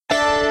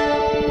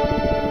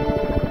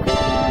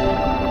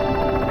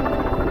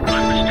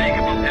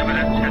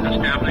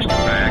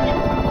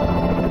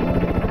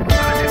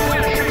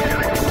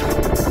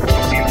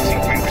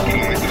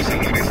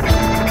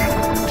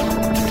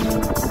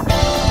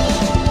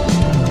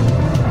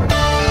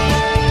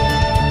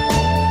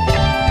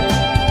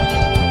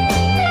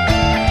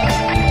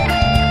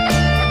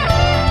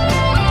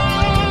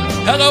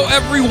Hello,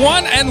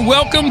 everyone, and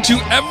welcome to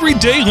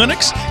Everyday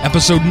Linux,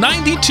 episode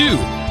 92,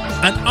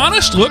 an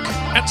honest look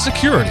at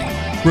security,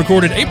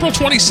 recorded April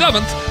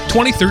 27th,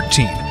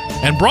 2013,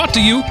 and brought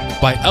to you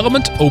by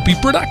Element OP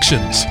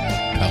Productions,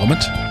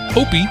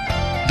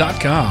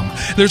 elementop.com.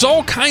 There's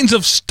all kinds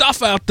of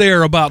stuff out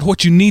there about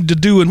what you need to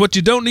do and what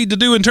you don't need to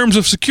do in terms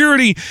of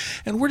security,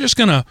 and we're just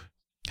going to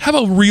have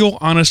a real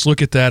honest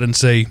look at that and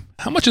say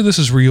how much of this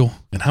is real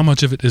and how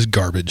much of it is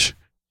garbage.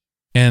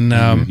 And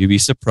you'd be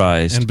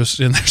surprised. And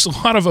there's a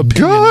lot of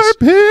opinions.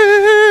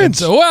 Garbage! And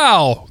so,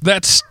 wow,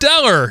 that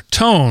stellar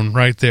tone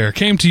right there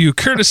came to you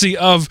courtesy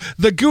of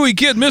the GUI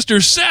kid,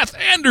 Mr. Seth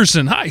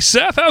Anderson. Hi,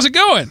 Seth. How's it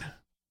going?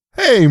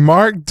 Hey,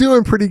 Mark.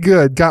 Doing pretty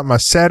good. Got my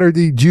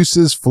Saturday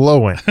juices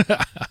flowing.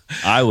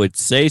 I would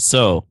say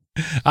so.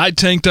 I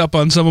tanked up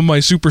on some of my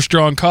super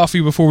strong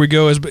coffee before we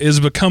go, is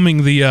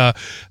becoming the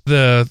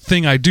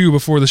thing I do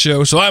before the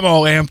show. So I'm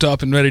all amped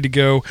up and ready to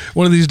go.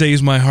 One of these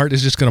days, my heart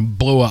is just going to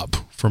blow up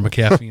from a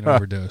caffeine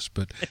overdose,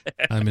 but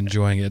I'm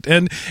enjoying it.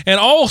 And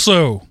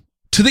also,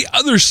 to the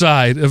other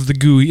side of the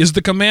GUI is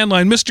the command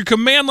line, Mr.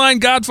 Command Line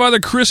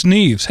Godfather, Chris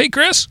Neves. Hey,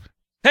 Chris.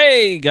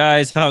 Hey,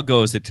 guys. How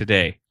goes it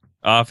today?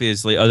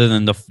 Obviously, other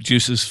than the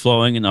juices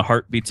flowing and the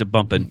heartbeats a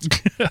bumping.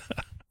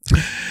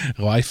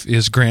 Life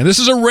is grand. This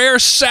is a rare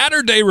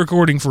Saturday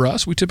recording for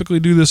us. We typically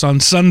do this on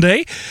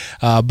Sunday,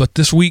 but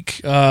this week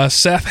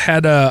Seth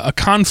had a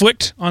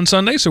conflict on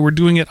Sunday, so we're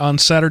doing it on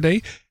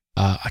Saturday.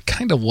 I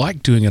kind of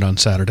like doing it on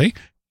Saturday,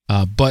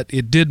 but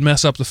it did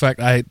mess up the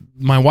fact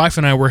my wife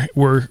and I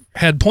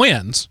had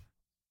plans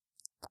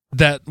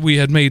that we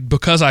had made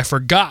because I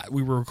forgot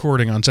we were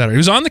recording on Saturday. It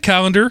was on the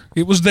calendar.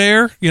 It was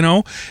there. You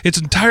know, it's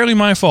entirely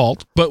my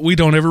fault, but we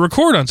don't ever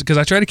record on it because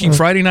I try to keep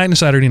Friday night and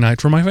Saturday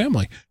night for my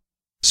family.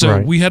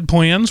 So we had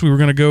plans. We were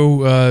going to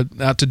go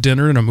out to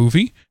dinner and a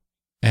movie,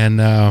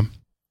 and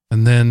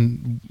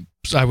then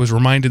I was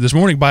reminded this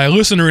morning by a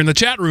listener in the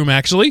chat room,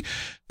 actually,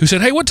 who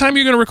said, "Hey, what time are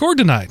you going to record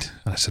tonight?"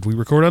 And I said, "We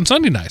record on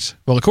Sunday nights."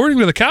 Well, according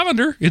to the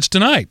calendar, it's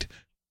tonight.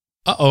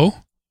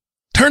 Uh-oh.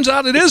 Turns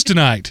out it is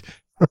tonight.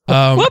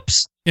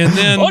 Whoops. And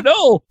then oh,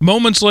 no.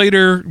 Moments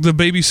later, the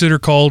babysitter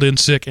called in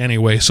sick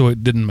anyway, so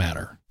it didn't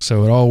matter.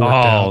 So it all worked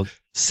out.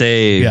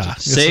 Saved. Yeah,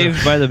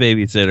 Saved by the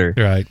babysitter.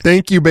 Right.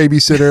 Thank you,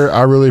 babysitter.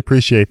 I really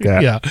appreciate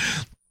that. Yeah.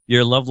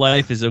 Your love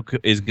life is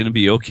going to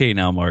be okay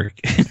now, Mark.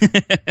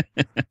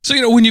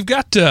 So, when you've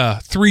got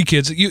 3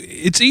 kids,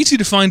 it's easy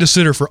to find a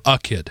sitter for a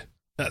kid.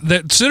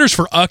 The sitters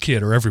for a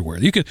kid are everywhere.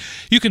 You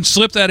can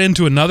slip that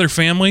into another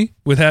family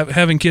with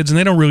having kids, and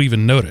they don't really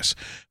even notice.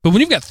 But when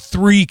you've got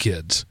 3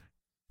 kids,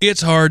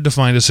 it's hard to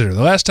find a sitter.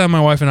 The last time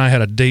my wife and I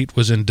had a date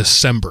was in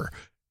December.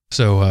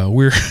 So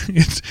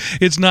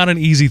it's not an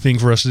easy thing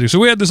for us to do. So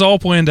we had this all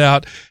planned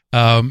out,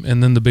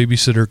 and then the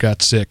babysitter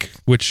got sick,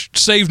 which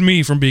saved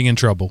me from being in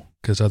trouble,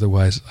 because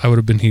otherwise I would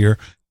have been here,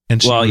 and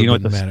she would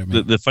have been mad at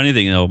me. The funny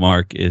thing, though,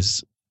 Mark,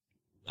 is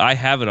I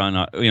have it on,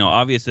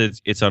 obviously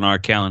it's on our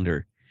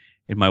calendar,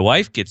 and my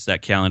wife gets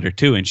that calendar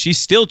too, and she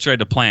still tried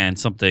to plan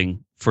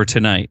something for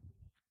tonight.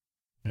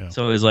 Yeah.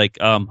 So it was like,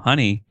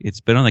 honey, it's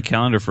been on the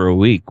calendar for a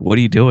week. What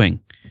are you doing?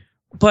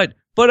 But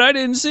I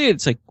didn't see it.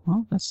 It's like,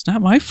 well, that's not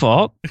my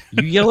fault.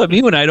 You yell at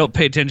me when I don't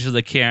pay attention to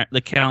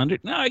the calendar.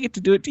 Now I get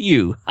to do it to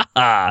you.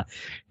 And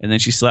then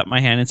she slapped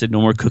my hand and said,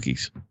 "No more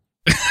cookies."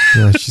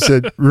 Yeah, she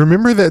said,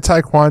 "Remember that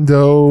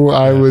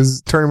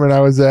Taekwondo tournament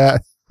I was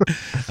at?"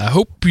 I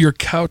hope your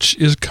couch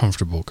is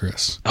comfortable,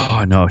 Chris.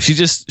 Oh no, she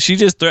just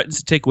threatens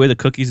to take away the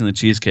cookies and the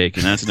cheesecake,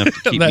 and that's enough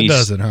to keep me. That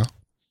does it, huh?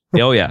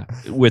 Oh yeah,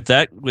 with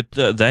that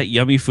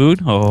yummy food.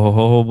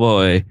 Oh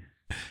boy.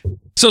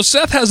 So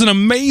Seth has an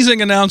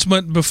amazing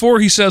announcement. Before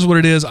he says what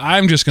it is,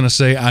 I'm just going to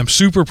say I'm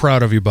super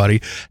proud of you,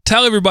 buddy.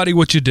 Tell everybody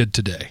what you did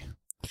today.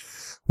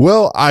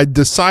 Well, I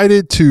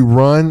decided to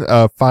run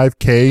a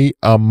 5K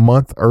a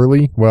month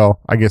early. Well,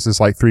 I guess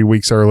it's like 3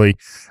 weeks early.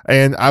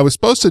 And I was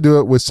supposed to do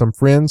it with some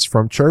friends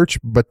from church,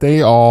 but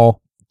they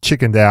all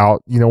chickened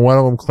out. One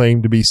of them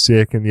claimed to be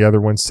sick and the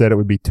other one said it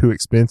would be too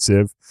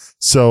expensive.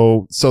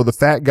 So the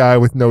fat guy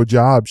with no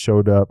job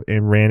showed up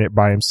and ran it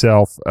by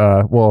himself.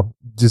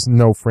 Just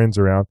no friends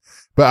around.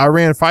 But I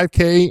ran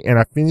 5K and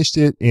I finished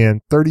it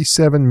in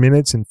 37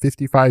 minutes and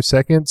 55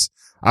 seconds.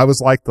 I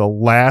was like the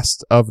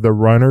last of the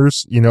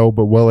runners,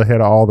 but well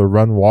ahead of all the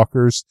run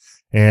walkers.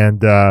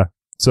 And,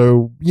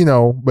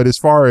 but as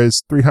far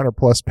as 300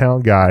 plus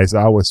pound guys,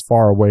 I was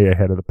far away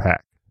ahead of the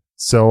pack.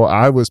 So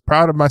I was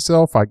proud of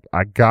myself.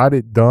 I got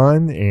it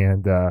done,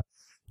 and,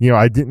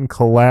 I didn't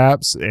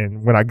collapse.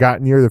 And when I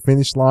got near the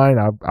finish line,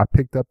 I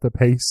picked up the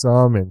pace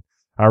some, and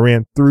I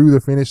ran through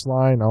the finish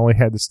line. I only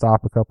had to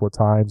stop a couple of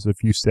times, a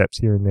few steps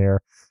here and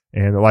there.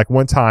 And like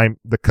one time,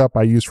 the cup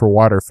I used for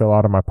water fell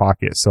out of my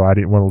pocket, so I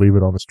didn't want to leave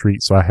it on the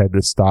street. So I had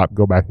to stop,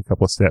 go back a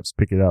couple of steps,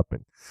 pick it up.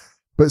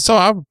 So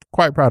I'm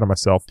quite proud of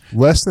myself.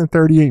 Less than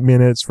 38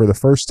 minutes for the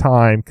first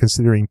time,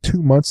 considering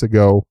 2 months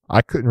ago,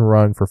 I couldn't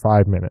run for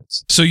 5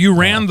 minutes. So you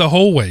ran the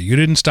whole way. You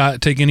didn't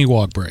take any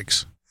walk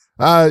breaks.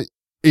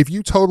 If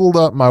you totaled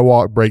up my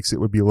walk breaks, it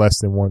would be less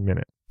than 1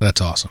 minute. That's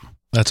awesome.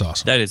 That's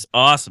awesome. That is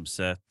awesome,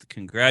 Seth.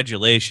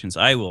 Congratulations.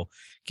 I will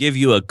give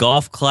you a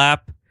golf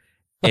clap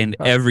and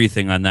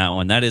everything on that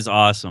one. That is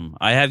awesome.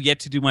 I have yet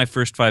to do my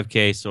first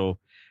 5K, so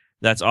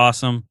that's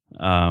awesome.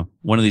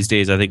 One of these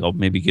days, I think I'll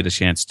maybe get a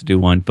chance to do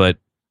one, but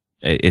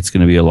it's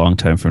going to be a long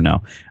time from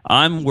now.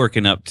 I'm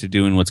working up to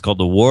doing what's called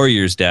the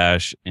Warriors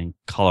Dash in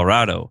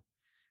Colorado.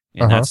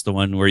 And that's the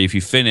one where if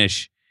you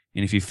finish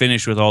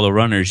with all the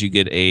runners, you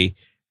get a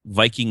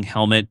Viking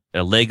helmet,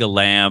 a leg of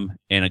lamb,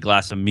 and a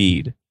glass of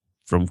mead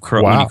from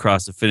when you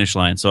cross the finish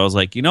line. So I was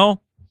like,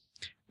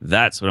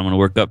 that's what I'm going to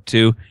work up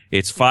to.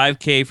 It's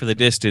 5K for the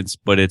distance,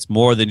 but it's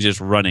more than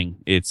just running.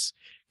 It's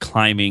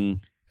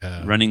climbing,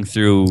 running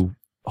through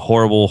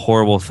horrible,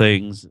 horrible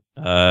things.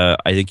 I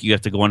think you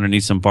have to go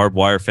underneath some barbed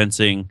wire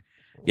fencing.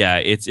 Yeah,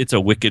 it's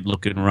a wicked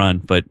looking run,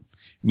 but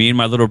me and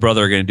my little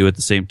brother are going to do it at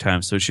the same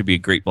time, so it should be a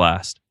great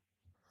blast.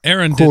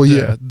 Aaron did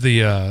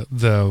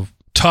the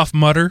Tough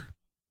Mudder,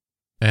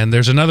 and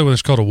there's another one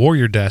that's called a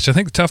Warrior Dash. I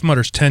think the Tough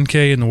Mudder's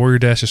 10K and the Warrior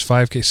Dash is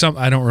 5K.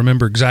 I don't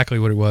remember exactly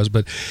what it was,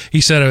 but he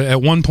said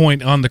at one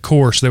point on the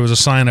course there was a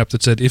sign up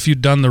that said, if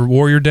you'd done the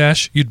Warrior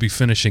Dash, you'd be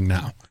finishing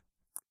now.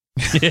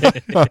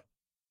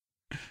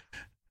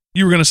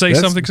 You were going to say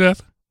something,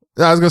 Seth?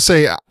 I was going to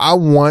say, I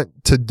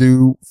want to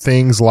do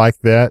things like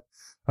that.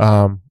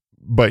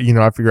 But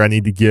I figure I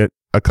need to get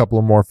a couple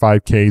of more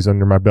 5Ks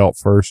under my belt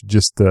first,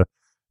 just the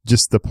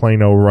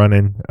plain old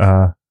running,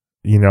 fat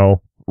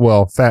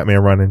man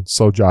running,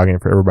 slow jogging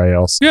for everybody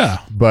else. Yeah.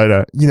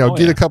 But,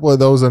 get a couple of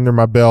those under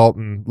my belt.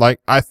 And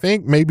I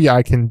think maybe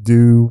I can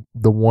do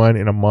the one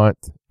in a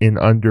month in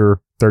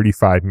under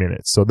 35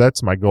 minutes. So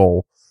that's my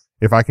goal.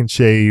 If I can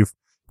shave,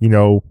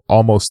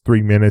 almost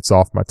 3 minutes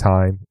off my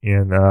time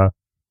and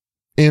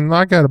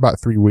I got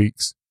about 3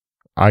 weeks.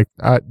 I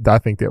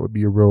think that would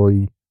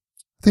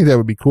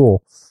be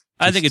cool.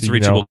 I think it's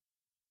reachable.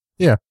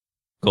 Yeah.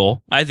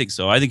 Goal. I think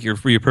so. I think you're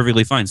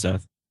perfectly fine,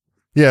 Seth.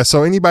 Yeah.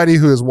 So anybody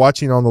who is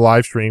watching on the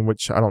live stream,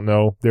 which I don't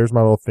know, there's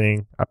my little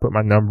thing. I put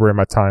my number and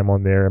my time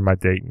on there and my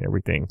date and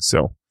everything.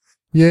 So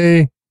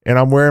yay. And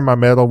I'm wearing my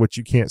medal, which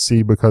you can't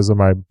see because of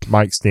my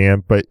mic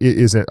stand, but it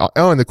isn't.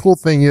 Oh, and the cool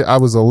thing is I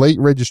was a late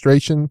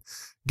registration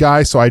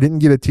guy, so I didn't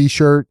get a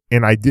t-shirt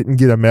and I didn't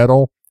get a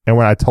medal. And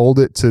when I told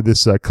it to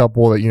this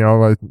couple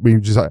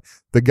that,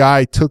 the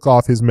guy took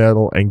off his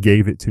medal and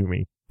gave it to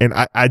me. And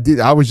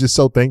I was just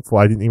so thankful.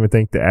 I didn't even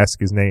think to ask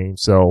his name.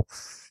 So,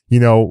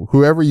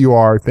 whoever you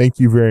are, thank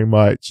you very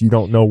much. You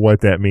don't know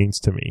what that means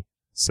to me.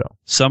 So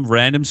some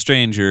random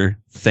stranger,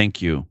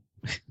 thank you.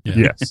 Yeah.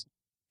 Yes.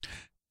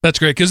 That's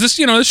great. Cause this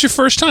is your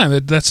first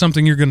time. That's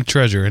something you're going to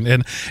treasure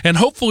and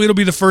hopefully it'll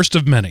be the first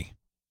of many.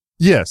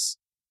 Yes.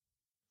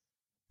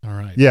 All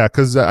right. Yeah.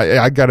 Cause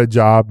I got a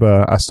job.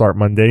 I start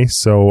Monday.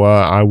 So,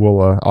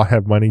 I'll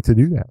have money to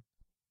do that.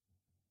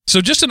 So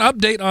just an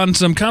update on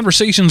some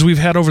conversations we've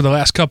had over the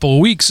last couple of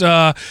weeks.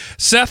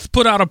 Seth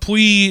put out a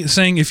plea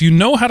saying if you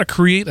know how to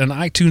create an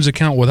iTunes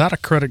account without a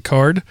credit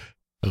card,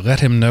 let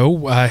him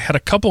know. I had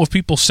a couple of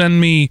people send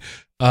me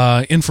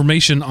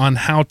information on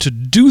how to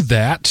do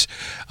that.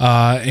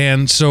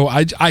 And so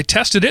I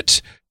tested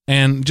it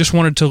and just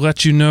wanted to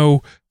let you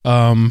know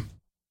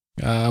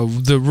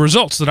the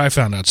results that I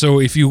found out.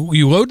 So if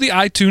you load the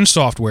iTunes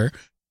software,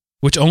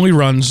 which only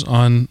runs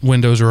on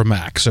Windows or a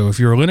Mac. So if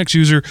you're a Linux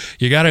user,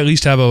 you got to at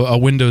least have a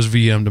Windows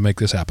VM to make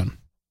this happen.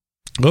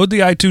 Load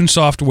the iTunes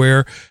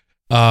software,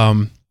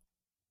 go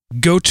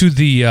to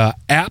the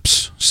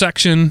apps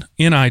section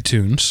in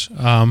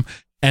iTunes,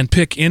 and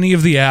pick any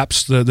of the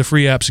apps, the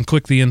free apps, and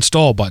click the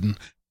install button.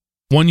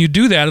 When you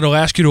do that, it'll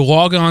ask you to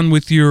log on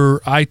with your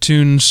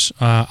iTunes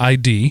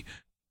ID.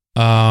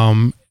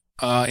 And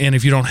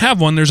if you don't have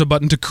one, there's a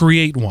button to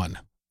create one.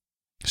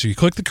 So you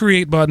click the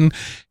create button,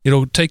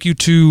 it'll take you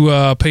to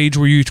a page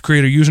where you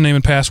create a username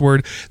and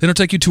password, then it'll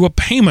take you to a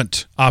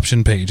payment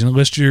option page, and it'll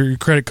list your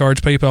credit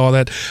cards, PayPal, all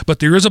that, but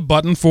there is a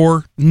button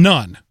for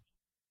none.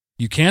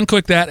 You can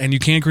click that, and you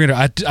can create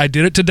it. I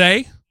did it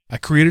today. I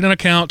created an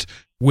account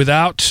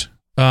without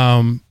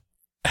adding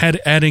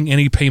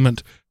any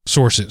payment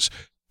sources.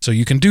 So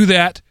you can do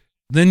that,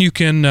 then you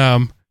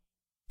can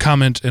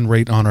comment and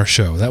rate on our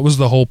show. That was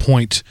the whole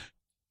point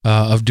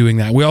of doing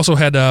that. We also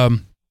had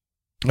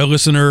a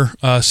listener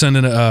send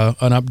in an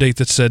update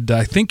that said,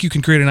 I think you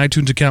can create an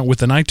iTunes account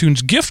with an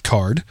iTunes gift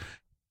card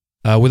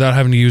without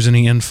having to use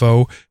any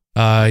info.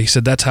 He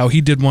said that's how he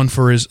did one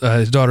for his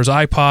daughter's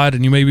iPod,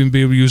 and you may even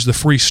be able to use the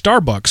free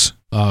Starbucks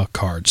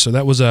card. So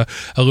that was a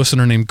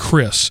listener named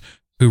Chris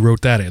who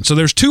wrote that in. So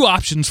there's two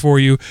options for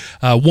you,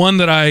 one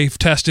that I've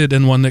tested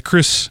and one that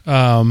Chris,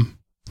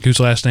 whose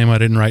last name I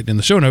didn't write in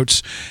the show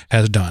notes,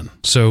 has done.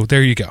 So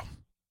there you go.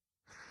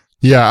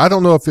 Yeah, I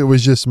don't know if it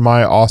was just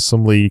my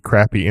awesomely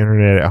crappy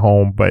internet at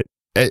home, but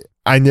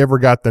I never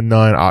got the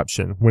none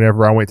option.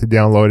 Whenever I went to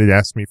download it, it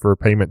asked me for a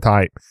payment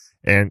type,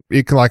 and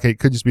it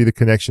could just be the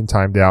connection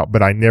timed out,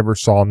 but I never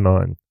saw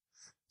none.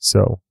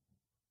 So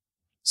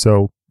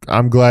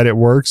I'm glad it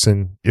works,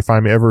 and if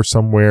I'm ever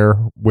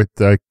somewhere with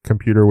a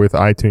computer with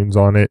iTunes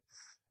on it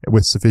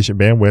with sufficient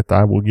bandwidth,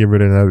 I will give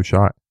it another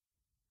shot.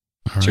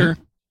 All sure. Right.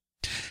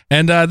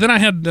 And then I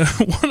had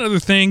one other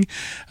thing.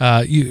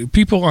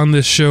 People on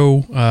this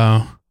show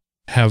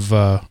have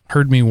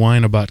heard me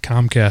whine about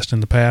Comcast in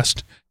the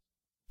past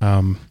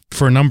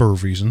for a number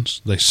of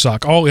reasons. They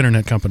suck. All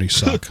internet companies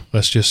suck.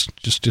 Let's just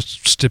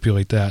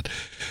stipulate that.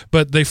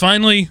 But they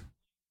finally,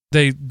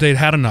 they'd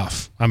had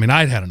enough. I mean,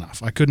 I'd had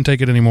enough. I couldn't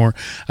take it anymore.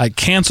 I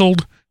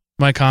canceled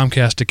my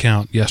Comcast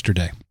account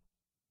yesterday.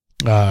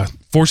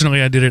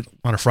 Fortunately, I did it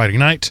on a Friday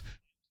night,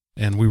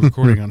 and we were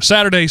recording on a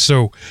Saturday,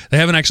 so they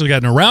haven't actually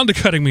gotten around to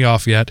cutting me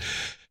off yet.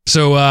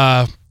 So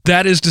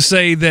that is to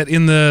say that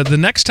in the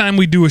next time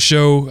we do a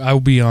show, I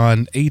will be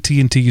on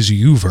AT&T's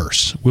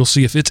Uverse. We'll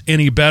see if it's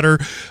any better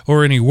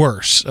or any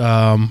worse.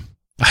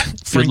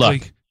 Good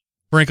luck.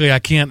 Frankly, I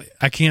can't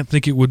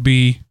think it would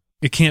be.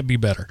 It can't be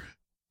better,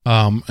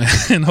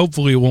 and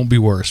hopefully it won't be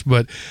worse.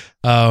 But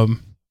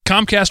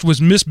Comcast was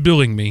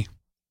misbilling me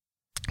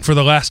for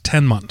the last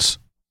 10 months.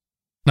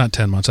 Not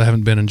 10 months. I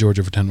haven't been in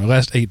Georgia for 10 months.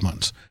 Last 8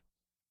 months.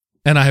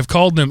 And I have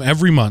called them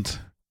every month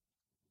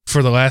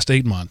for the last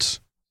 8 months.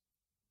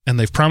 And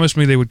they've promised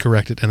me they would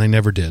correct it, and they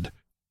never did.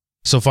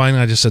 So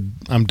finally I just said,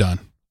 I'm done.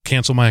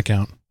 Cancel my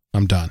account.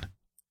 I'm done.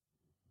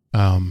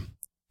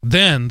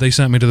 Then they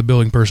sent me to the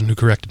billing person who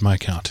corrected my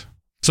account.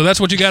 So that's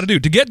what you got to do.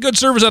 To get good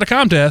service out of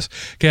Comcast,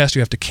 you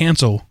have to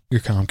cancel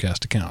your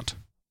Comcast account.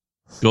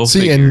 Go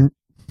See, figure. and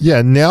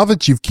yeah, now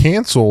that you've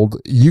canceled,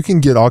 you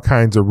can get all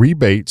kinds of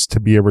rebates to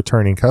be a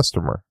returning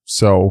customer.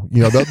 So,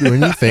 they'll do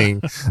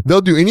anything.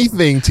 They'll do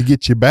anything to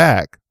get you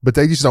back, but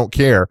they just don't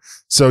care.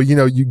 So,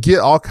 you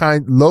get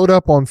load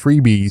up on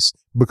freebies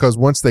because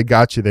once they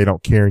got you, they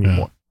don't care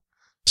anymore. Yeah.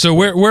 So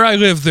where I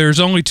live, there's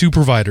only 2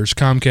 providers,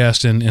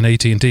 Comcast and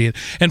AT&T.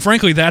 And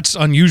frankly, that's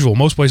unusual.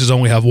 Most places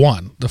only have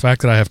one. The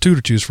fact that I have 2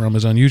 to choose from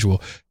is unusual.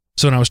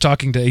 So when I was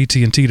talking to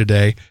AT&T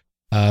today,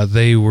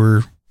 they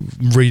were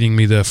reading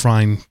me the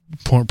fine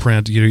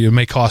print. It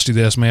may cost you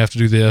this, may have to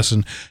do this.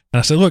 And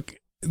I said, look,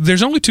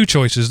 there's only 2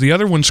 choices. The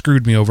other one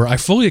screwed me over. I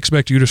fully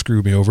expect you to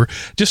screw me over.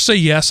 Just say,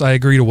 yes, I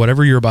agree to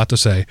whatever you're about to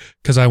say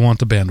because I want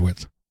the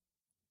bandwidth.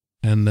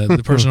 And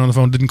the person on the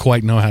phone didn't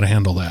quite know how to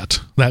handle that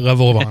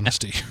level of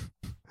honesty.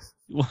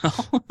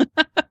 Well,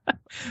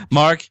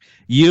 Mark,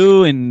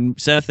 you and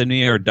Seth and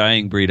me are a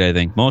dying breed, I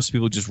think. Most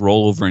people just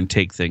roll over and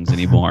take things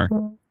anymore.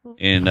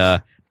 And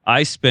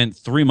I spent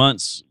 3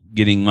 months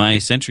getting my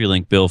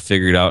CenturyLink bill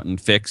figured out and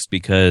fixed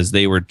because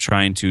they were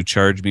trying to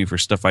charge me for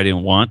stuff I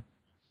didn't want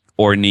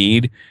or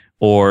need,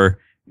 or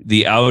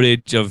the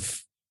outage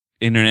of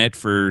internet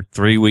for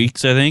 3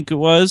 weeks, I think it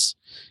was.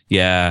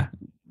 Yeah.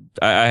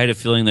 I had a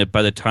feeling that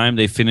by the time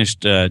they finished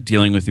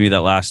dealing with me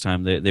that last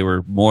time, they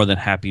were more than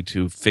happy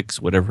to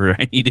fix whatever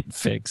I needed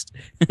fixed.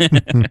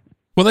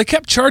 Well, they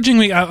kept charging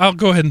me. I'll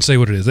go ahead and say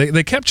what it is.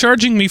 They kept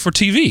charging me for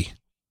TV.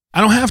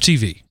 I don't have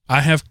TV.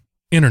 I have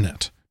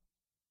internet.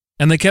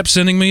 And they kept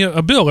sending me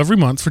a bill every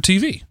month for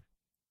TV.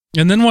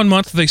 And then one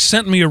month they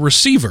sent me a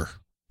receiver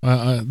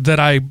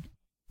that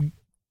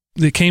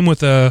came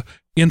with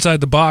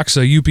inside the box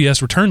a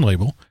UPS return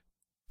label,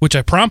 which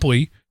I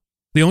promptly.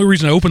 The only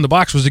reason I opened the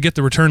box was to get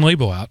the return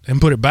label out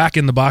and put it back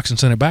in the box and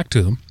send it back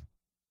to them.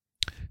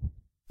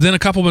 Then a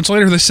couple months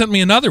later, they sent me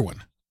another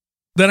one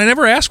that I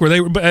never asked for.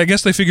 I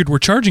guess they figured we're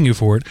charging you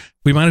for it.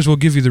 We might as well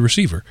give you the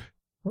receiver.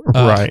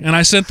 Right. And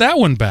I sent that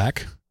one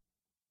back.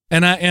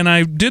 And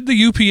I did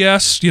the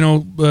UPS,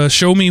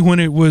 show me when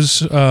it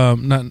was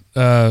not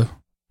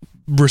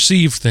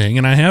received thing.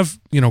 And I have,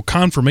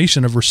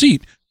 confirmation of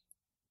receipt.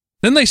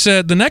 Then they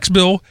said the next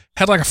bill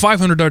had like a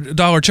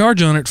 $500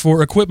 charge on it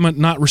for equipment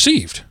not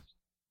received.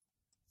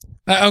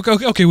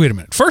 Okay, wait a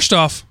minute. First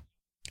off,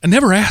 I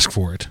never asked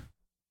for it.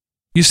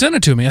 You sent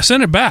it to me. I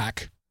sent it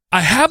back.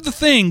 I have the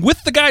thing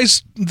with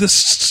the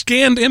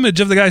scanned image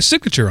of the guy's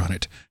signature on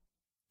it.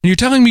 And you're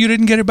telling me you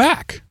didn't get it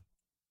back.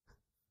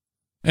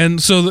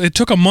 And so it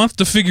took a month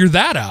to figure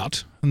that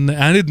out. And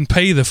I didn't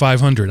pay the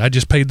 $500. I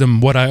just paid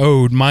them what I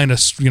owed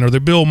minus, their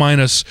bill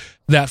minus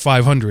that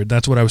 $500.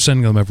 That's what I was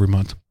sending them every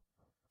month.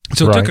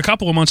 So it took a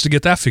couple of months to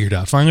get that figured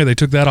out. Finally, they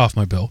took that off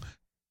my bill.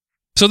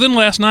 So then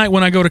last night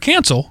when I go to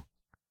cancel,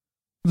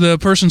 the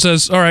person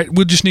says, all right,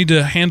 we'll just need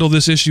to handle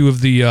this issue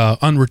of the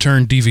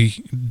unreturned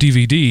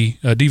DVR,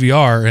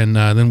 and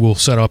then we'll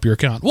set up your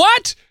account.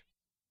 What?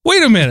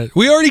 Wait a minute.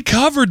 We already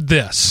covered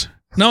this.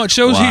 No, it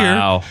shows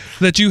here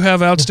that you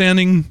have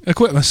outstanding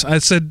equipment. I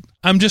said,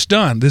 I'm just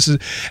done.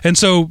 And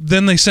so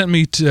then they sent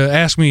me to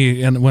ask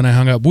me, and when I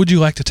hung up, would you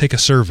like to take a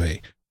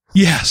survey?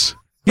 Yes.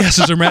 Yes,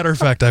 as a matter of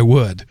fact, I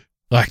would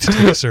like to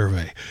take a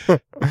survey.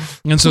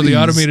 And so the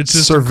automated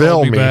system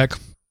called me back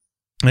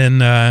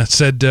and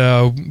said,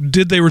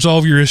 did they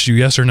resolve your issue,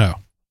 yes or no?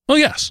 Well,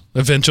 yes.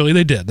 Eventually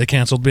they did. They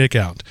canceled the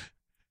account.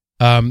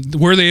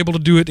 Were they able to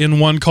do it in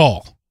one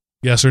call?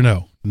 Yes or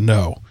no?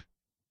 No.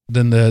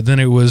 Then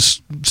it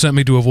was sent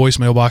me to a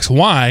voicemail box.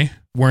 Why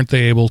weren't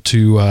they able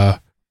to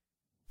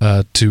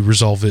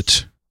resolve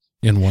it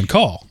in one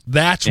call?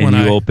 That's when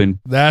I opened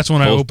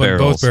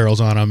both barrels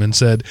on them and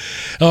said,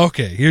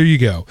 okay, here you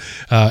go.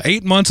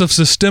 8 months of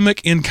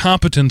systemic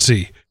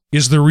incompetency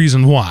is the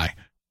reason why.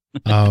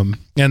 And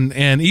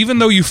even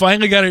though you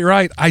finally got it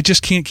right, I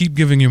just can't keep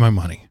giving you my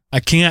money. I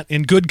can't,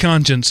 in good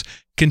conscience,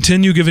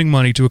 continue giving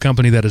money to a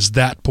company that is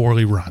that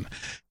poorly run.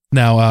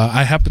 Now,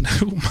 I happen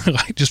my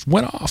light just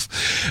went off.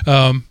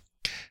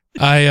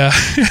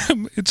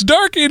 It's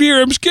dark in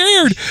here. I'm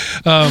scared.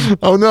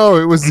 Oh no,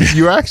 it was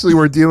you actually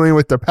were dealing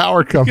with the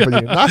power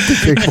company, not the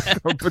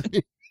cable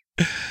company.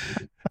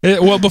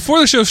 Well, before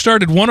the show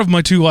started, one of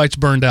my 2 lights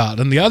burned out,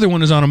 and the other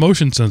one is on a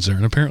motion sensor,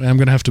 and apparently I'm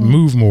going to have to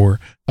move more.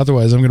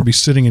 Otherwise, I'm going to be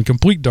sitting in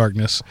complete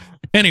darkness.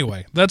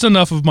 Anyway, that's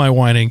enough of my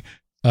whining.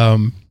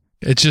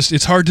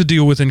 It's hard to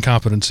deal with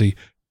incompetency.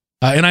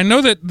 And I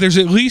know that there's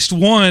at least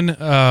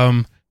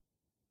one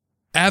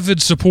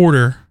avid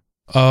supporter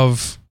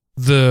of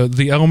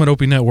the Element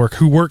OP network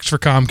who works for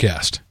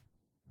Comcast.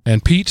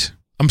 And Pete,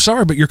 I'm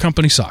sorry, but your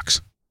company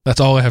sucks. That's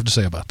all I have to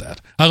say about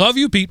that. I love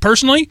you, Pete.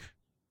 Personally,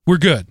 we're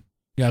good.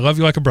 Yeah, I love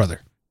you like a brother.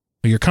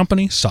 But your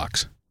company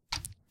sucks.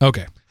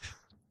 Okay.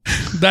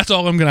 That's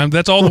all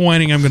the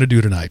whining I'm gonna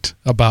do tonight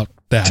about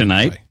that.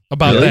 Tonight? Anyway.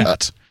 About really?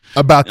 that.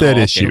 About that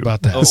issue.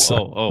 About that.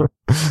 Oh.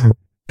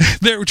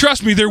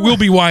 Trust me, there will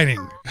be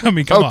whining. I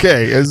mean, come on.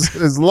 Okay,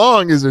 as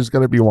long as there's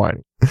going to be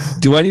whining.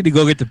 Do I need to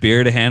go get the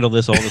beer to handle all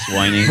this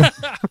whining?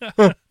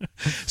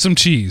 Some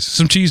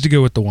cheese to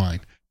go with the wine.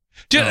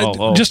 Just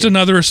okay.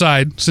 Another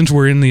aside, since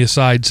we're in the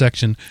aside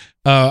section.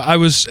 I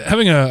was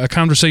having a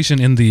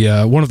conversation in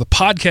the one of the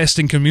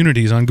podcasting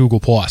communities on Google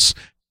Plus,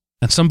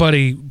 and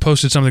somebody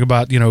posted something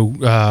about, do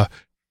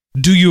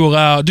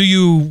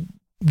you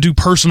do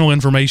personal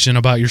information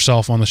about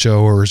yourself on the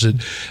show, or is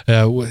it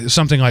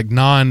something like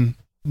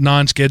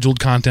non-scheduled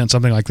content,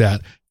 something like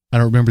that. I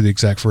don't remember the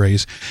exact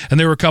phrase. And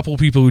there were a couple of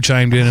people who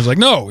chimed in and was like,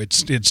 no,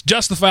 it's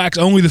just the facts,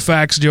 only the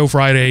facts, Joe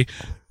Friday,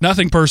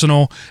 nothing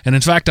personal. And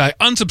in fact, I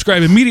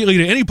unsubscribe immediately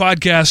to any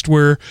podcast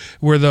where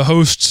the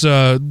hosts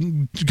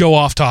go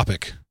off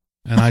topic.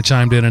 And I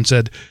chimed in and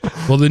said,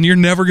 well, then you're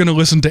never going to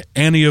listen to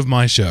any of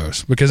my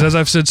shows. Because as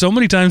I've said so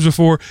many times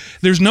before,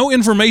 there's no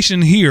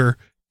information here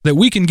that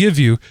we can give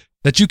you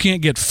that you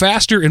can't get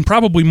faster and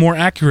probably more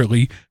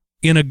accurately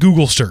in a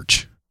Google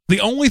search.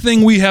 The only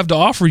thing we have to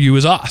offer you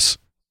is us.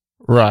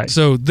 Right.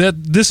 So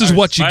this is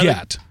what you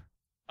get.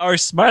 Our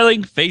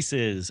smiling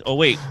faces. Oh,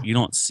 wait, you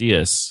don't see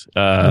us.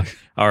 Our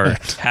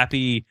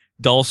happy,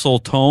 docile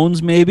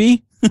tones,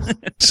 maybe?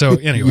 So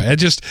anyway,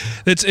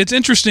 it's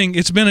interesting.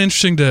 It's been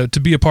interesting to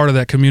be a part of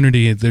that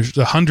community. There's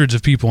hundreds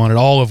of people on it,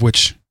 all of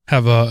which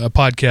have a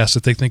podcast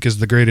that they think is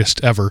the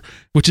greatest ever,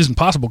 which isn't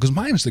possible because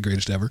mine is the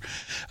greatest ever.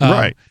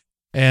 Right.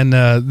 And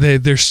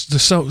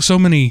there's so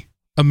many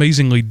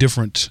amazingly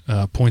different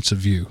points of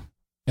view,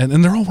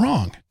 and they're all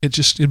wrong.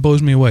 It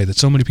blows me away that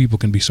so many people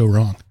can be so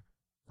wrong.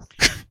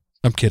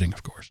 I'm kidding,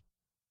 of course,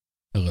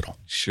 a little.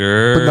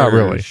 Sure, but not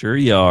really. Sure,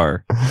 you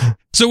are.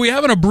 So we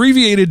have an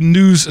abbreviated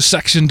news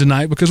section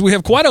tonight because we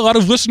have quite a lot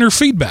of listener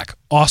feedback.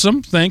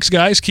 Awesome, thanks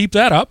guys, keep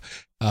that up.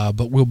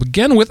 But we'll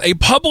begin with a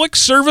public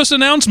service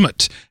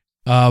announcement.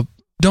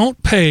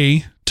 Don't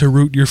pay to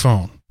root your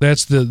phone.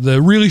 That's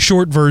the really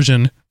short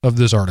version of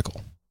this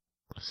article.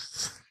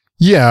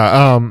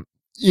 Yeah.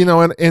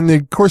 And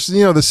of course,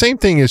 the same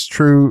thing is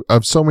true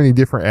of so many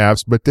different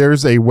apps, but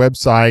there's a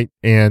website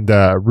and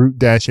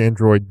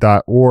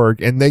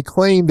root-android.org, and they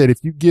claim that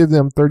if you give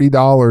them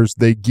 $30,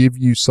 they give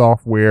you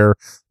software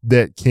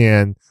that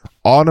can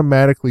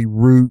automatically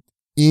root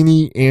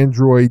any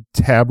Android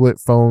tablet,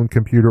 phone,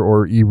 computer,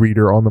 or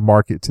e-reader on the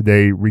market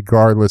today,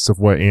 regardless of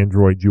what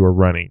Android you are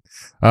running.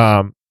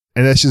 And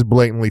that's just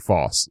blatantly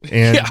false.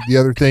 And The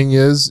other thing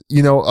is,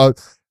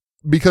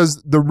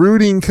 because the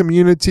rooting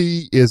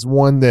community is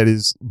one that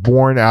is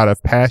born out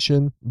of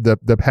passion, the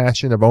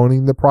passion of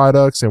owning the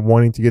products and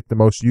wanting to get the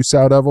most use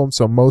out of them.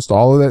 So most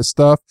all of that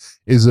stuff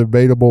is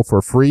available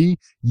for free.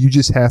 You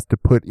just have to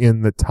put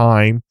in the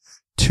time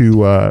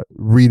to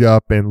read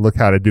up and look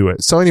how to do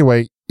it. So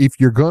anyway, if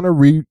you're going to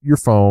read your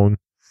phone,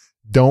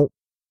 don't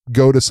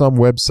go to some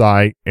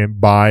website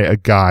and buy a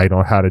guide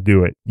on how to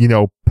do it.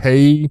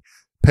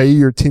 Pay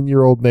your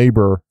 10-year-old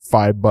neighbor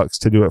 $5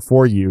 to do it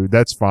for you.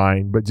 That's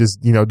fine. But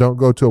just, don't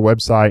go to a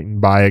website and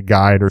buy a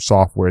guide or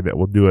software that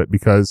will do it,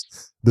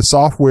 because the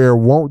software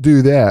won't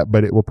do that,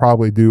 but it will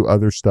probably do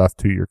other stuff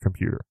to your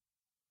computer.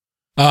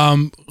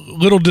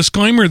 Little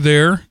disclaimer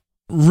there.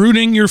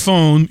 Rooting your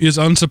phone is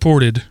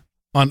unsupported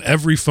on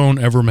every phone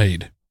ever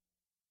made.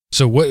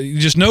 So you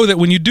just know that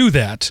when you do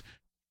that,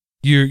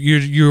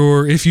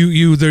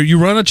 you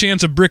run a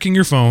chance of bricking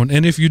your phone.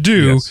 And if you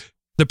do, yes,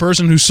 the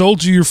person who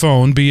sold you your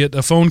phone, be it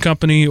a phone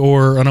company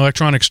or an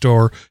electronics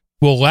store,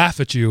 will laugh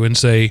at you and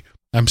say,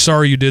 I'm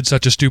sorry you did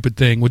such a stupid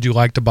thing. Would you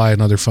like to buy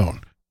another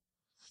phone?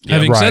 Yeah,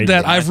 Having said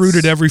that, I've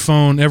rooted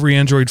every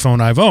Android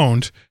phone I've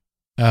owned.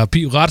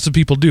 Lots of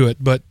people do it,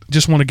 but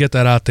just want to get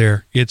that out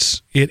there.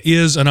 It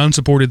is an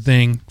unsupported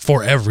thing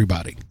for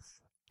everybody.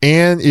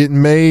 And it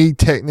may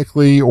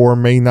technically or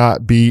may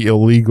not be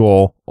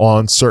illegal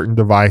on certain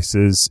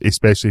devices,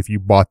 especially if you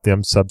bought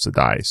them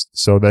subsidized.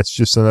 So that's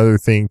just another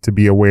thing to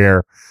be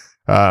aware.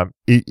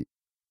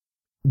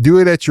 Do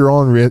it at your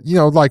own risk.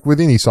 Like with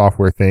any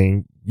software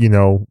thing,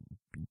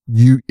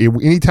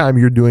 anytime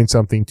you're doing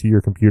something to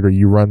your computer,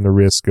 you run the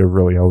risk of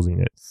really hosing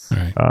it.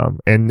 Right.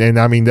 And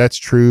I mean, that's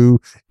true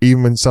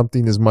even when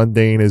something as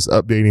mundane as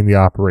updating the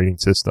operating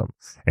system.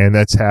 And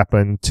that's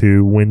happened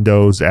to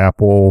Windows,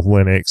 Apple,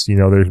 Linux. You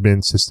know, there's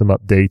been system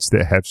updates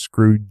that have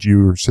screwed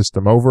your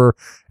system over.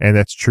 And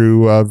that's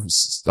true of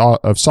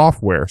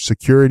software,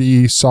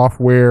 security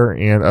software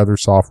and other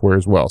software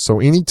as well. So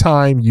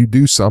anytime you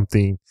do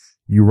something,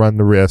 you run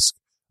the risk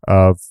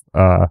of,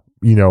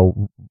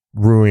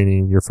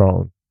 ruining your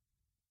phone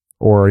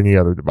or any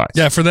other device.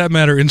 Yeah, for that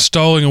matter,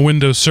 installing a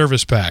Windows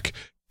Service Pack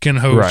can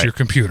hose your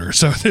computer.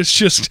 So it's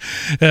just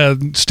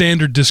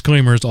standard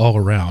disclaimers all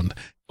around.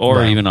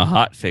 Or even a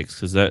hot fix,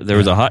 because there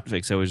was a hot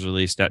fix that was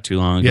released not too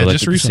long ago. Yeah, that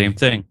just did the recently. same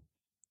thing.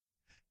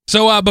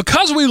 So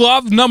because we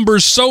love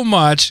numbers so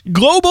much,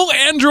 global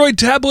Android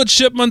tablet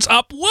shipments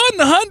up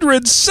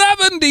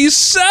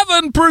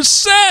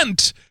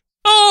 177%.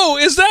 Oh,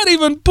 is that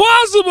even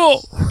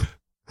possible?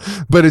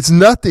 But it's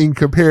nothing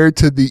compared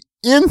to the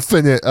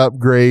infinite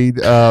upgrade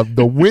of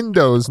the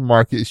Windows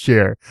market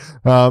share.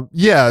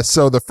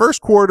 So the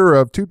first quarter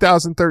of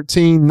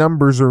 2013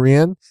 numbers are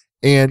in,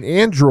 and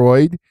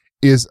Android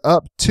is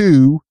up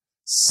to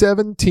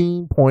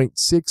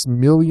 17.6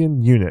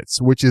 million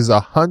units, which is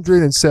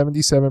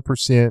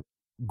 177%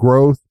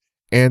 growth,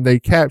 and they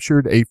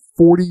captured a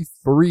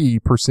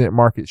 43%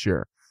 market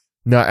share.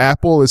 Now,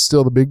 Apple is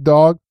still the big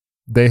dog.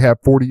 They have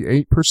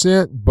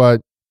 48%,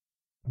 but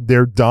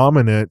their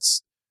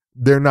dominance,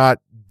 they're not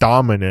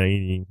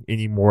dominating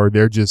anymore.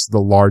 They're just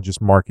the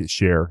largest market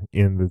share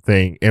in the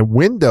thing. And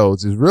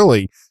Windows is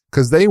really,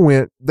 because they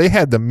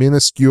had the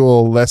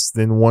minuscule less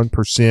than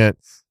 1%,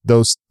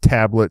 those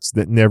tablets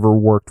that never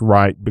worked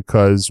right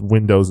because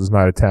Windows is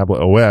not a tablet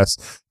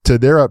OS,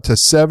 they're up to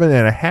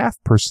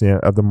 7.5%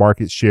 of the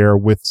market share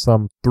with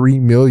some 3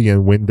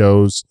 million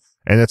Windows,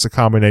 and that's a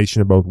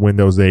combination of both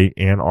Windows 8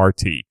 and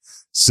RT.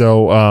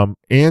 So,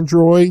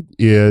 Android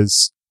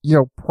is,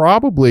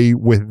 probably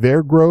with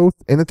their growth.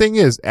 And the thing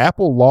is,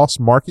 Apple lost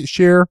market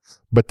share,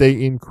 but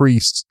they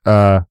increased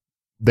their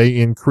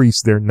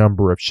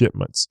number of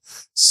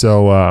shipments.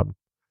 So,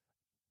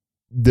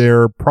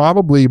 they're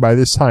probably by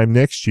this time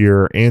next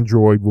year,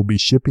 Android will be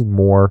shipping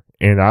more.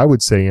 And I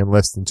would say in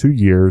less than 2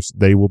 years,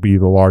 they will be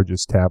the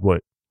largest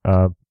tablet,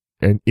 and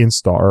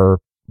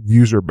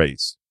user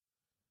base.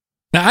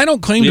 Now, I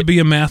don't claim to be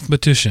a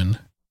mathematician,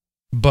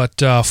 but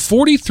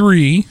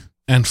 43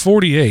 and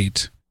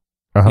 48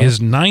 is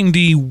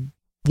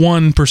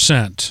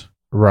 91%.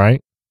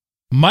 Right.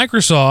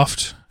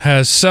 Microsoft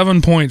has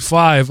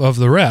 7.5 of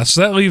the rest.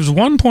 That leaves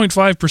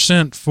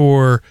 1.5%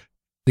 for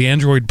the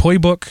Android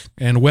Playbook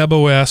and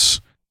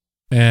WebOS,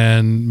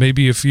 and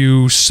maybe a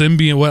few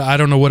Symbian. I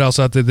don't know what else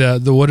out there.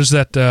 What is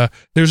that?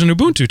 There's an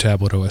Ubuntu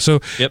tablet OS. So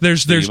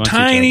there's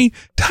tiny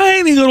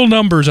little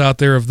numbers out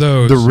there of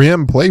those. The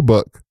RIM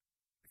Playbook.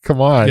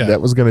 Come on,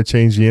 that was going to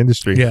change the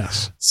industry.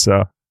 Yes.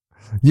 So,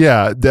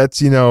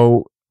 that's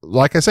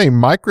like I say,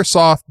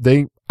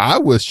 Microsoft. I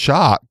was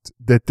shocked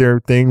that their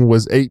thing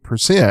was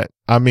 8%.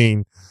 I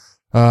mean,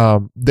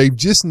 they've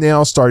just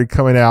now started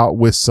coming out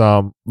with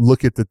some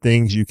look at the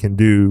things you can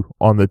do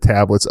on the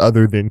tablets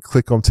other than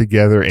click them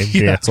together and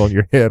dance on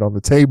your head on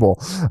the table.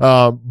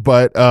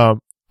 But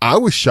I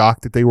was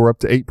shocked that they were up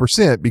to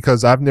 8%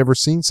 because I've never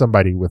seen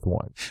somebody with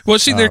one. Well,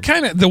 see, they're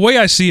kind of, the way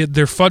I see it,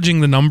 they're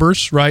fudging the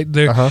numbers, right?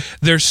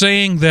 They're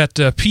saying that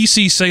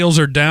PC sales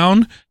are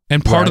down,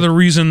 and part of the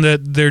reason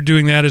that they're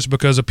doing that is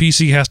because a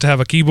PC has to have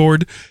a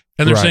keyboard,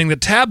 and they're saying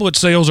that tablet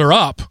sales are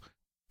up.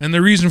 And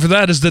the reason for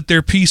that is that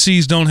their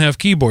PCs don't have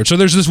keyboards. So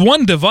there's this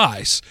one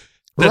device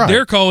that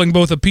they're calling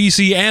both a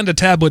PC and a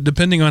tablet,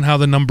 depending on how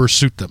the numbers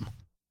suit them.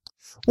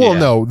 Well,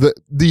 no,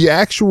 the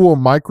actual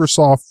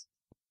Microsoft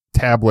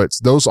tablets,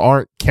 those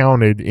aren't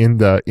counted in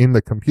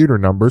the computer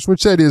numbers,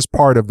 which that is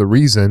part of the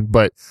reason,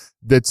 but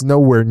that's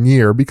nowhere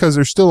near because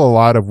there's still a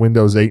lot of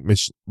Windows 8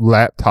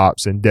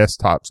 laptops and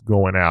desktops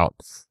going out.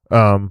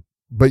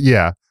 But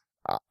yeah,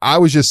 I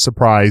was just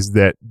surprised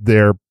that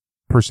their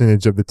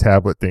percentage of the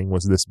tablet thing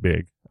was this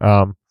big.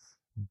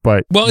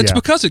 But it's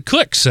because it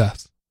clicks,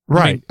 Seth.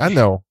 Right. I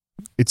know.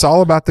 It's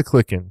all about the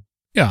clicking.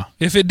 Yeah.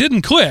 If it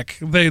didn't click,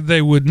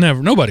 they would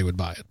nobody would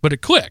buy it, but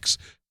it clicks.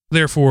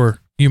 Therefore,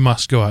 you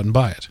must go out and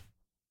buy it.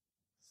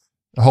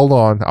 Hold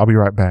on. I'll be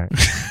right back.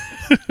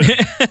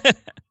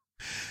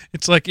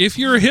 It's like, if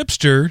you're a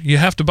hipster, you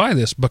have to buy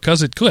this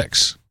because it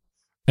clicks.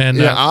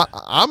 And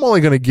I'm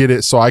only going to get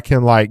it so I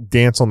can like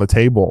dance on the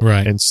table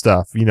and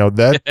stuff.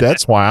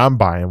 That's why I'm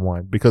buying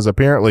one, because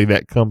apparently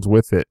that comes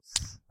with it.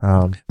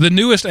 The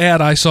newest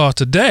ad I saw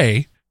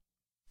today,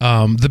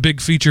 the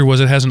big feature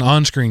was it has an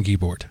on-screen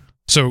keyboard.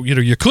 So,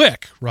 you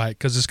click, right,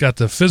 because it's got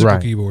the physical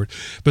keyboard,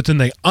 but then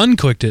they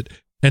unclicked it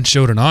and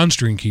showed an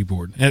on-screen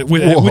keyboard,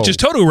 which is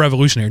totally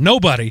revolutionary.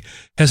 Nobody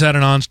has had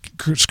an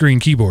on-screen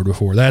keyboard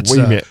before. That's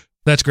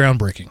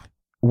groundbreaking.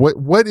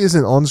 What is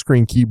an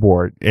on-screen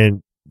keyboard?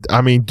 And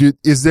I mean,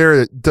 does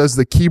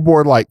the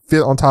keyboard like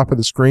fit on top of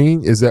the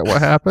screen? Is that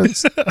what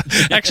happens?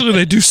 Actually,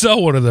 they do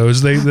sell one of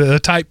those. The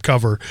type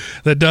cover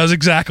that does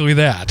exactly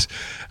that.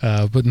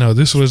 But no,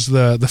 this was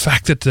the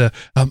fact that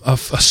a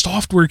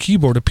software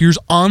keyboard appears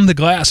on the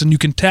glass and you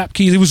can tap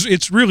keys.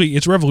 It's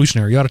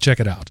revolutionary. You ought to check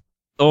it out.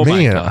 Oh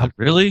my God!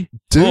 Really,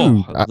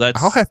 dude? I'm going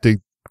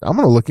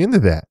to look into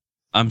that.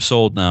 I'm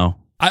sold now.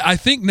 I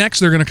think next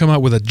they're going to come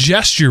out with a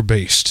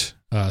gesture-based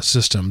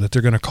system that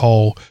they're going to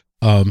call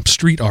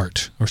street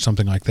art or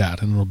something like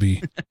that, and it'll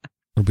be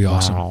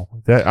awesome.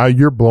 Wow.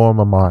 You're blowing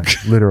my mind,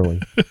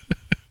 literally.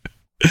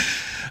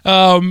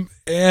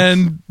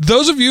 And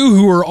those of you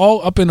who are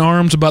all up in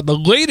arms about the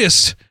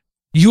latest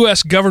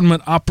U.S.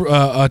 government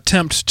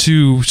attempt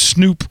to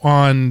snoop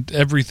on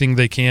everything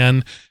they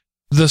can,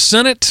 the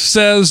Senate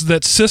says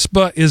that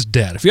CISPA is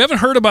dead. If you haven't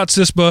heard about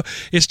CISPA,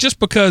 it's just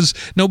because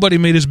nobody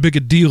made as big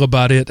a deal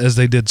about it as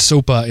they did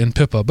SOPA and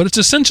PIPA, but it's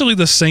essentially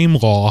the same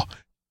law.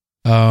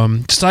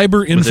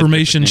 Cyber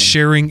Information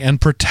Sharing and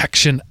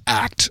Protection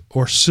Act,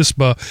 or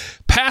CISPA,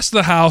 passed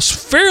the House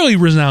fairly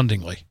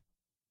resoundingly.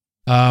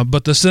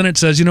 But the Senate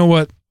says, you know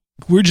what?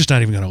 We're just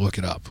not even going to look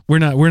it up. We're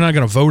not going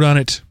to vote on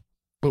it,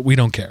 but we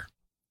don't care.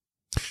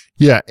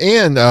 Yeah,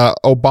 and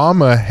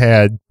Obama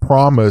had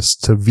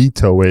promised to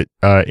veto it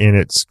in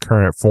its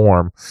current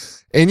form.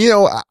 And,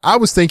 I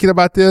was thinking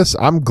about this.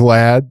 I'm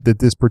glad that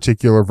this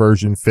particular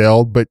version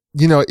failed. But,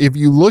 if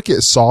you look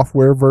at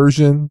software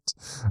versions,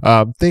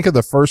 think of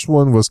the first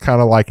one was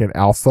kind of like an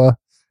alpha,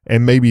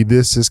 and maybe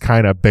this is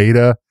kind of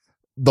beta.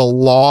 The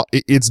law,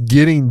 it's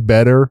getting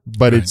better,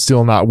 but It's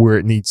still not where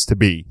it needs to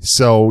be.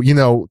 So,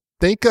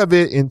 think of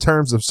it in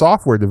terms of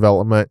software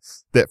development.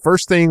 That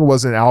first thing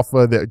was an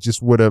alpha that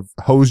just would have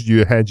hosed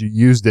you had you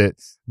used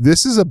it.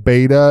 This is a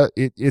beta.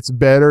 It's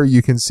better.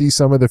 You can see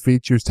some of the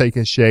features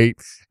taking shape.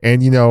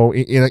 And,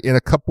 in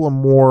a couple of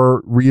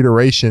more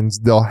reiterations,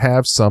 they'll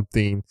have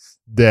something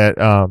that,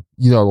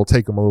 it'll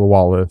take them a little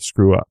while to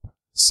screw up.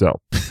 So.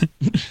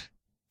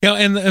 Yeah,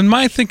 and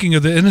my thinking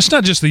of and it's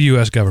not just the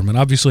U.S. government.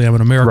 Obviously, I'm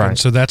an American,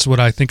 so that's what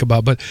I think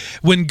about. But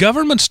when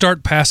governments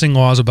start passing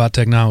laws about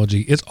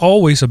technology, it's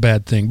always a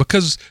bad thing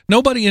because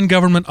nobody in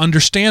government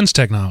understands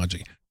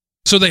technology.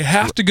 So they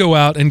have to go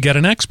out and get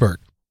an expert.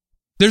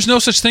 There's no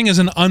such thing as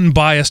an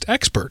unbiased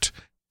expert.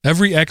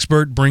 Every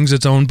expert brings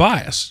its own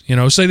bias.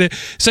 Say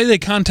they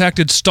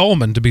contacted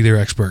Stallman to be their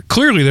expert.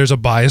 Clearly, there's a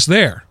bias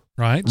there.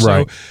 Right.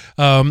 So,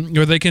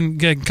 or they can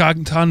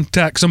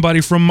contact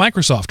somebody from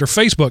Microsoft or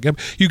Facebook.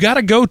 You got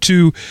to go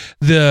to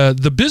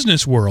the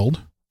business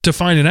world to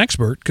find an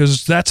expert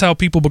because that's how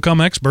people become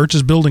experts,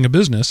 is building a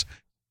business.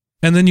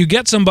 And then you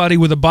get somebody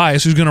with a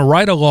bias who's going to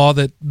write a law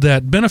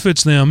that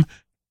benefits them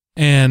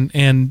and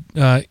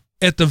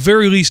at the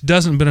very least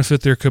doesn't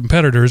benefit their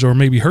competitors or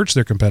maybe hurts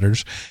their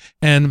competitors.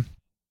 And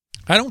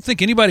I don't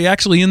think anybody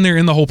actually in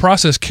the whole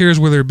process cares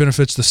whether it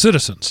benefits the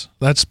citizens.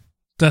 That's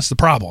the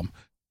problem.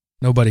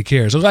 Nobody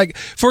cares. Like,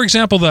 for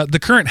example, the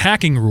current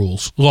hacking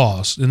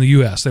laws in the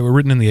U.S. that were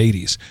written in the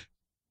 80s.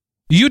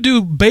 You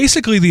do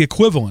basically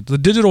the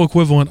digital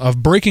equivalent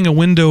of breaking a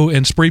window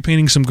and spray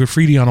painting some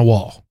graffiti on a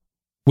wall,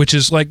 which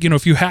is like,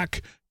 if you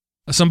hack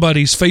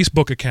somebody's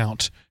Facebook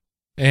account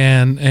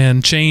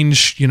and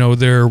change,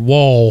 their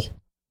wall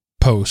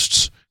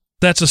posts,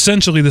 that's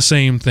essentially the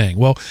same thing.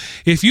 Well,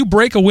 if you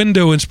break a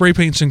window and spray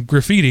paint some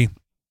graffiti,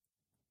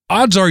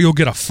 odds are you'll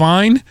get a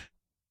fine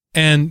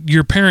and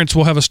your parents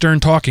will have a stern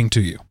talking to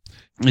you.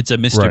 It's a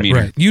misdemeanor.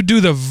 Right. You do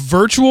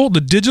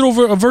the digital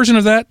version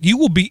of that, you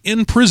will be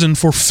in prison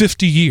for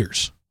 50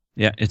 years.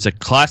 Yeah, it's a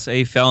Class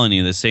A felony,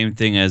 the same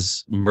thing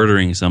as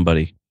murdering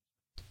somebody.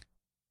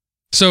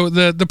 So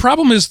the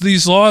problem is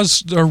these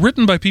laws are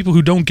written by people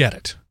who don't get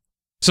it.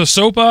 So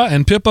SOPA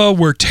and PIPA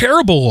were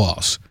terrible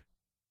laws.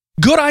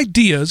 Good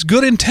ideas,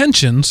 good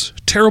intentions,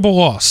 terrible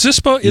laws.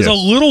 CISPA is a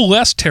little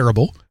less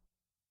terrible.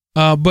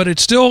 But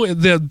it's still,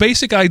 the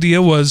basic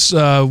idea was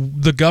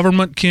the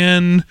government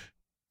can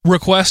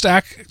request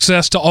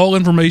access to all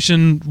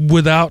information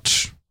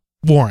without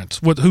warrants.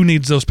 Who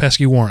needs those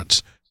pesky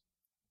warrants?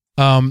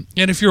 And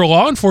if you're a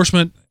law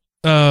enforcement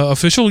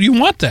official, you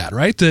want that,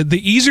 right?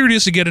 The easier it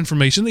is to get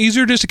information, the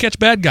easier it is to catch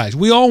bad guys.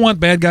 We all want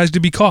bad guys to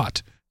be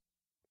caught.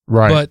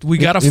 Right. But we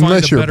got to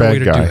find a better way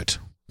to do it.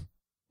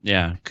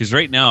 Yeah, because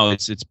right now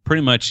it's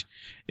pretty much,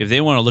 if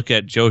they want to look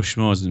at Joe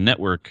Schmo's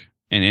network,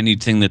 and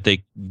anything that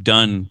they've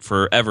done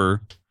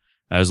forever,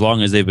 as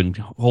long as they've been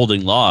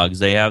holding logs,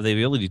 they have the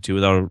ability to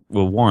without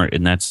a warrant,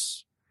 and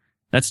that's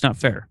not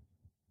fair.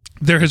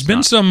 There has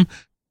been some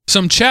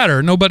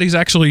chatter. Nobody's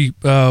actually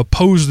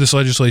posed this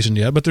legislation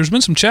yet, but there's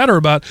been some chatter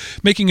about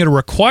making it a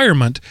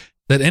requirement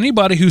that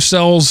anybody who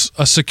sells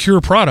a secure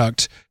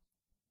product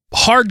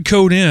hard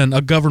code in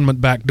a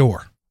government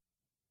backdoor,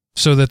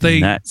 so that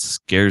and that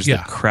scares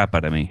the crap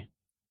out of me.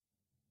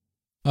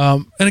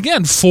 And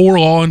again, for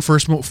law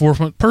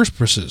enforcement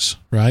purposes,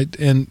 right?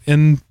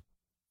 And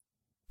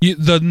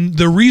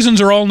the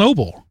reasons are all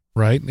noble,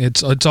 right?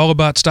 It's all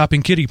about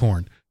stopping kiddie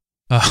porn.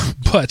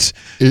 But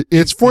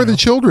it's for the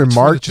children,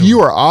 Mark. You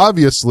are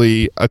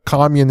obviously a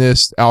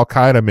communist Al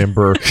Qaeda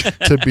member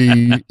to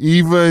be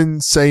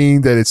even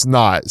saying that it's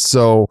not.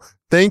 So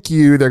thank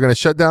you. They're going to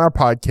shut down our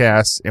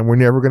podcast, and we're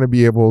never going to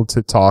be able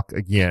to talk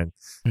again.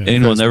 Yeah.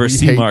 And we'll never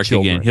see Mark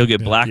children. again. He'll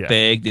get black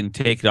bagged and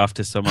take it off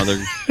to some other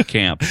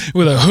camp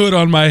with a hood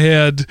on my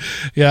head.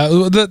 Yeah.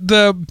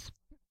 The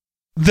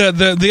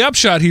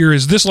upshot here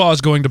is this law is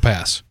going to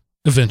pass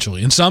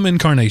eventually in some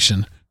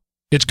incarnation.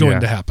 It's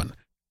going to happen.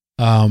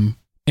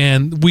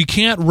 And we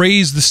can't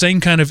raise the same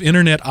kind of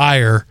internet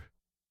ire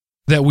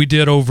that we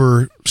did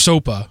over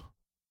SOPA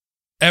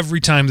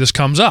every time this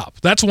comes up.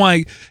 That's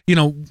why,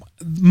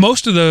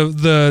 most of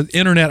the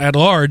internet at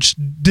large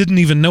didn't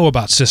even know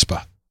about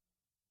CISPA,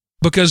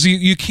 because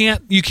you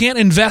can't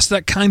invest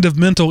that kind of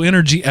mental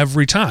energy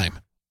every time.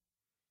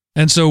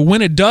 And so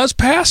when it does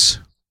pass,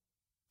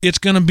 it's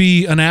going to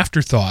be an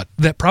afterthought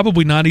that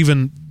probably not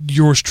even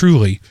yours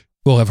truly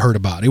will have heard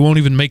about. It won't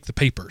even make the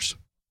papers.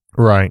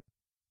 Right.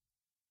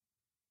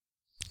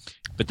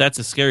 But that's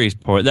the scariest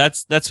part.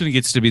 That's when it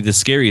gets to be the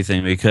scary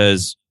thing,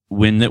 because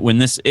when and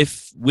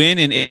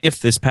if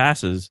this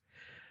passes,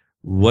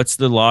 what's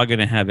the law going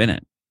to have in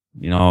it?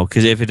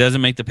 Because if it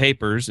doesn't make the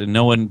papers and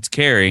no one's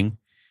caring,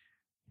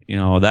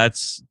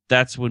 that's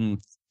when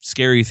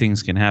scary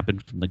things can happen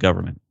from the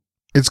government.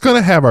 It's going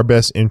to have our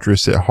best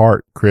interests at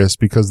heart, Chris,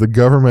 because the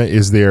government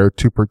is there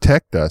to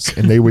protect us,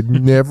 and they would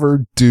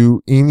never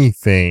do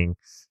anything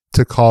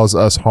to cause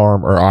us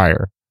harm or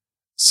ire.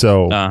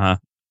 So,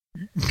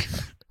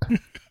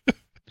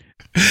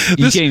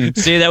 You can't even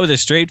say that with a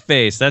straight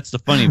face. That's the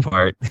funny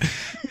part.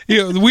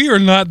 We are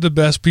not the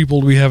best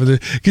people we have.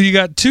 Because you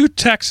got two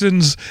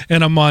Texans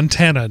and a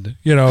Montanan.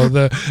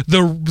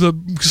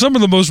 The some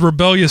of the most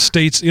rebellious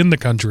states in the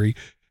country,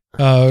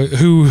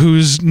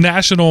 whose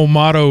national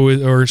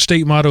motto or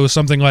state motto is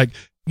something like,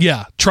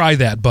 "Yeah, try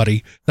that,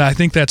 buddy." I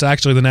think that's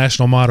actually the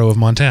national motto of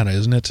Montana,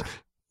 isn't it?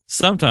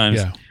 Sometimes,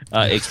 yeah.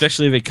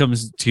 Especially if it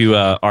comes to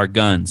our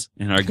guns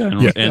and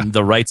and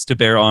the rights to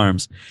bear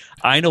arms.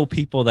 I know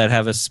people that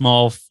have a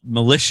small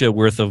militia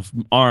worth of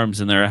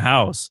arms in their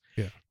house.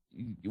 Yeah.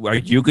 Are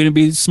you going to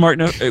be smart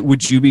enough?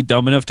 Would you be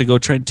dumb enough to go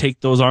try and take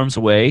those arms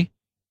away?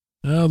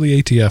 Well,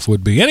 the ATF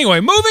would be.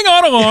 Anyway, moving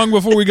on along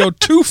before we go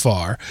too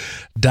far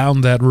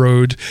down that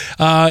road.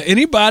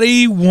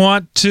 Anybody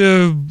want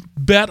to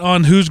bet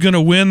on who's going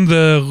to win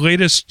the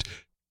latest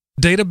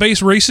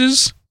database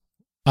races?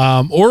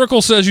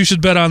 Oracle says you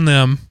should bet on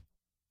them.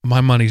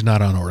 My money's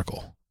not on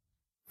Oracle.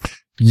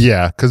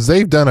 Yeah, because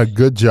they've done a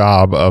good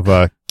job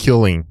of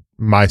killing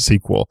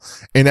MySQL.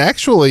 And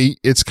actually,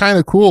 it's kind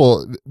of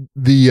cool.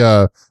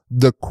 The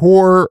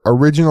core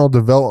original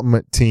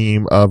development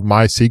team of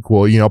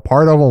MySQL,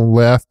 part of them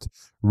left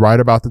right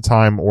about the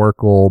time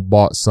Oracle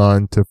bought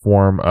Sun to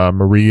form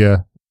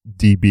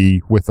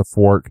MariaDB with a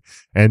fork.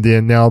 And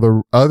then now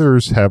the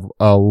others have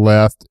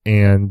left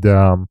and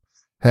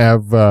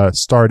have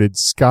started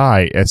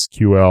Sky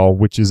SQL,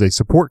 which is a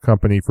support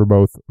company for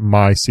both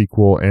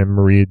MySQL and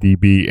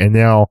MariaDB. And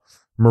now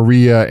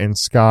Maria and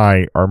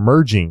Sky are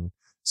merging.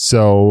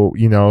 So,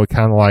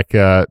 kind of like,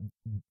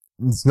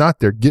 it's not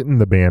they're getting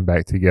the band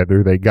back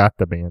together. They got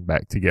the band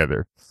back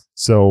together.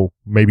 So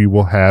maybe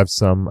we'll have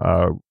some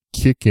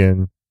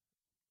kick-in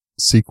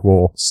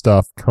SQL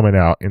stuff coming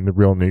out in the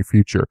real near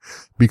future.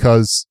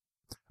 Because,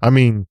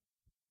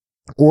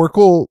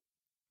 Oracle,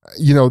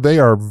 they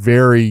are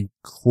very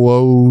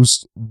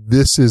closed.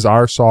 This is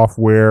our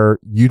software.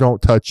 You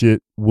don't touch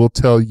it. We'll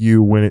tell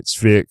you when it's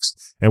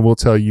fixed, and we'll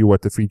tell you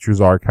what the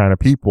features are kind of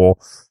people.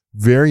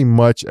 Very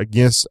much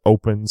against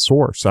open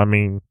source.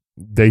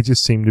 They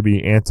just seem to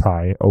be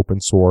anti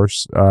open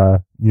source.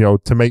 To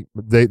make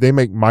they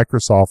make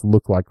Microsoft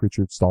look like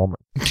Richard Stallman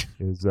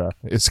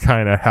is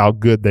kind of how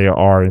good they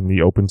are in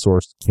the open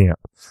source camp.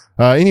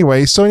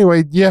 Anyway,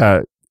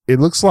 yeah. It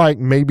looks like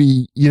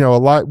maybe, a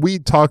lot, we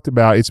talked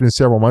about, it's been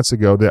several months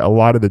ago that a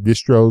lot of the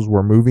distros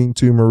were moving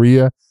to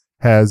Maria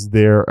has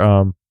their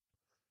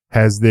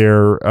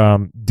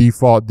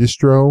default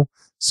distro.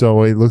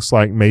 So it looks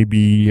like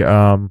maybe,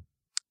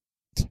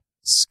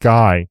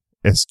 Sky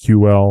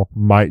SQL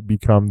might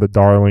become the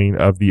darling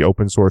of the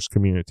open source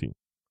community.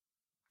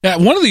 Yeah.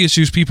 One of the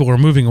issues people are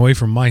moving away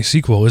from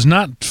MySQL is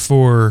not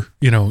for,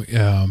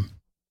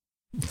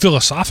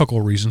 philosophical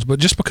reasons, but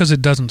just because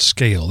it doesn't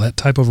scale. That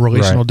type of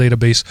relational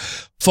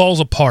database falls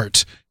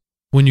apart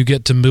when you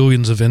get to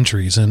millions of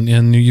entries,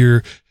 and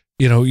you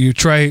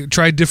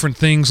try different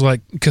things. Like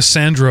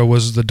Cassandra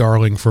was the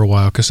darling for a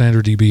while,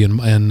 Cassandra DB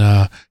and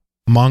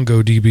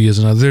MongoDB is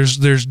another.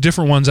 There's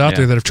different ones out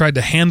there that have tried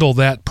to handle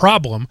that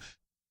problem.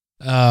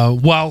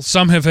 While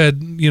some have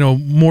had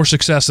more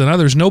success than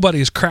others, nobody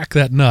has cracked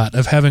that nut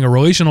of having a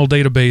relational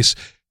database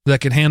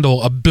that can handle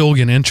 1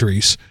 billion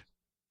entries.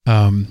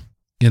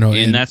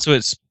 And that's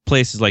what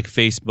places like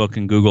Facebook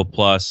and Google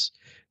Plus,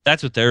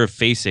 that's what they're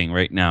facing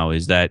right now,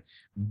 is that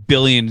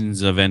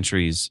billions of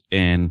entries.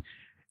 And,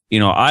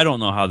 I don't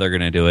know how they're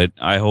going to do it.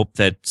 I hope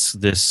that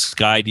this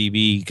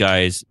SkyDB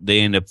guys, they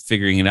end up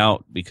figuring it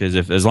out, because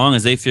as long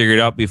as they figure it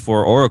out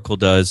before Oracle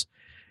does,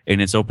 and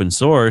it's open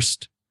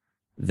sourced,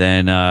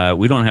 then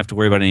we don't have to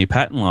worry about any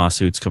patent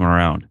lawsuits coming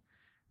around.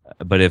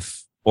 But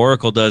if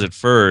Oracle does it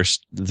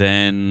first,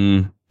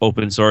 then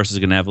open source is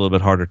going to have a little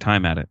bit harder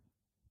time at it.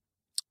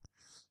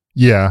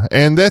 Yeah,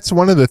 and that's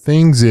one of the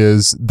things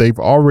is they've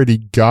already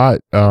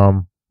got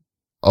a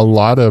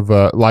lot of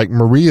like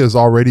Maria is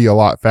already a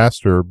lot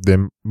faster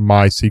than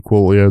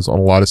MySQL is on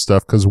a lot of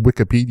stuff because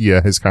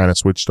Wikipedia has kind of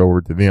switched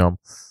over to them.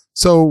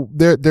 So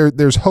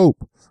there's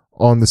hope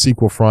on the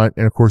SQL front,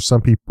 and of course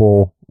some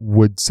people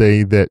would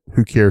say that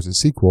who cares a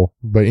SQL,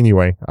 but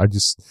anyway,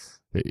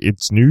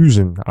 it's news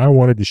and I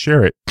wanted to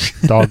share it.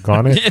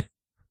 Doggone it.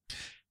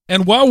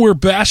 And while we're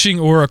bashing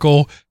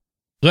Oracle,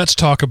 let's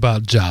talk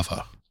about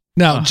Java.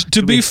 Now,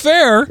 to be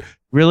fair,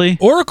 really,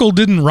 Oracle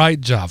didn't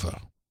write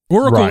Java.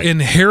 Oracle Right.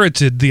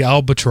 inherited the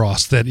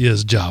albatross that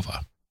is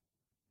Java.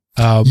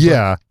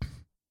 Yeah.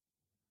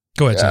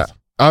 Go ahead, Seth.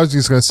 I was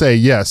just going to say,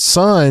 yeah,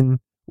 Sun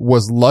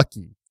was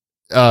lucky.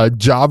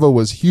 Java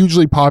was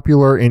hugely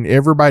popular and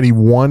everybody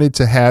wanted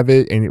to have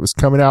it and it was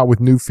coming out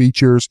with new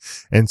features.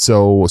 And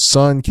so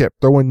Sun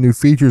kept throwing new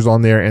features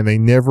on there and they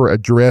never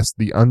addressed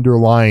the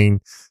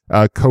underlying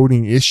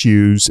coding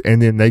issues.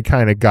 And then they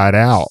kind of got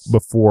out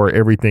before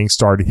everything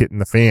started hitting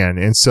the fan.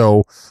 And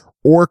so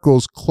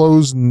Oracle's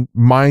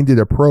closed-minded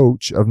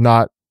approach of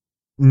not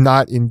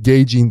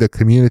engaging the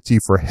community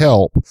for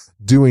help,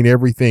 doing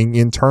everything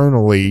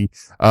internally,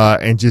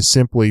 and just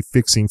simply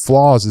fixing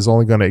flaws is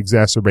only going to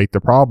exacerbate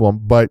the problem.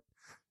 But,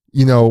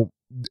 you know,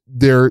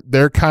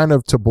 they're kind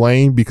of to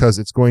blame because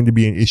it's going to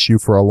be an issue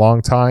for a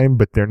long time,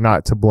 but they're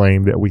not to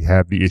blame that we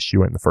have the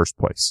issue in the first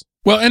place.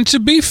 Well, and to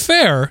be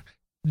fair,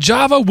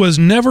 Java was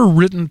never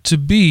written to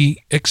be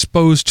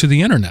exposed to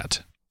the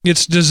internet.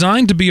 It's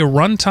designed to be a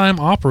runtime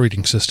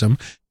operating system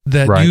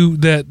that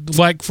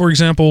like, for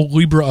example,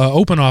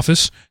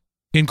 OpenOffice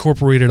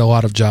incorporated a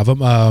lot of Java.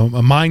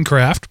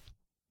 Minecraft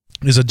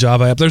is a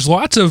Java app. There's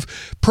lots of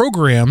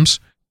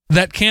programs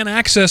that can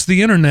access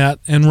the internet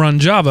and run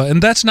Java,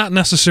 and that's not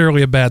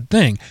necessarily a bad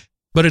thing.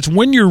 But it's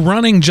when you're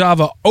running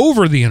Java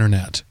over the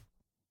internet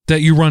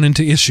that you run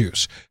into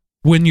issues.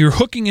 When you're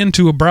hooking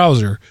into a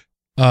browser,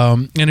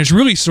 and it's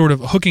really sort of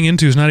hooking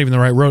into is not even the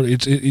right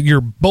word. You're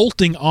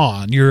bolting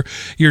on. You're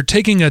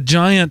taking a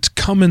giant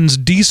Cummins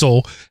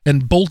diesel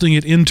and bolting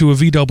it into a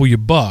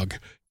VW Bug,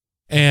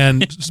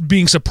 and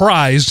being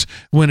surprised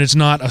when it's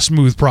not a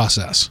smooth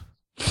process.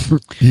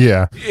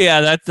 Yeah,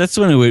 that's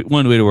one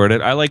way to word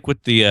it. I like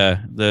with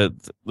the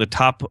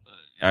top.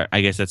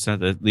 I guess that's not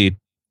the.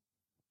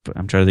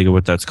 I'm trying to think of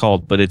what that's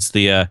called, but it's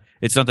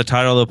not the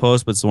title of the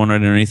post, but it's the one right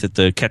underneath it.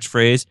 The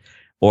catchphrase,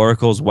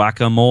 Oracle's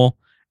whack-a-mole.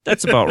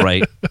 That's about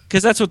right,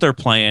 because that's what they're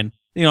playing.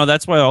 You know,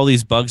 that's why all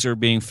these bugs are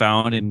being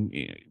found, and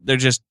they're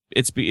just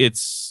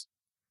it's.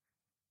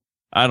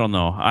 I don't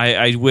know.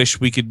 I wish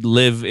we could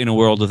live in a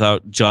world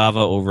without Java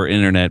over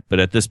internet, but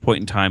at this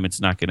point in time,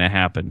 it's not going to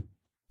happen.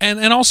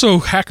 And also,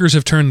 hackers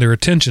have turned their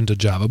attention to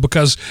Java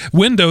because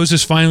Windows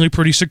is finally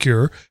pretty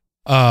secure.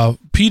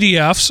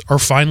 PDFs are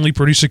finally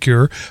pretty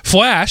secure.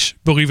 Flash,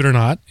 believe it or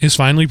not, is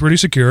finally pretty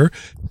secure.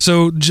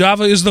 So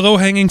Java is the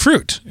low-hanging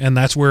fruit, and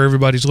that's where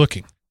everybody's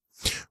looking.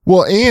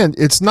 Well, and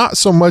it's not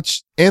so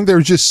much, and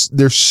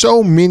there's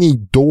so many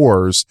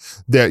doors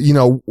that, you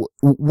know,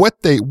 what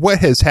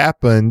has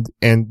happened,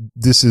 and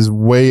this is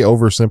way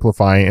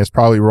oversimplifying, it's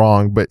probably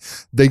wrong, but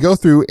they go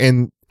through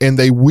and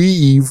they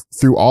weave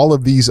through all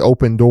of these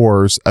open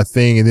doors a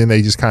thing, and then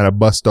they just kind of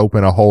bust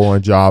open a hole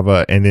in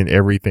Java, and then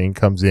everything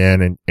comes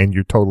in and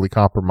you're totally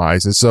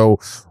compromised. And so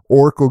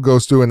Oracle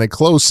goes through and they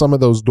close some of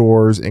those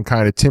doors and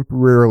kind of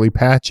temporarily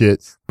patch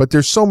it. But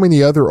there's so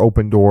many other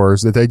open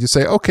doors that they just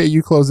say, okay,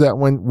 you close that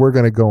one, we're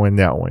going to go in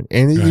that one.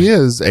 And it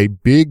is a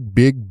big,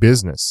 big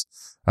business.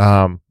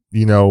 You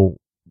know,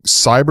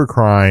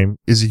 cybercrime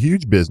is a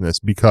huge business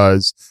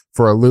because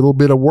for a little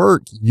bit of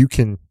work, you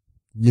can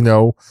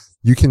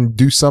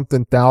do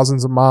something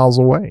thousands of miles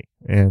away.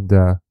 And,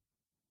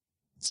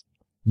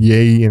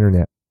 yay,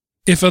 internet.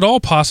 If at all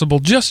possible,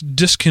 just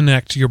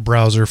disconnect your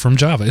browser from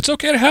Java. It's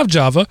okay to have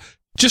Java,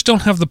 just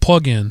don't have the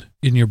plugin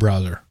in your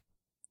browser.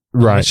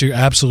 Right. Unless you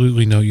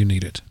absolutely know you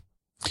need it.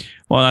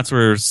 Well, that's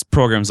where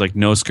programs like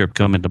NoScript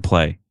come into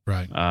play.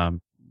 Right.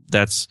 And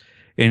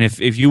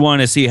if you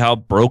want to see how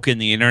broken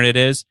the internet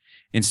is,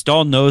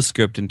 install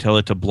NoScript and tell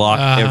it to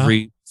block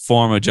every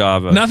form of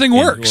Java. Nothing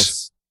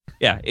works.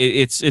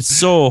 It's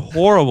so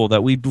horrible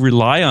that we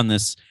rely on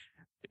this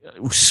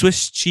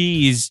Swiss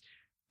cheese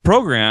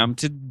program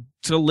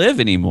to live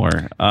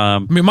anymore. I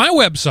mean, my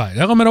website,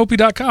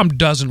 elementop.com,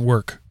 doesn't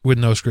work with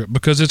NoScript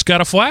because it's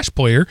got a Flash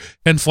player,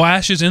 and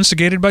Flash is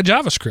instigated by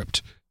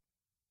JavaScript.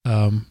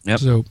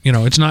 So, you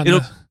know, it's not...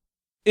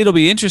 It'll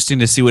be interesting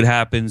to see what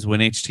happens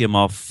when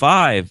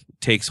HTML5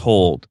 takes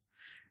hold,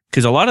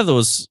 because a lot of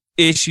those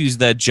issues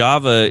that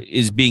Java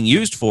is being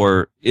used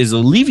for is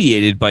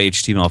alleviated by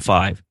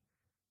HTML5.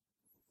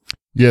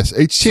 Yes,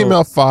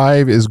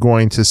 HTML5 is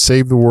going to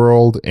save the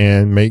world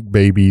and make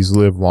babies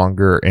live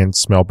longer and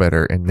smell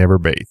better and never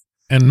bathe.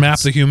 And map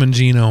the human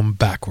genome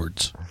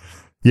backwards.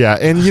 Yeah,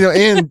 and you know,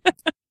 and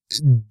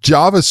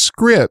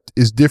JavaScript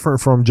is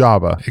different from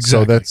Java.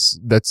 Exactly. So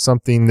that's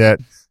something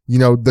that,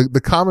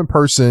 the common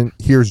person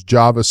hears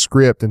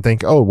JavaScript and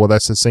think, oh, well,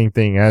 that's the same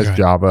thing as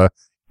Java.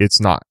 It's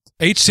not.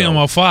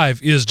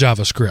 HTML5 is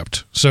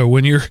JavaScript. So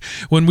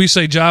when we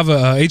say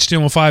Java,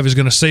 HTML5 is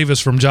going to save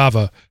us from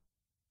Java,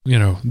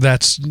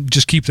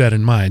 just keep that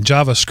in mind.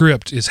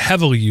 JavaScript is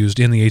heavily used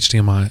in the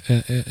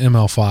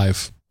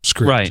HTML5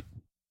 script. Right.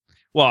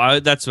 Well,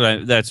 that's what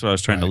I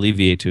was trying to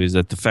alleviate to, is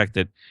that the fact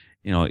that,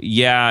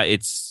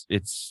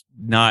 it's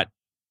not,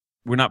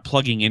 we're not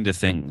plugging into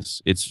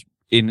things. It's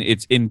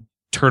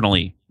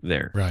internally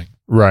there. Right.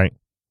 Right.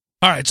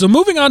 All right, so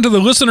moving on to the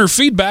listener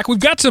feedback, we've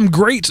got some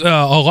great,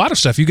 a lot of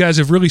stuff. You guys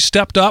have really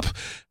stepped up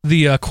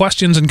the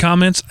questions and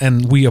comments,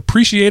 and we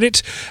appreciate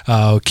it.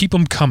 Keep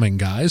them coming,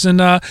 guys.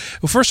 And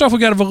first off, we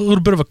got a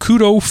little bit of a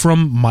kudo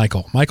from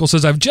Michael. Michael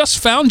says, I've just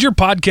found your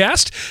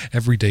podcast,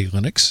 Everyday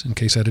Linux, in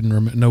case I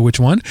didn't know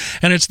which one,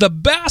 and it's the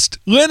best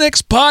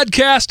Linux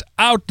podcast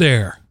out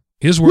there.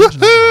 His words.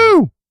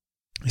 Woohoo!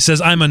 He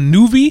says, I'm a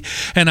newbie,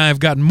 and I've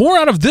gotten more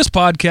out of this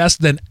podcast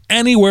than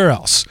anywhere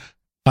else.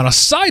 On a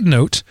side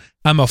note,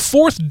 I'm a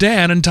fourth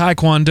Dan in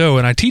Taekwondo,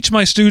 and I teach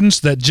my students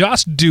that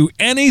just do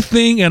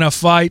anything in a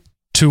fight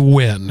to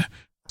win.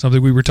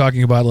 Something we were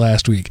talking about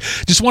last week.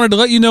 Just wanted to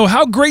let you know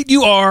how great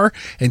you are,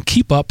 and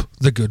keep up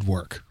the good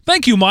work.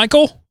 Thank you,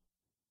 Michael.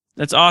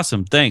 That's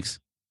awesome. Thanks.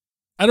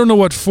 I don't know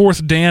what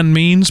fourth Dan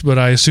means, but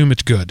I assume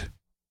it's good.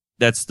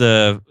 That's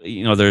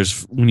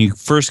there's, when you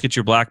first get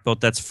your black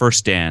belt, that's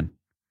first Dan.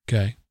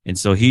 Okay. And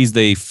so he's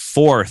the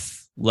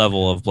fourth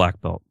level of black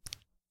belt.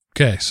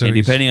 Okay. So and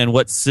depending on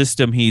what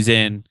system he's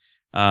in,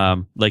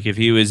 like if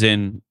he was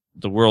in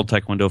the World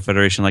Taekwondo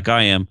Federation like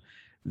I am,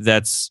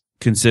 that's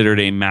considered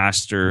a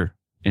master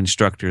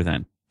instructor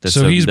then.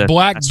 He's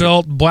black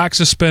belt, black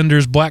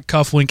suspenders, black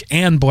cufflink,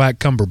 and black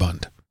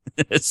cummerbund.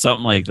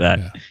 Something like that.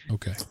 Yeah.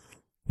 Okay.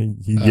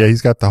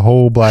 He's got the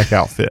whole black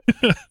outfit.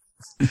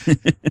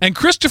 And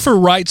Christopher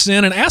writes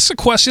in and asks a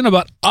question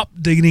about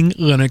updating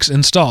Linux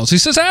installs. He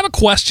says, I have a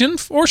question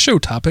or show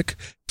topic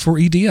for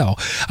EDL.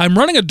 I'm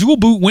running a dual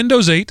boot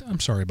Windows 8. I'm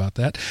sorry about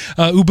that.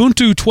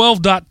 Ubuntu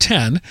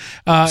 12.10.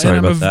 And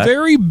I'm a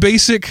very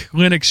basic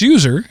Linux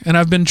user, and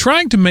I've been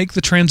trying to make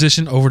the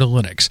transition over to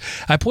Linux.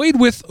 I played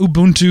with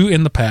Ubuntu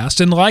in the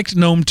past and liked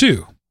GNOME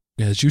too,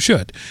 as you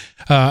should.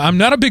 I'm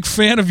not a big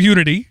fan of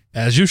Unity,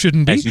 as you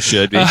shouldn't be. As you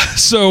should be.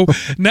 So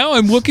now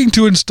I'm looking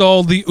to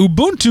install the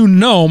Ubuntu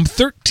GNOME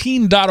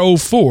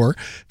 13.04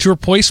 to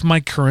replace my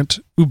current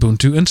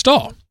Ubuntu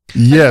install.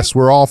 Yes,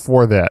 we're all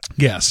for that.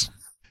 Yes.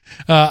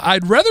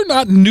 I'd rather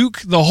not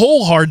nuke the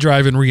whole hard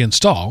drive and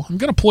reinstall. I'm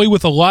going to play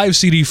with a live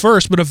CD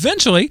first, but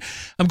eventually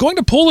I'm going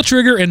to pull the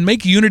trigger and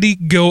make Unity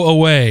go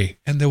away.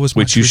 And there was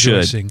much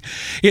rejoicing.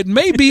 It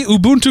may be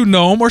Ubuntu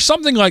GNOME or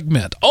something like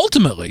Mint.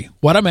 Ultimately,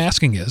 what I'm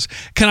asking is,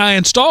 can I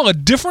install a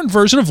different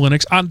version of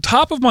Linux on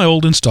top of my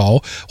old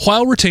install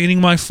while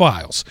retaining my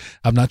files?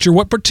 I'm not sure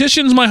what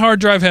partitions my hard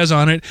drive has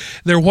on it.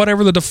 They're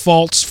whatever the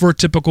defaults for a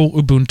typical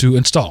Ubuntu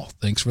install.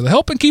 Thanks for the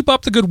help and keep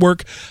up the good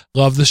work.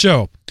 Love the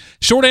show.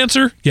 Short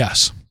answer,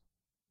 yes.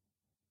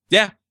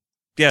 Yeah,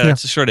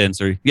 that's a short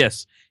answer.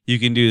 Yes, you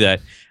can do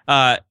that.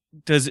 I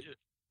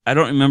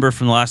don't remember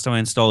from the last time I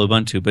installed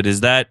Ubuntu, but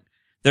is that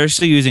they're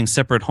still using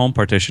separate home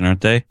partition,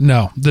 aren't they?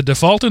 No, the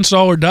default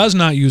installer does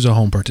not use a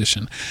home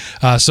partition.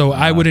 So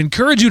I would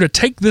encourage you to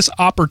take this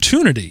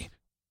opportunity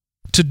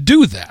to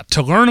do that,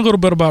 to learn a little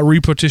bit about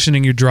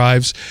repartitioning your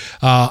drives.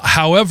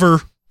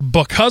 However,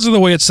 because of the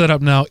way it's set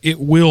up now, it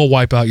will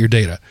wipe out your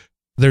data.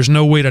 There's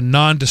no way to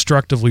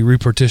non-destructively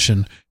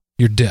repartition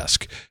your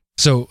disk.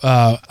 So,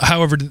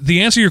 however,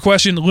 the answer to your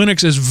question,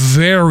 Linux is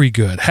very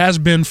good, has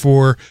been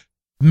for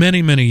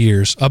many, many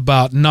years,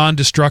 about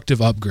non-destructive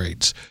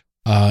upgrades.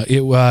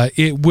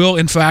 It will,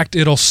 in fact,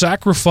 it'll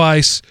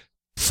sacrifice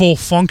full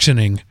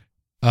functioning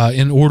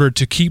in order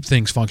to keep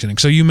things functioning.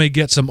 So you may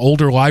get some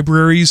older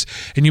libraries,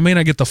 and you may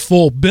not get the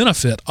full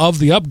benefit of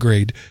the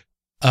upgrade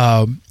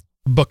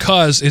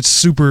because it's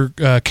super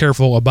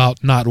careful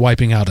about not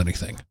wiping out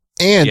anything.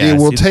 And it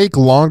will take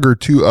longer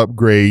to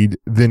upgrade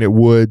than it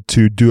would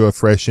to do a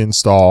fresh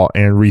install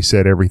and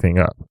reset everything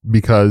up,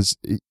 because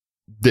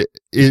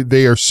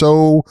they are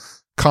so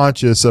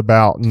conscious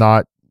about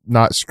not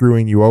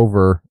screwing you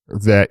over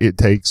that it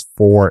takes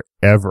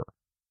forever.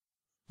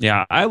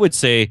 Yeah, I would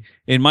say,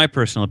 in my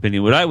personal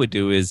opinion, what I would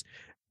do is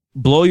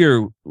blow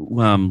your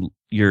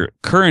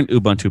current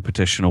Ubuntu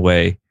partition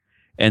away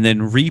and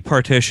then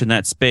repartition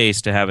that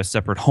space to have a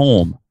separate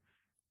home.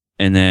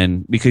 And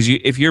then, because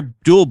if you're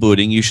dual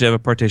booting, you should have a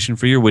partition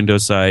for your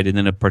Windows side and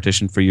then a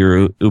partition for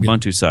your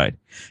Ubuntu side.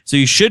 So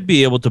you should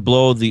be able to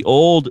blow the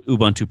old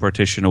Ubuntu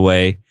partition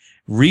away,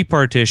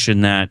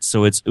 repartition that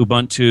so it's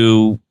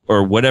Ubuntu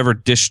or whatever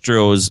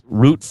distro's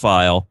root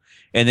file,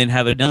 and then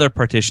have another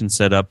partition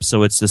set up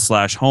so it's the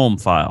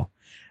 /home file.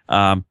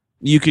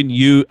 You can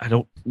use, I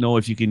don't know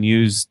if you can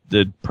use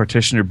the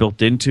partitioner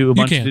built into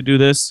Ubuntu to do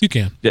this. You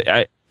can.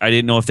 I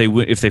didn't know if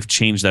they've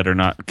changed that or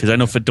not, because I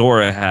know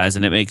Fedora has,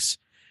 and it makes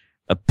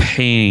a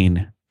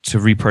pain to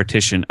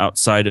repartition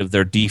outside of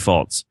their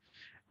defaults.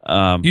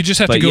 You just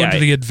have to go into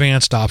the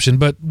advanced option.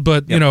 But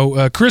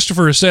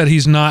Christopher has said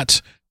he's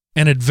not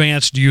an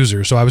advanced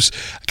user. So I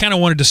kind of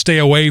wanted to stay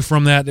away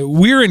from that.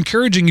 We're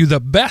encouraging you, the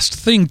best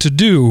thing to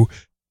do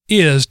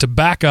is to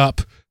back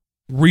up,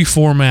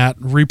 reformat,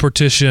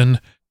 repartition,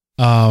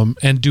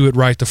 and do it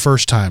right the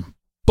first time.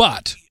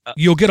 But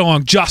you'll get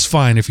along just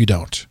fine if you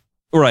don't.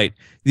 Right.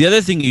 The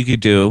other thing you could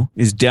do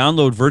is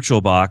download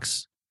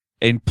VirtualBox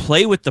and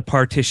play with the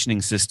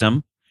partitioning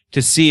system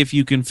to see if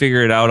you can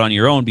figure it out on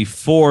your own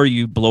before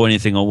you blow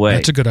anything away.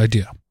 That's a good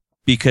idea.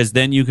 Because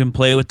then you can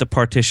play with the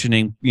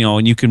partitioning,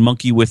 and you can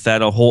monkey with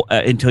that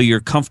until you're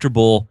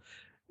comfortable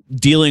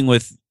dealing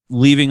with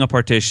leaving a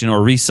partition or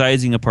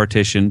resizing a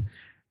partition,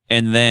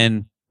 and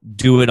then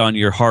do it on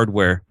your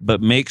hardware.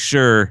 But make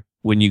sure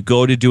when you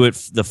go to do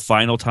it the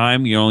final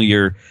time,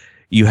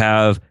 you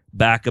have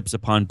backups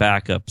upon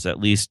backups, at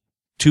least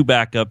 2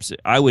 backups.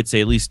 I would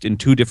say at least in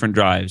 2 different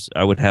drives.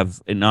 I would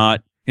have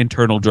not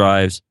internal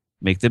drives,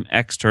 make them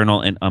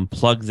external, and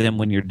unplug them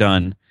when you're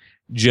done,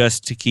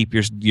 just to keep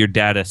your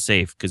data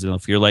safe. Because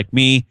if you're like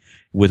me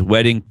with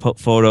wedding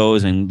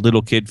photos and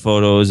little kid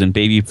photos and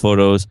baby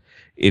photos,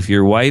 if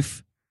your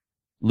wife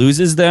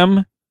loses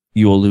them,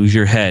 you will lose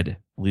your head.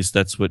 At least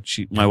that's what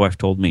my wife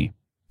told me.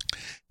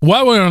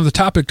 While we're on the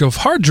topic of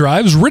hard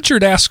drives,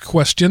 Richard asks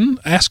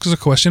a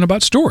question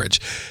about storage.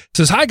 It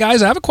says, "Hi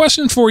guys, I have a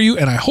question for you,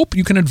 and I hope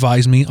you can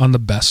advise me on the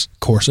best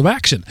course of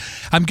action.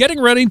 I'm getting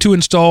ready to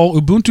install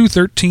Ubuntu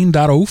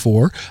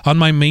 13.04 on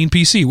my main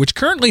PC, which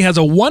currently has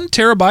a 1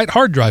 terabyte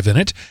hard drive in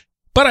it,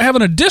 but I have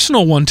an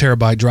additional 1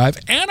 terabyte drive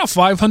and a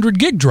 500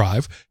 gig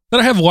drive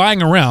that I have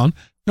lying around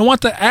and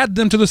want to add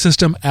them to the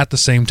system at the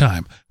same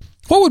time.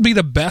 What would be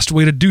the best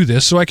way to do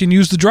this so I can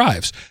use the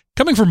drives?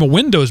 Coming from a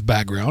Windows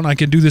background, I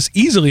can do this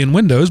easily in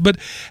Windows, but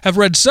have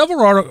read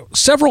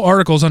several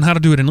articles on how to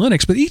do it in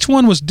Linux, but each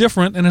one was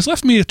different and has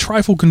left me a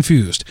trifle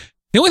confused.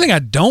 The only thing I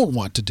don't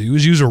want to do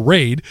is use a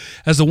RAID,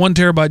 as the 1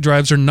 terabyte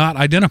drives are not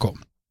identical.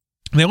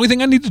 The only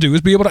thing I need to do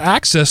is be able to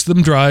access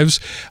them drives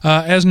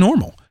as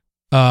normal.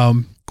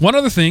 One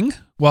other thing,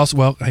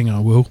 hang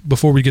on, Will,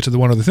 before we get to the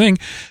one other thing,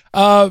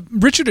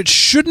 Richard, it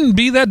shouldn't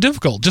be that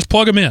difficult. Just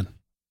plug them in.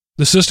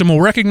 The system will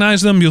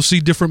recognize them. You'll see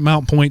different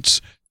mount points.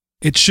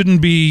 It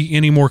shouldn't be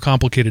any more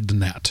complicated than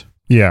that.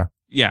 Yeah.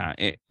 Yeah.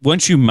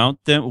 Once you mount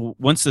them,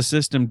 once the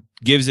system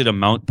gives it a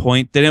mount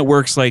point, then it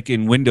works like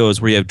in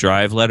Windows where you have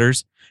drive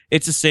letters.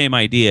 It's the same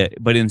idea,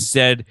 but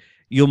instead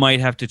you might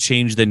have to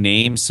change the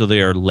names so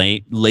they are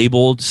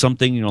labeled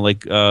something,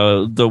 like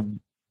the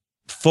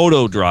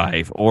photo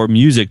drive or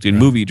music and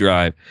movie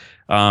drive.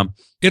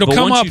 It'll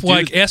come up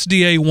like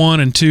SDA 1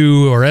 and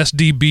 2 or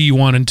SDB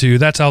 1 and 2.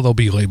 That's how they'll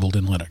be labeled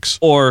in Linux.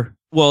 Or,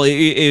 well,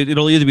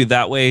 it'll either be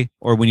that way,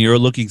 or when you're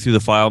looking through the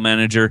file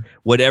manager,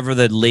 whatever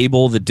the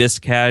label the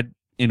disk had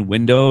in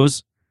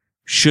Windows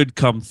should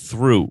come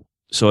through.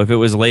 So if it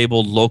was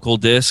labeled local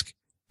disk,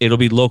 it'll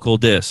be local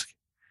disk.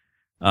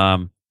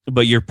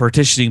 But your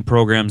partitioning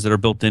programs that are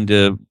built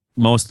into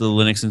most of the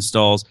Linux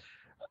installs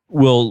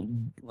will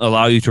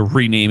allow you to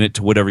rename it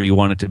to whatever you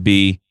want it to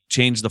be.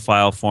 Change the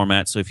file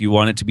format. So if you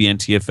want it to be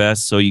NTFS,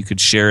 so you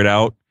could share it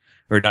out,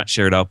 or not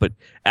share it out, but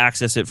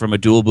access it from a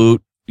dual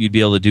boot, you'd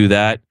be able to do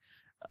that.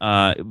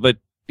 But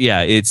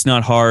yeah, it's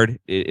not hard.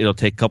 It'll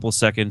take a couple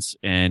seconds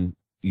and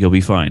you'll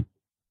be fine.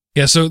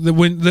 Yeah. So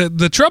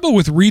the trouble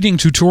with reading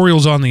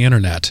tutorials on the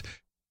internet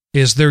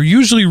is they're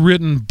usually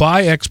written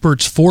by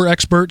experts for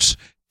experts,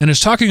 and it's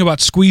talking about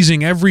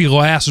squeezing every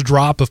last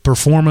drop of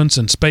performance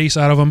and space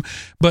out of them.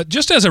 But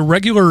just as a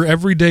regular,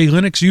 everyday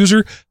Linux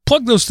user,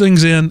 plug those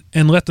things in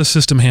and let the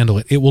system handle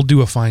it. It will do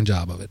a fine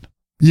job of it.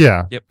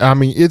 Yeah. Yep. I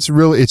mean, it's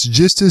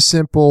just as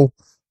simple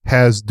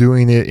as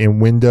doing it in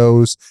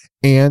Windows,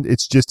 and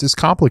it's just as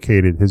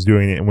complicated as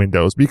doing it in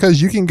Windows,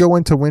 because you can go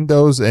into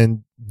Windows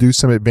and do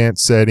some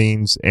advanced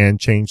settings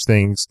and change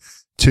things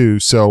too.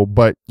 So,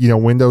 but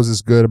Windows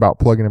is good about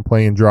plugging and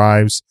playing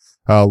drives.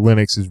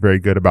 Linux is very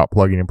good about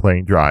plugging and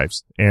playing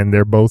drives, and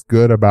they're both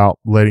good about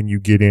letting you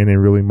get in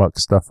and really muck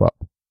stuff up.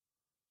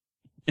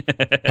 All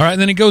right,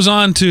 and then he goes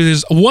on to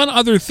his one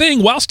other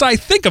thing. Whilst I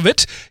think of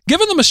it,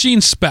 given the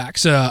machine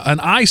specs, an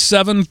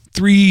i7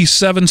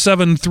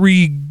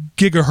 3773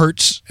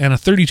 gigahertz and a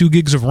 32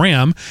 gigs of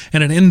RAM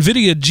and an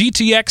NVIDIA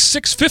GTX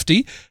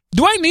 650,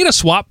 do I need a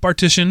swap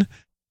partition?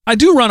 I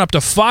do run up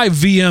to 5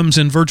 VMs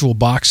in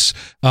VirtualBox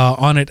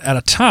on it at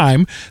a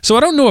time, so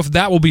I don't know if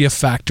that will be a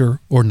factor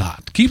or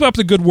not. Keep up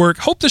the good work.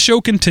 Hope the show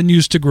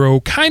continues to grow.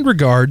 Kind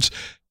regards,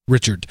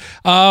 Richard.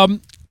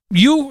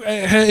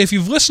 If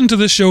you've listened to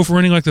this show for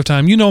any length of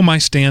time, you know my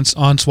stance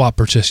on swap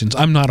partitions.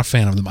 I'm not a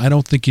fan of them. I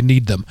don't think you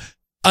need them.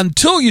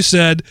 Until you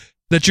said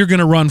that you're going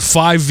to run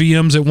 5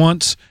 VMs at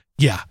once,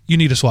 yeah, you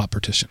need a swap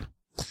partition.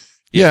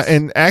 Yeah,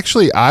 and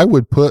actually, I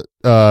would put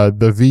the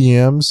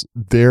VMs,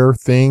 their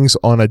things,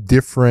 on a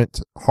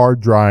different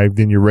hard drive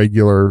than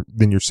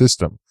your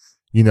system.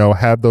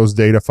 Have those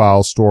data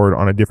files stored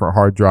on a different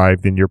hard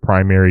drive than your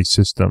primary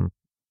system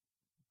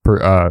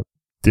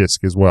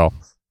disk as well.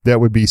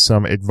 That would be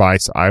some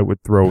advice I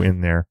would throw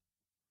in there.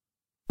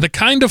 The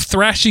kind of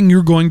thrashing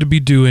you're going to be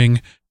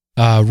doing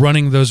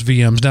running those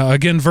VMs. Now,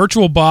 again,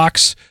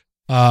 VirtualBox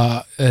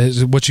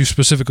is what you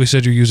specifically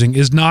said you're using,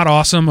 is not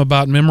awesome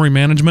about memory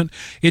management.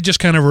 It just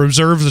kind of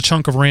reserves a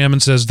chunk of RAM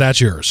and says that's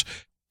yours.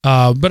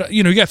 But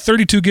you got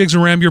 32 gigs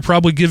of RAM. You're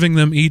probably giving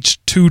them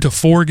each 2 to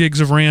 4 gigs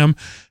of RAM.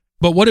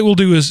 But what it will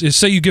do is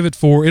say you give it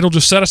 4, it'll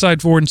just set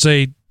aside 4 and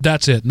say,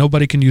 that's it.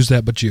 Nobody can use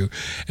that but you.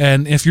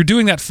 And if you're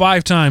doing that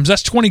 5 times,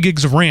 that's 20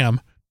 gigs of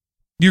RAM.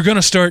 You're going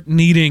to start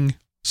needing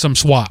some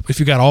swap if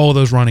you got all of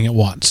those running at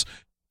once.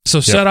 So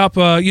set up,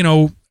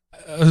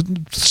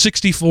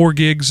 64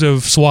 gigs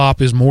of swap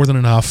is more than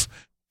enough.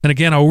 And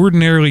again, I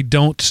ordinarily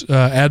don't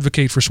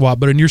advocate for swap,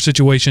 but in your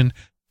situation,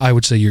 I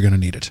would say you're going to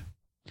need it.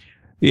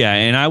 Yeah,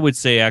 and I would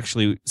say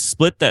actually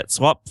split that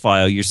swap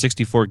file, your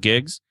 64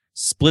 gigs,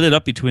 split it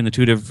up between the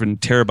 2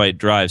 different terabyte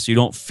drives so you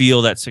don't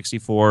feel that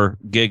 64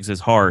 gigs as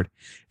hard.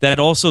 That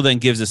also then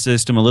gives the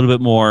system a little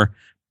bit more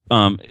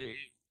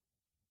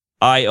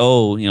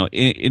I/O,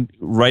 in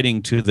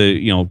writing to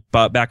the,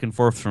 back and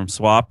forth from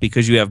swap,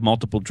 because you have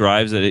multiple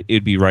drives that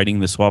it'd be writing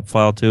the swap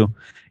file to.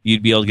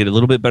 You'd be able to get a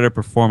little bit better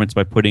performance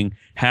by putting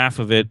half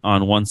of it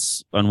on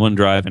one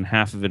drive and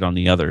half of it on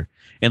the other.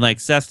 And like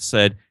Seth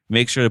said,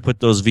 make sure to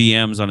put those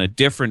VMs on a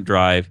different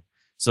drive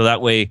so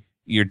that way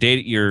your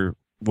data,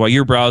 while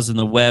you're browsing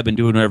the web and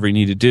doing whatever you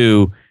need to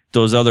do,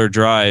 those other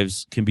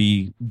drives can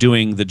be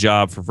doing the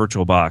job for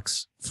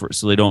VirtualBox,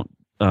 so they don't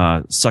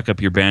suck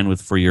up your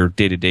bandwidth for your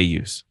day-to-day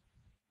use.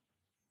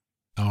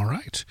 All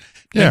right.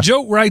 Yeah. And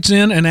Joe writes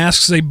in and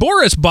asks a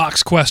Boris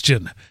box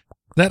question.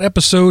 That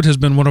episode has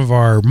been one of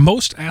our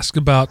most asked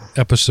about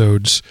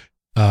episodes.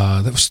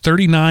 That was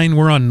 39.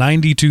 We're on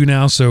 92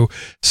 now. So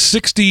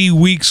 60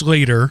 weeks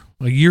later,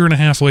 a year and a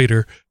half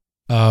later,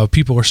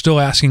 people are still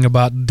asking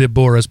about the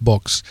Boris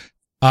box.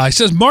 He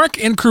says,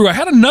 Mark and crew, I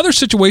had another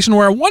situation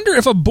where I wonder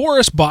if a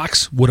Boris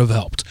box would have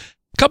helped.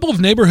 A couple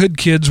of neighborhood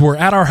kids were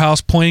at our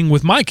house playing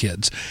with my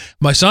kids.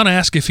 My son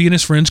asked if he and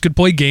his friends could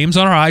play games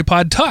on our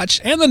iPod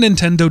Touch and the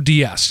Nintendo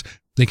DS.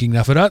 Thinking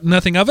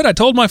nothing of it, I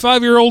told my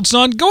 5-year-old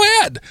son, go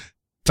ahead.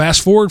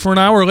 Fast forward for an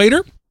hour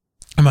later,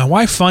 and my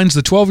wife finds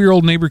the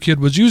 12-year-old neighbor kid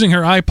was using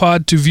her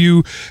iPod to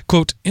view,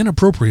 quote,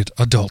 inappropriate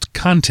adult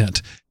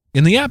content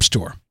in the App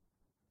Store.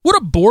 Would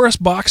a Boris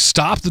box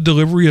stop the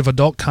delivery of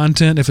adult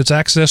content if it's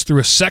accessed through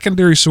a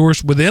secondary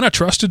source within a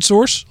trusted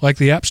source like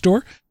the App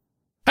Store?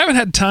 I haven't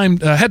had time,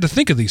 had to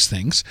think of these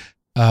things.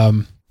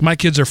 My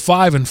kids are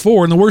 5 and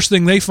 4, and the worst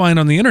thing they find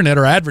on the internet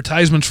are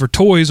advertisements for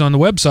toys on the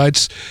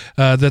websites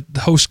that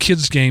host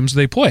kids' games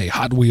they play.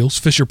 Hot Wheels,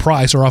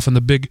 Fisher-Price are often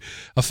the big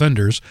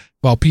offenders,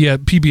 while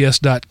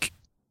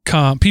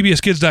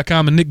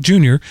PBSKids.com and Nick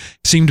Jr.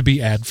 seem to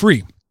be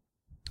ad-free.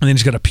 And then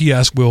he's got a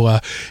PS we'll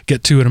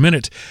get to in a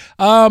minute.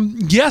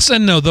 Yes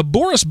and no. The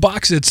Boris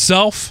box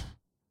itself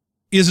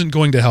isn't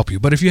going to help you.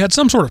 But if you had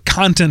some sort of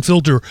content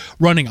filter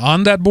running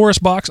on that Boris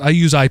box, I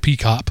use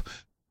IPCOP.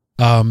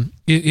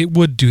 It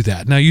would do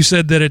that. Now, you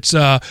said that it's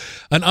an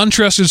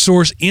untrusted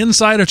source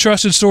inside a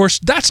trusted source.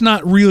 That's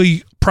not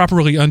really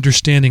properly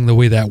understanding the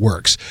way that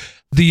works.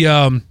 The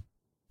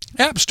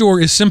App Store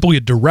is simply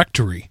a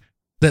directory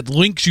that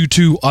links you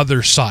to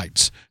other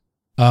sites.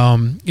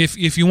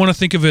 If you want to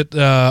think of it,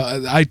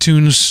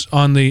 iTunes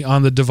on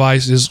the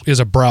device is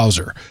a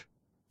browser.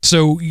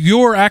 So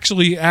you're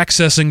actually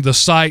accessing the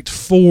site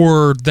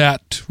for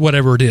that,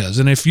 whatever it is.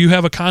 And if you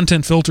have a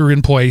content filter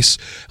in place,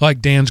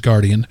 like Dan's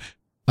Guardian,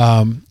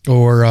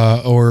 or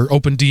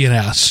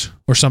OpenDNS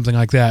or something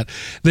like that,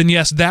 then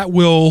yes, that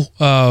will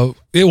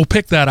it will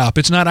pick that up.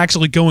 It's not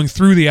actually going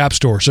through the App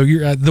Store. So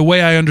the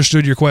way I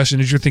understood your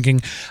question is you're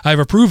thinking, I've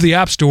approved the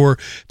App Store.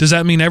 Does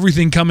that mean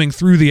everything coming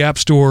through the App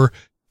Store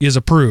is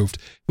approved?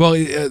 Well,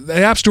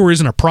 the App Store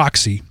isn't a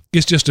proxy.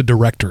 It's just a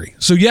directory.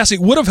 So yes, it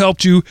would have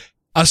helped you,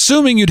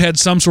 assuming you'd had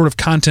some sort of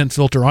content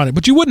filter on it,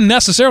 but you wouldn't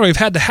necessarily have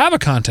had to have a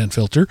content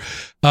filter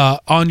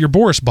on your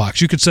Boris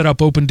box. You could set up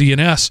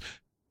OpenDNS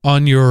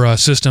on your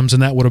systems,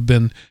 and that would have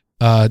been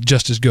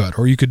just as good.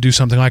 Or you could do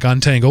something like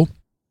Untangle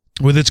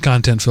with its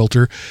content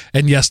filter,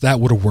 and yes, that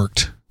would have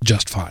worked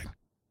just fine.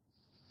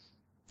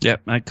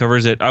 Yep, that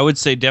covers it. I would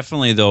say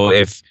definitely, though,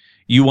 if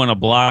you want to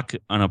block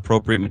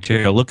inappropriate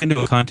material, look into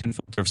a content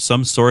filter of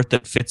some sort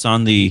that fits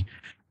on the,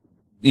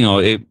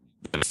 it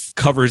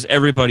covers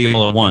everybody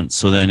all at once.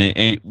 So then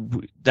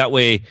that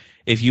way,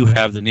 if you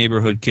have the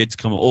neighborhood kids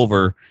come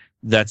over,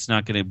 that's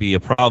not going to be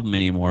a problem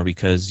anymore,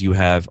 because you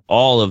have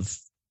all of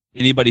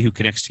anybody who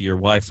connects to your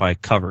Wi-Fi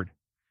covered,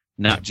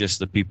 not just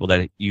the people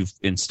that you've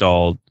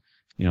installed,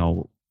 I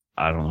don't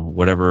know,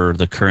 whatever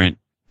the current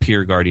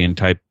Peer Guardian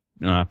type,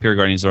 Peer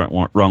Guardian is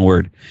the wrong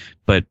word,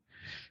 but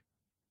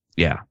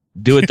yeah,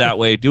 do it that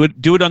way. Do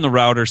it on the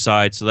router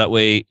side, so that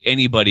way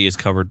anybody is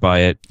covered by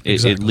it.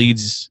 Exactly. It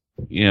leads,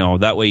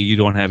 that way you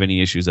don't have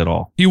any issues at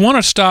all. You want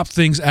to stop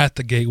things at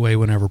the gateway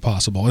whenever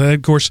possible. And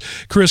of course,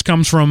 Chris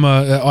comes from,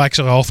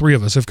 actually all three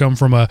of us have come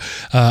from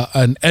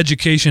an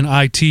education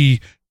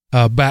IT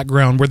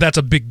background where that's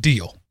a big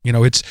deal.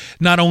 It's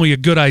not only a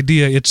good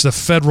idea, it's the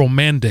federal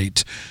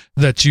mandate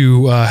that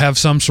you have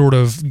some sort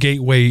of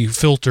gateway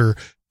filter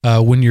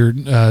when you're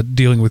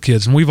dealing with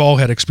kids. And we've all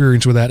had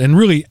experience with that. And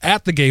really,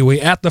 at the gateway,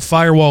 at the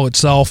firewall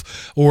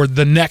itself, or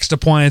the next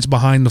appliance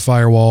behind the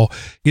firewall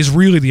is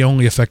really the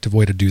only effective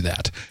way to do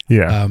that.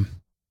 Yeah.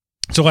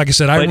 So like I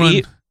said,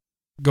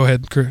 go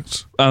ahead,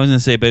 Chris. I was going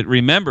to say, but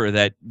remember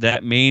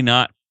that may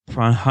not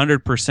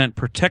 100%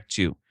 protect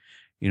you.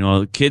 You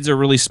know, kids are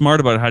really smart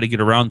about how to get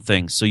around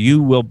things. So they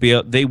will be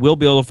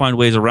able to find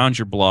ways around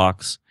your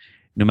blocks,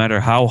 no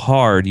matter how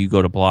hard you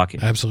go to block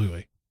it.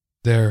 Absolutely.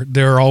 There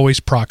are always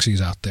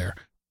proxies out there.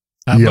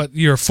 Yep. But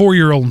you're a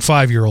 4-year-old and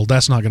 5-year-old,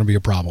 that's not going to be a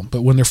problem.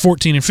 But when they're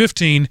 14 and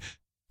 15,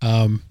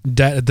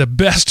 the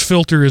best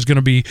filter is going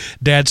to be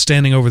dad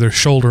standing over their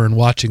shoulder and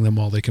watching them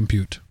while they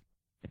compute.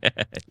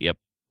 Yep.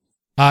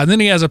 And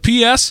then he has a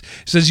PS.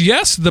 He says,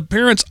 yes, the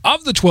parents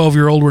of the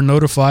 12-year-old were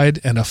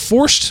notified, and a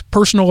forced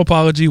personal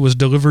apology was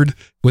delivered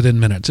within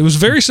minutes. It was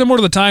very similar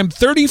to the time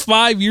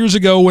 35 years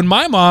ago when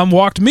my mom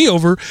walked me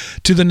over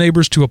to the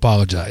neighbors to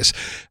apologize.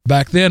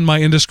 Back then,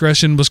 my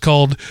indiscretion was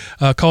called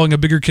calling a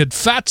bigger kid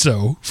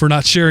fatso for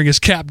not sharing his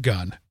cap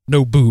gun.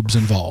 No boobs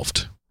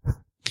involved.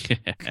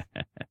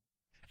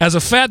 As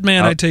a fat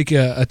man, I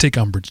take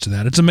umbrage to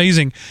that. It's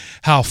amazing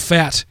how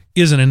fat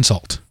is an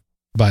insult,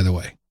 by the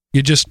way.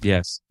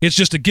 Yes. It's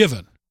just a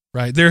given,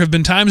 right? There have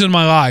been times in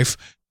my life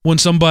when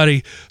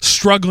somebody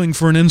struggling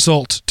for an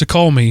insult to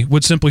call me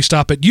would simply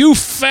stop at, "You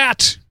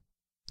fat!"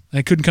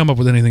 I couldn't come up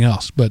with anything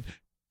else. But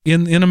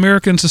in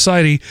American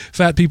society,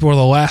 fat people are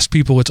the last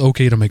people it's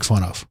okay to make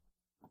fun of.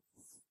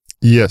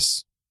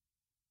 Yes.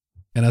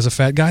 And as a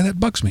fat guy, that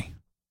bugs me.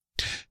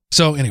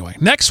 So anyway,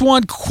 next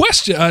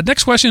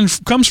question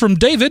comes from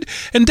David,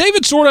 and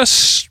David sort of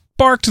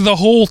sparked the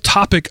whole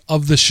topic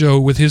of the show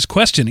with his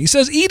question. He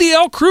says,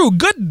 EDL crew,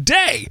 good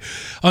day.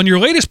 On your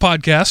latest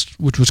podcast,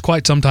 which was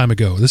quite some time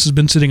ago, this has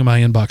been sitting in my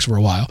inbox for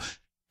a while,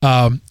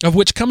 of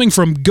which, coming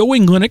from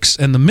Going Linux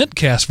and the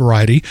Mintcast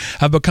variety,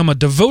 I've become a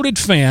devoted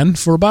fan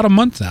for about a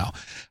month now.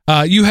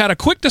 You had a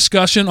quick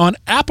discussion on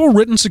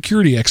Apple-written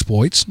security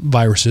exploits,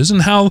 viruses,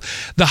 and how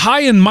the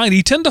high and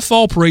mighty tend to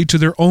fall prey to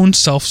their own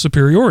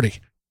self-superiority.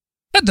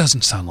 That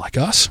doesn't sound like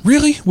us.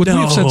 Really? Would we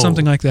have said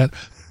something like that?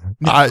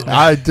 No.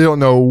 I don't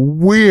know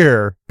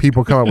where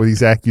people come up with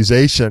these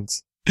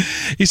accusations.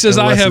 He says,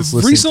 I have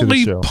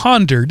recently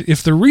pondered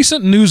if the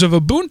recent news of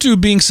Ubuntu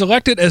being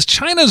selected as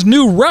China's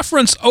new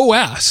reference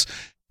OS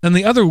and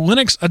the other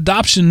Linux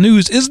adoption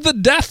news is the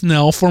death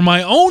knell for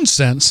my own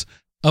sense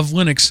of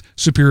Linux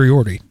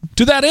superiority.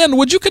 To that end,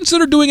 would you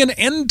consider doing an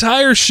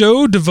entire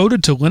show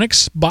devoted to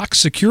Linux box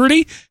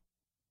security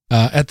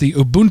at the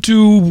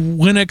Ubuntu,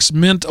 Linux,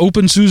 Mint,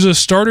 OpenSUSE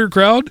starter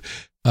crowd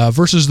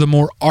versus the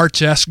more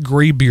Arch-esque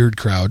graybeard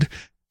crowd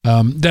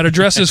that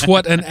addresses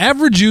what an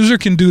average user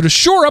can do to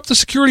shore up the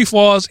security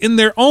flaws in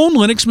their own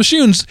Linux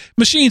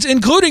machines,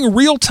 including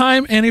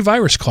real-time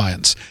antivirus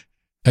clients?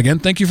 Again,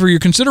 thank you for your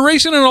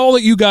consideration and all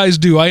that you guys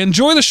do. I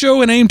enjoy the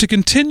show and aim to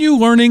continue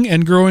learning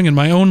and growing in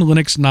my own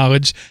Linux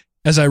knowledge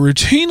as I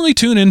routinely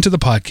tune into the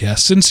podcast.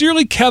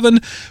 Sincerely, Kevin,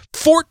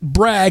 Fort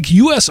Bragg,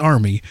 U.S.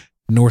 Army,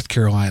 North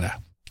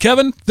Carolina.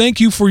 Kevin,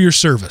 thank you for your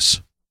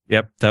service.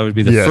 Yep, that would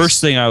be the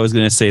first thing I was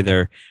going to say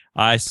there.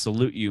 I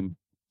salute you.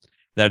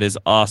 That is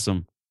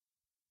awesome.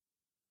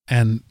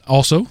 And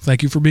also,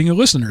 thank you for being a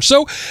listener.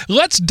 So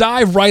let's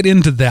dive right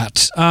into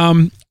that.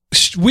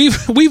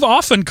 We've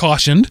often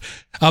cautioned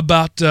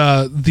about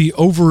the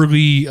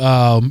overly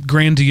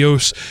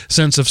grandiose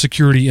sense of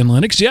security in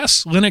Linux.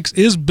 Yes, Linux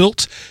is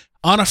built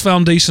on a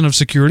foundation of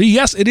security.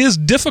 Yes, it is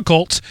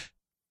difficult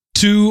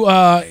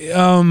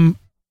to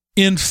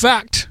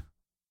infect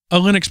a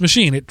Linux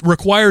machine. It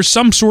requires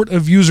some sort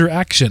of user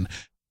action,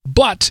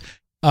 but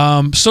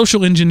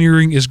social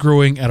engineering is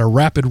growing at a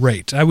rapid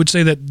rate. I would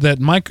say that the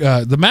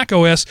Mac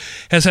OS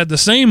has had the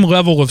same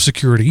level of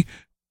security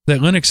that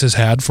Linux has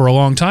had for a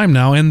long time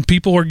now, and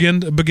people are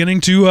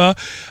beginning to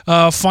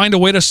find a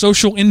way to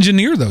social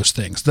engineer those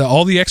things.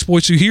 All the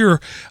exploits you hear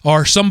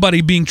are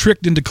somebody being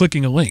tricked into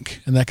clicking a link,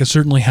 and that can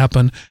certainly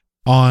happen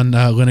on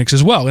Linux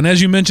as well. And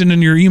as you mentioned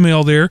in your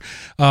email there,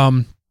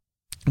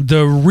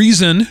 the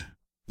reason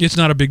it's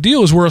not a big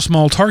deal is we're a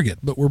small target,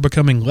 but we're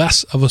becoming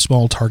less of a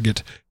small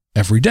target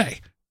every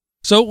day.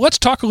 So let's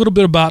talk a little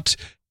bit about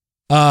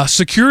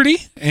security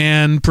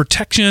and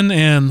protection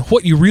and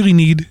what you really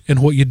need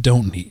and what you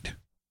don't need.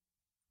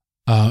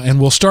 And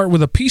we'll start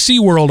with a PC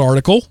World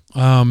article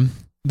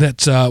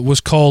that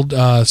was called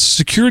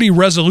Security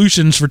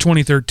Resolutions for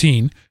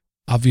 2013.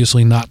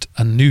 Obviously not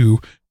a new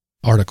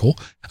article,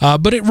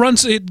 but it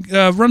runs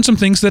some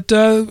things that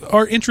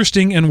are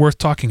interesting and worth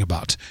talking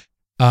about.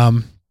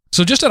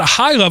 So just at a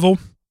high level,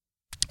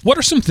 what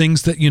are some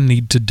things that you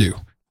need to do?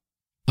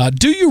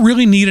 Do you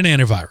really need an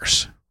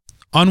antivirus?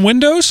 On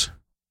Windows?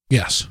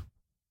 Yes.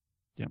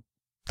 Yep.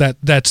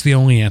 That's the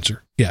only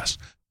answer. Yes.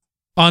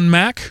 On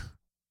Mac?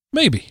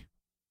 Maybe.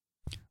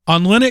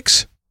 On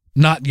Linux?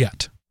 Not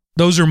yet.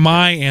 Those are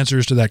my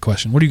answers to that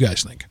question. What do you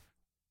guys think?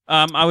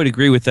 I would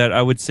agree with that.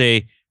 I would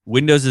say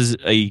Windows is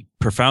a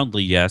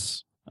profoundly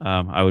yes.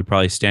 I would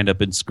probably stand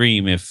up and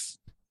scream if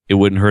it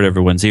wouldn't hurt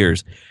everyone's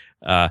ears.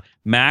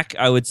 Mac,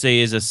 I would say,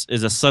 is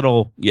a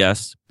subtle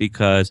yes,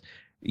 because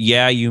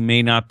Yeah, you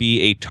may not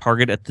be a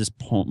target at this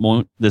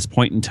point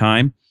in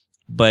time,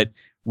 but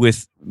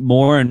with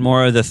more and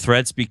more of the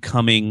threats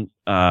becoming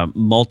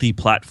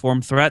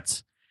multi-platform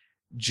threats,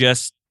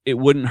 it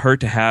wouldn't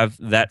hurt to have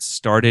that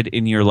started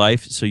in your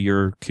life so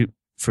you're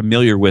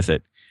familiar with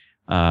it.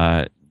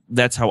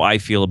 That's how I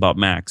feel about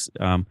Macs.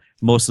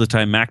 Most of the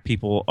time, Mac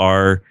people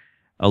are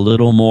a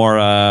little more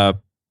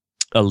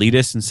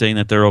elitist in saying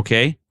that they're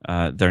okay.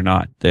 They're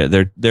not.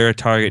 They're a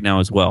target now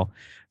as well.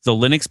 The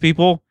Linux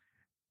people,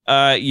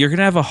 you're going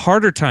to have a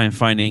harder time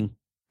finding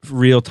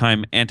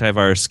real-time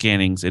antivirus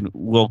scannings, and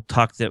we'll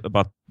talk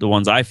about the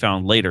ones I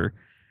found later.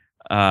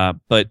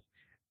 But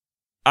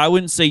I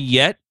wouldn't say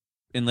yet,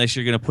 unless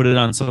you're going to put it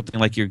on something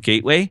like your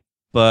gateway,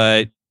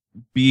 but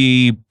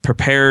be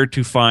prepared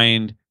to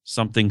find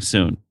something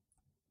soon.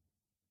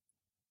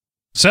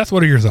 Seth,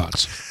 what are your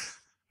thoughts?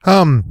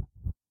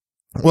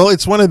 Well,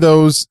 it's one of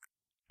those,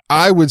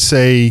 I would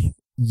say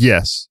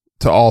yes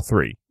to all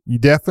three. You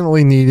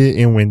definitely need it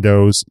in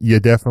Windows. You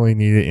definitely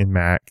need it in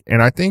Mac.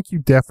 And I think you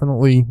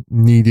definitely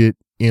need it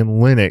in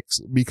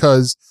Linux,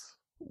 because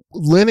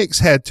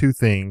Linux had two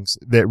things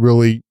that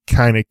really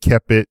kind of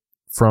kept it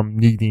from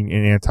needing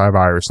an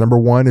antivirus. Number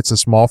one, it's a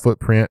small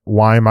footprint.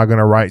 Why am I going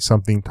to write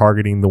something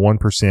targeting the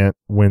 1%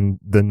 when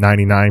the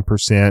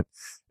 99%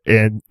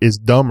 is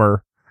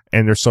dumber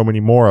and there's so many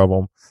more of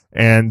them?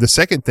 And the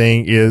second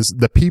thing is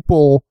the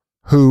people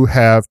who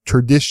have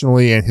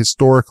traditionally and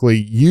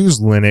historically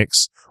used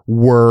Linux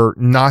were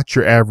not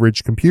your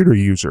average computer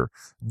user.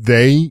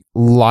 They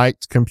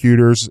liked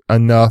computers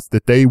enough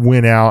that they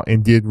went out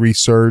and did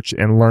research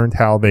and learned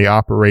how they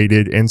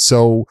operated. And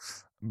so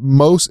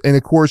and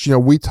of course,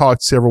 we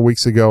talked several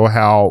weeks ago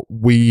how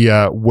we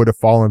would have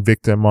fallen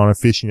victim on a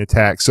phishing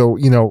attack. So,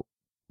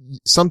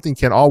 something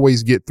can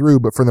always get through,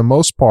 but for the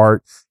most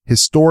part,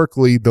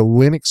 historically, the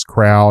Linux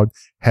crowd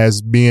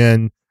has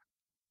been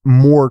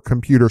more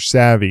computer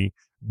savvy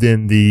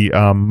than the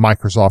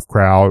Microsoft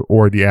crowd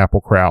or the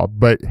Apple crowd,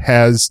 but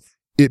has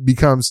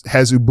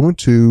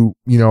Ubuntu,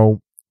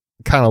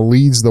 kind of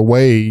leads the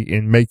way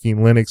in making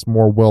Linux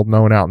more well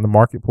known out in the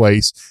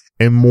marketplace,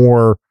 and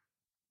more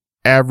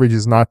average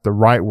is not the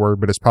right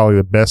word, but it's probably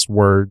the best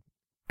word.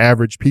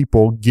 Average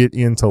people get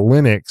into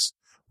Linux.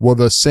 Well,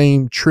 the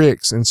same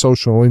tricks in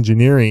social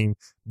engineering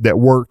that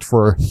worked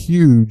for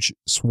huge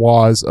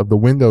swaths of the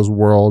Windows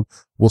world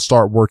will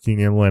start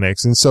working in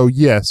Linux. And so,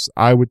 yes,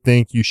 I would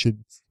think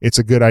it's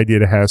a good idea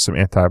to have some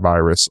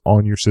antivirus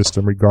on your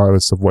system,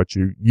 regardless of what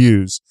you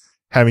use.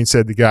 Having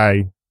said, the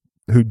guy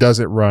who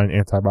doesn't run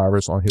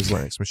antivirus on his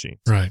Linux machine.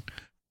 Right.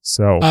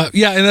 So, and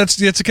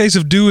it's a case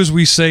of do as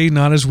we say,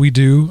 not as we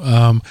do.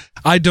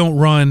 I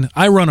run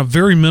a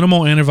very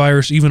minimal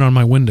antivirus even on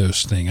my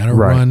Windows thing. I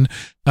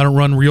don't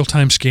run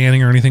real-time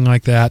scanning or anything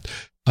like that.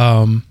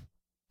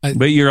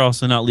 But you're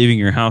also not leaving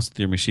your house with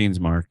your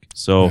machines, Mark.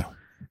 So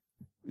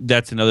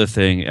that's another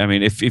thing. I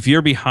mean, if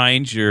you're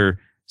behind your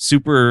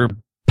super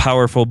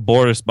powerful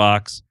Boris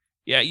box,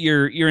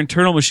 your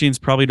internal machines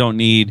probably don't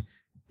need,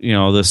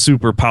 the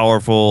super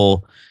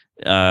powerful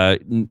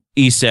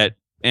ESET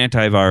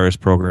antivirus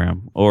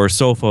program or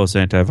Sophos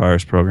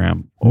antivirus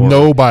program.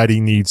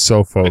 Nobody needs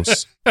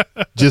Sophos.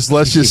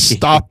 Let's just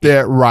stop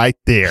that right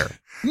there.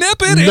 Nip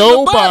it.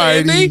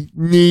 Nobody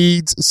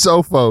needs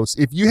Sophos.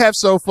 If you have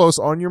Sophos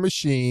on your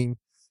machine,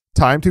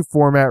 time to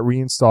format,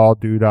 reinstall,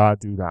 do-da.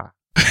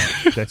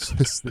 That's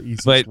just the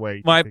easiest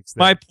way to fix that.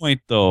 My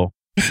point, though,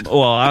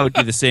 well, I would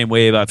be the same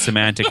way about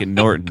Symantec and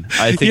Norton.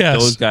 I think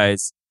those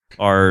guys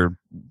are...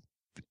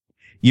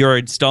 You're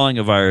installing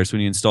a virus when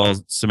you install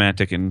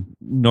Symantec and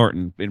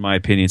Norton, in my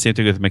opinion. Same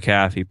thing with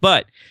McAfee.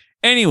 But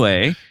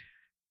anyway,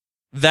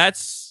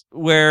 that's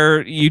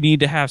where you need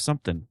to have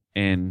something.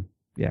 And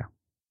yeah.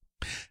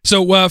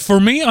 So for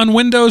me on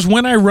Windows,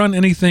 when I run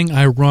anything,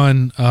 I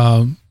run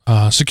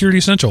Security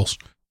Essentials.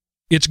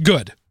 It's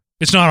good.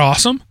 It's not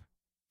awesome.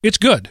 It's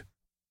good.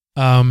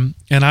 And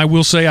I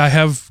will say I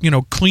have,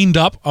 cleaned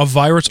up a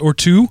virus or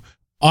two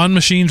on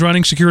machines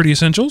running Security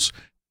Essentials.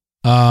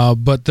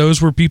 But those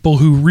were people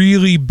who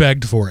really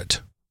begged for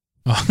it.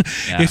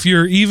 If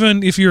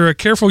you're a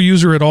careful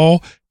user at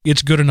all,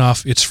 it's good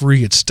enough. It's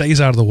free. It stays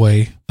out of the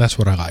way. That's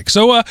what I like.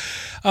 So,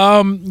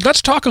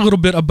 let's talk a little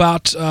bit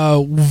about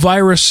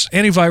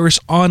antivirus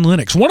on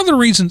Linux. One of the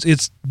reasons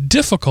it's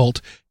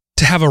difficult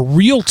to have a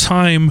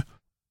real-time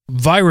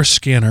virus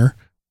scanner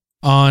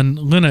on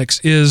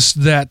Linux is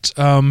that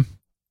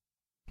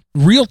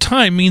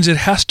real-time means it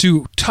has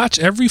to touch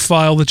every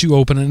file that you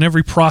open and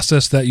every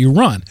process that you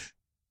run.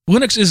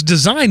 Linux is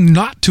designed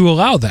not to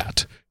allow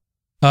that.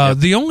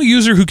 The only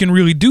user who can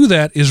really do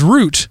that is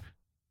root,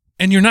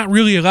 and you're not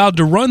really allowed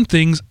to run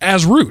things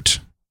as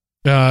root.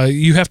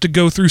 You have to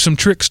go through some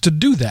tricks to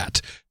do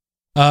that.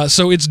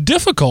 So it's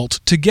difficult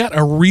to get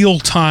a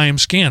real-time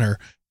scanner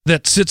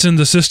that sits in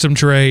the system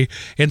tray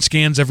and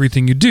scans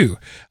everything you do.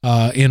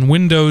 In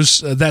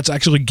Windows, that's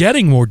actually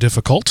getting more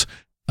difficult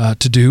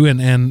to do, and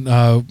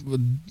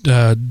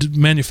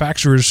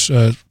manufacturers,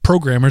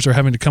 programmers are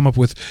having to come up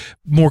with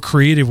more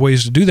creative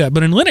ways to do that.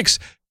 But in Linux,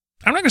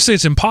 I'm not going to say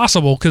it's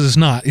impossible, because it's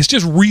not. It's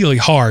just really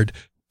hard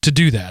to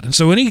do that. And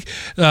so any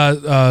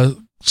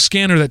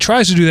scanner that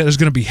tries to do that is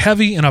going to be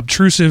heavy and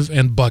obtrusive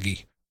and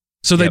buggy.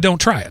 So they don't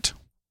try it.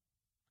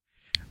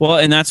 Well,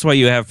 and that's why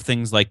you have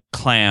things like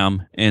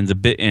Clam and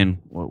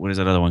what is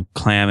that other one?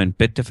 Clam and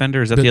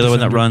Bitdefender. Is that the other one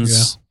that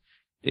runs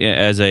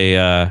as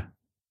a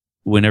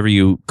whenever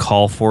you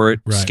call for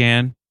it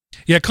scan?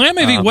 Yeah,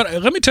 ClamAV.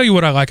 Let me tell you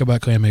what I like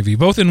about ClamAV.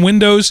 Both in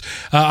Windows,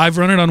 I've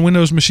run it on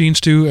Windows machines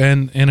too,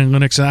 and in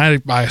Linux.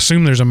 And I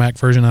assume there's a Mac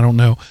version. I don't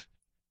know.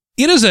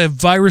 It is a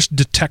virus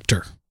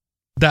detector.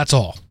 That's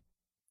all.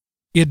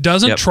 It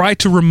doesn't try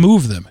to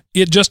remove them.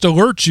 It just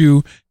alerts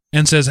you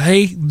and says,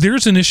 "Hey,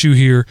 there's an issue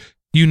here.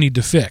 You need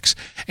to fix."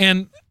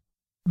 And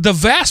the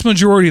vast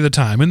majority of the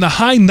time, in the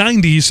high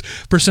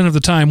 90% of the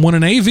time, when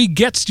an AV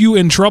gets you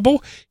in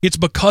trouble, it's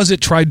because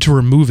it tried to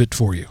remove it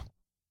for you.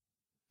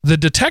 The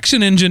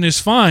detection engine is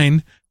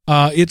fine,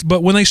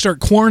 but when they start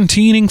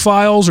quarantining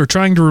files or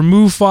trying to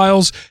remove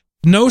files,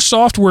 no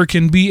software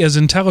can be as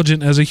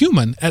intelligent as a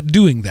human at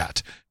doing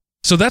that.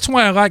 So that's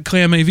why I like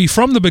ClamAV.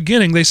 From the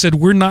beginning, they said,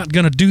 we're not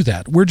going to do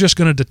that. We're just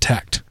going to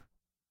detect.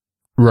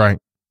 Right.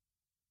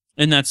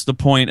 And that's the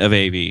point of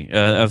AV,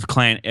 of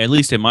client, at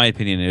least in my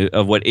opinion,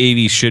 of what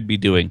AV should be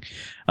doing.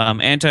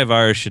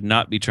 Antivirus should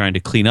not be trying to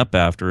clean up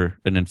after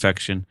an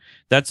infection.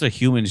 That's a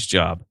human's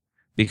job,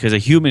 because a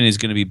human is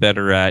going to be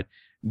better at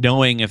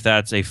knowing if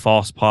that's a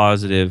false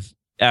positive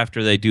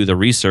after they do the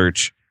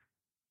research,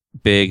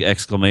 big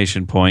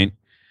exclamation point.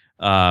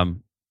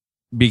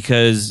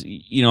 Because,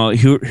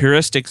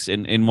 heuristics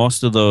in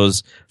most of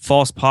those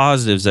false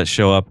positives that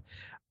show up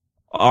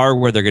are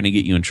where they're going to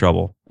get you in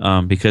trouble,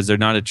 because they're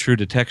not a true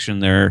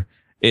detection.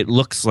 It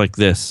looks like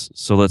this,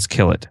 so let's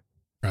kill it.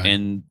 Right.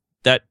 And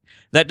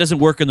that doesn't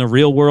work in the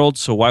real world,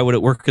 so why would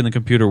it work in the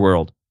computer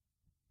world?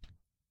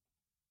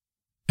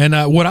 And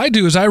what I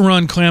do is I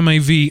run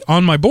ClamAV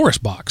on my Boris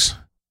box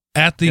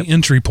at the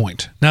entry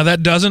point. Now,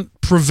 that doesn't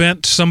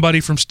prevent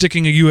somebody from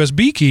sticking a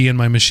USB key in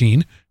my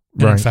machine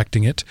and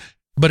infecting it,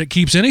 but it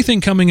keeps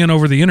anything coming in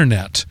over the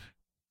internet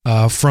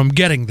from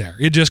getting there.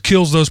 It just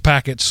kills those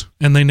packets,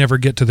 and they never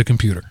get to the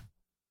computer.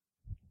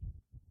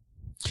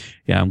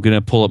 Yeah, I'm going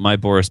to pull up my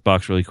Boris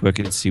box really quick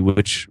and see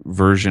which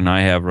version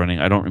I have running.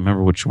 I don't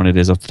remember which one it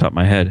is off the top of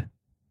my head.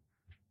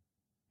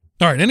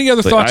 All right, any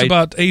other thoughts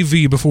about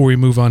AV before we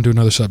move on to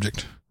another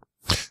subject?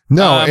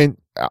 No, and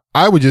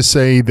I would just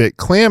say that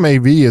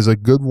ClamAV is a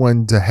good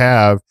one to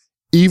have,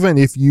 even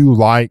if you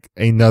like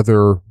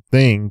another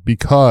thing,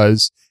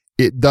 because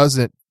it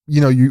doesn't,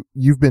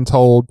 you've been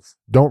told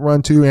don't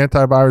run two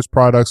antivirus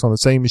products on the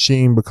same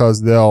machine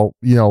because they'll,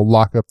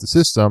 lock up the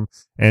system.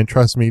 And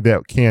trust me,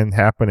 that can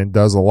happen and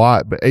does a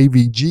lot. But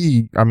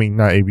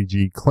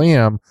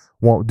Clam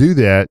won't do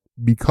that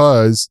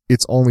because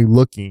it's only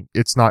looking.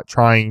 It's not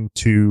trying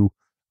to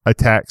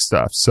attack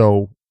stuff.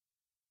 So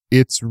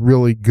it's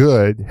really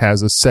good,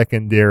 has a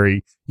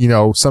secondary,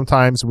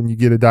 sometimes when you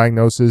get a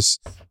diagnosis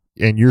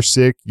and you're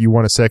sick, you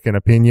want a second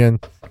opinion.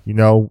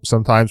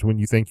 Sometimes when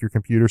you think your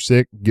computer's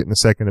sick, getting a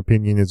second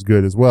opinion is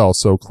good as well.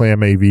 So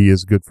ClamAV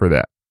is good for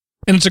that.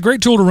 And it's a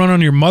great tool to run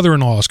on your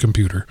mother-in-law's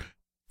computer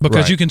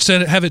because you can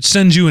have it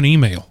send you an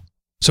email.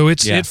 So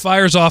it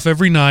fires off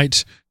every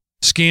night,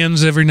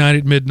 scans every night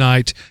at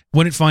midnight.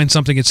 When it finds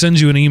something, it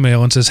sends you an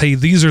email and says, hey,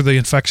 these are the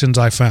infections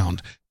I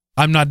found.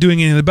 I'm not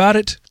doing anything about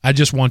it. I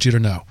just want you to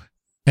know.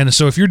 And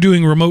so if you're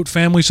doing remote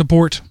family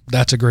support,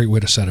 that's a great way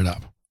to set it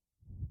up.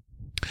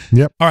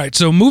 Yep. All right,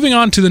 so moving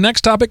on to the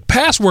next topic,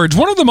 passwords.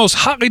 One of the most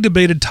hotly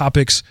debated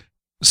topics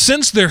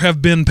since there have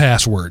been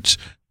passwords.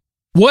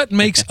 What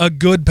makes a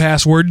good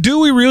password? Do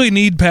we really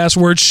need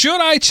passwords?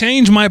 Should I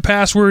change my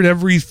password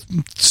every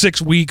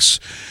 6 weeks,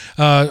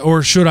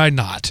 or should I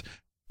not?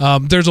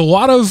 There's a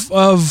lot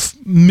of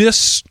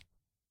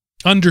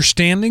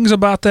misunderstandings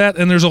about that,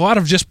 and there's a lot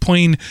of just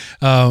plain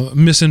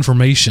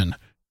misinformation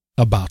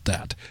about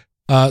that.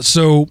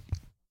 So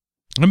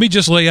let me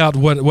just lay out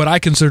what I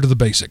consider the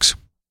basics.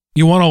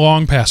 You want a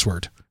long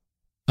password.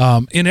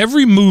 In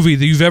every movie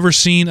that you've ever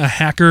seen a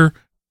hacker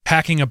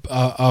hacking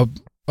a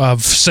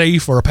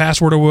safe or a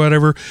password or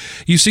whatever,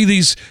 you see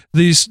these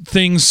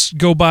things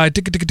go by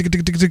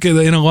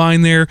in a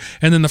line there,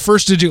 and then the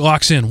first digit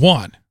locks in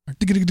 1.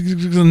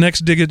 The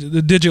next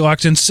digit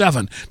locks in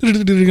 7.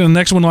 The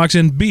next one locks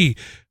in B.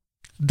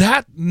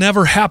 That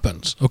never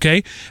happens,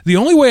 okay? The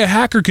only way a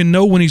hacker can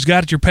know when he's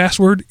got your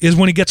password is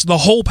when he gets the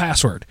whole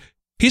password.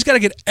 He's got to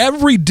get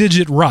every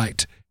digit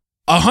right,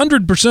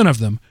 100% of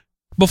them,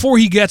 before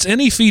he gets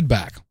any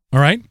feedback,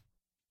 all right?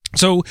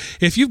 So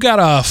if you've got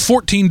a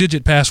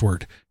 14-digit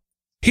password,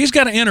 he's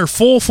got to enter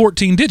full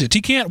 14 digits.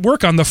 He can't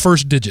work on the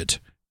first digit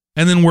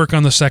and then work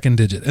on the second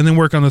digit and then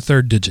work on the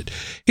third digit.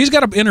 He's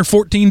got to enter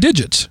 14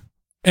 digits,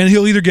 and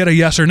he'll either get a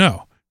yes or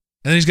no.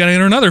 And then he's got to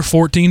enter another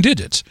 14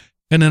 digits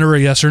and enter a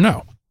yes or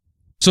no.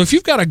 So if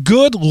you've got a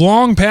good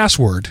long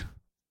password,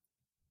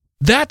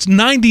 that's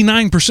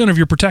 99% of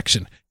your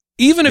protection.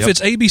 Even if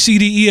it's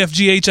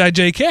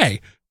ABCDEFGHIJK,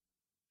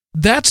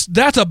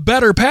 that's a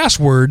better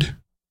password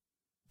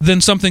than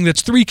something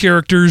that's 3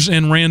 characters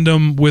and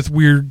random with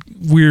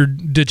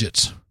weird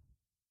digits.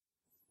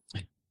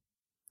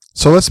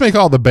 So let's make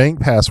all the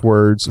bank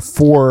passwords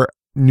for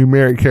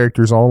numeric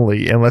characters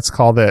only, and let's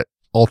call that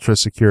ultra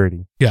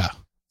security. Yeah.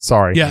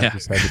 Sorry. Yeah. I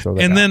just had to throw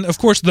that And out. then, of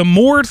course, the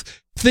more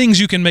things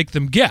you can make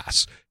them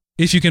guess,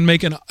 if you can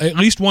make at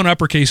least one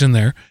uppercase in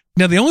there.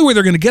 Now, the only way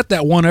they're going to get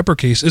that one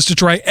uppercase is to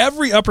try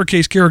every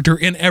uppercase character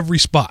in every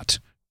spot.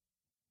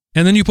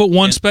 And then you put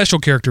one special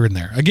character in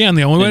there. Again,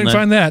 the only way to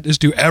find that is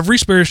do every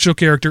special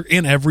character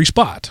in every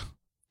spot.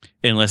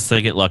 Unless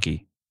they get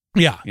lucky.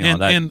 Yeah.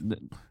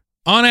 And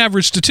on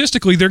average,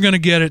 statistically, they're going to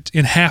get it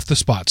in half the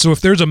spots. So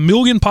if there's 1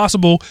 million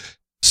possible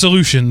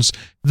solutions,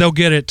 they'll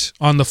get it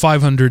on the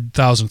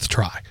 500,000th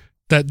try.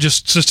 That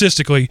just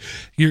statistically,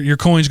 your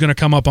coin's going to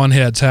come up on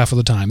heads half of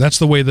the time. That's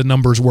the way the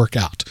numbers work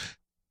out.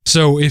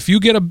 So if you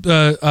get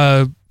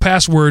a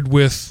password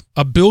with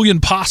 1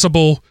 billion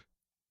possible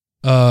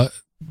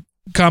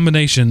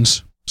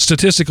combinations,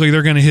 statistically,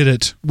 they're going to hit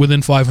it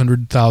within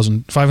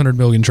 500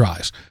 million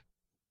tries.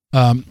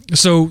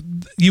 So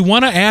you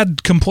want to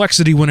add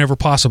complexity whenever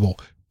possible,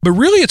 but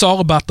really it's all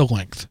about the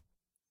length.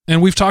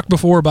 And we've talked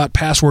before about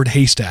password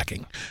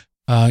haystacking.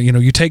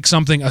 You take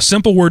something, a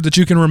simple word that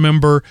you can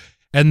remember,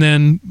 and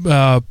then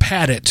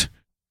pad it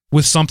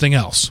with something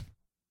else.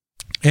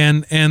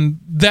 And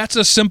that's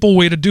a simple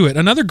way to do it.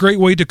 Another great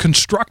way to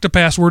construct a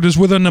password is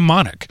with a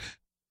mnemonic,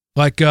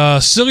 like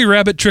Silly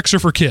Rabbit Tricks Are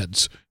for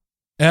Kids.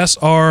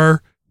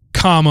 SR,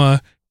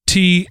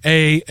 TAFK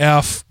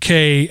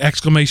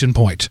exclamation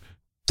point.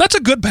 That's a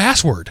good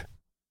password.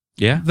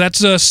 Yeah.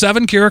 That's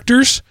 7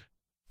 characters,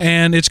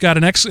 and it's got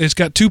it's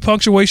got 2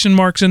 punctuation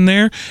marks in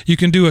there. You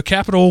can do a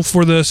capital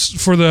for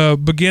the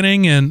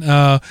beginning, and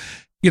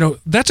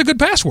that's a good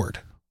password,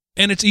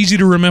 and it's easy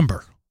to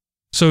remember.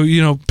 So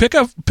pick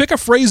a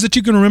phrase that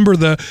you can remember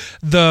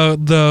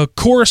the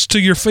chorus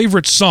to your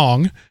favorite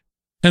song,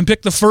 and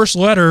pick the first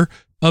letter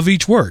of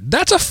each word.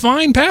 That's a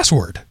fine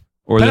password.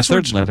 Or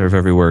passwords, the third letter of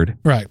every word.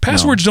 Right.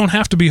 Passwords don't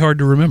have to be hard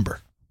to remember.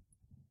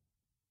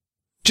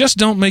 Just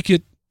don't make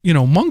it,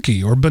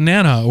 monkey or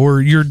banana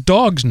or your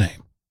dog's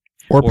name.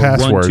 Or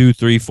password. 1, 2,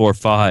 3, 4,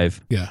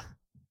 5. Yeah.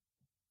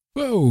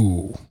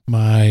 Whoa.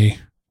 My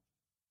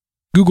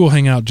Google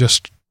Hangout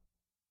just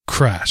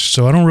crashed,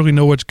 so I don't really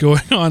know what's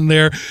going on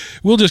there.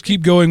 We'll just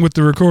keep going with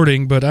the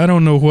recording, but I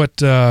don't know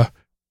what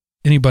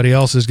anybody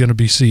else is going to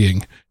be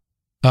seeing.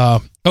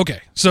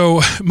 Okay, so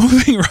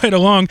moving right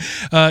along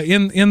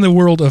in the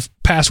world of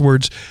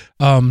passwords,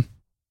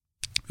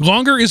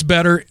 longer is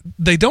better.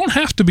 They don't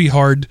have to be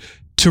hard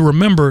to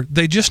remember.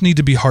 They just need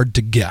to be hard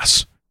to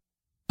guess.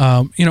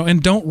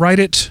 And don't write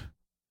it.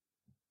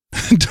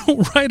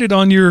 Don't write it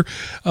on your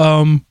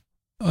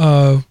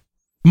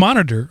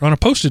monitor on a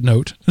Post-it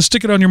note and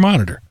stick it on your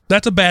monitor.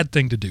 That's a bad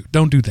thing to do.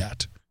 Don't do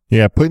that.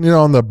 Yeah, putting it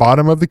on the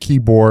bottom of the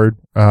keyboard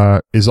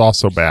is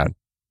also bad.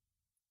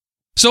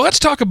 So let's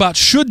talk about,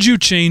 should you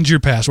change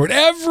your password?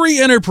 Every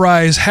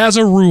enterprise has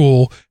a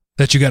rule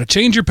that you got to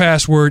change your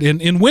password.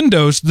 In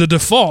Windows, the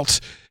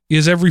default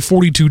is every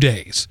 42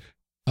 days,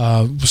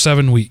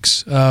 7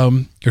 weeks,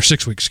 or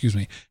 6 weeks, excuse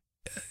me.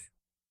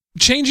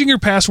 Changing your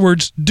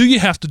passwords, do you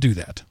have to do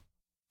that?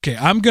 Okay,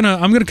 I'm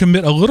gonna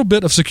commit a little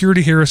bit of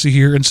security heresy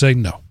here and say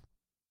no.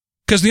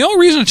 Because the only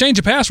reason to change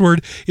a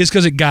password is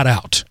because it got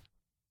out.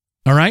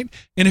 All right?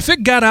 And if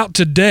it got out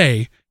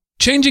today,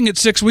 changing it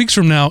 6 weeks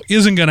from now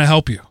isn't going to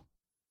help you.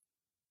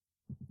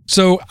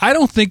 So I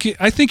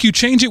think you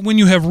change it when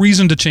you have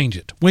reason to change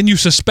it, when you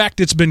suspect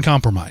it's been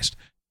compromised.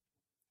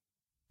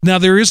 Now,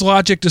 there is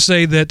logic to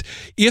say that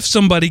if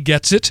somebody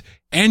gets it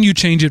and you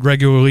change it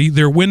regularly,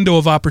 their window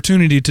of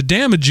opportunity to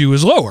damage you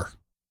is lower,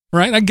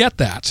 right? I get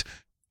that.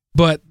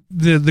 But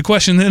the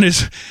question then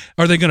is,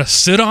 are they going to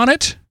sit on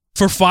it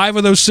for 5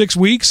 of those 6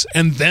 weeks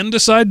and then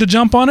decide to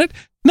jump on it?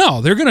 No,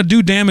 they're going to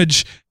do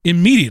damage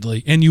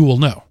immediately, and you will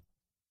know.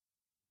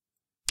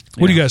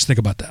 What do you guys think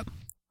about that?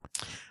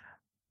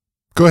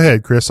 Go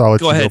ahead, Chris. I'll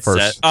let you go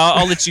first. Seth.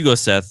 I'll let you go,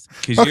 Seth,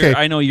 because okay.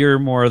 I know you're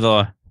more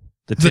the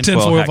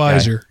tinfoil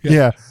advisor.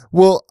 Yeah.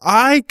 Well,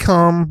 I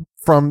come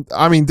from,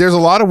 there's a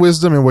lot of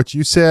wisdom in what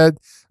you said,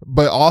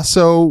 but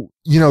also,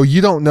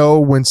 you don't know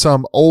when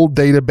some old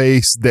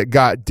database that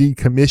got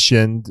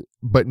decommissioned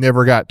but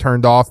never got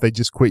turned off, they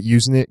just quit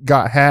using it,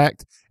 got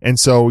hacked. And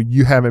so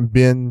you haven't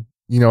been,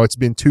 it's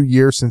been 2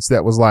 years since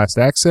that was last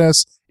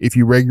accessed. If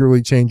you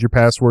regularly change your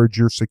passwords,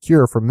 you're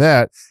secure from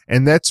that.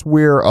 And that's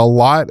where a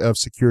lot of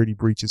security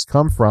breaches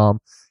come from.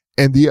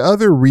 And the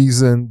other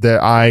reason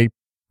that I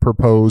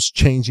propose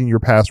changing your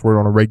password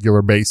on a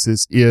regular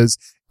basis is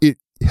it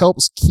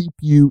helps keep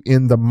you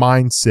in the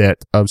mindset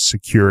of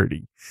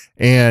security.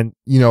 And,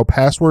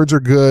 passwords are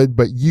good,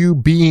 but you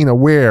being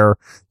aware,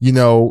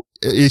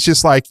 it's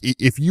just like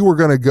if you were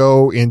going to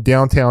go in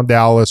downtown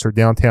Dallas or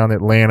downtown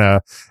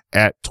Atlanta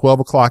at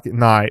 12 o'clock at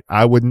night,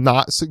 I would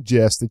not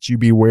suggest that you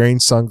be wearing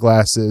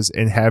sunglasses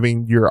and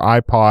having your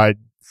iPod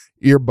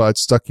earbuds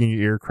stuck in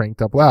your ear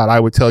cranked up loud. I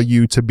would tell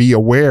you to be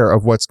aware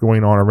of what's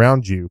going on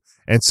around you.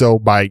 And so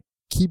by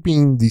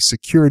keeping the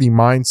security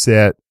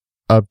mindset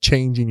of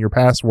changing your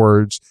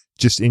passwords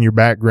just in your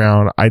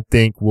background, I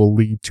think will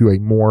lead to a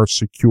more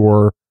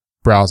secure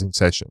browsing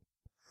session.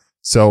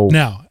 So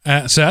now,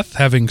 Seth,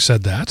 having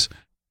said that,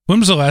 when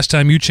was the last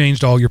time you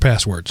changed all your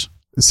passwords?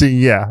 see,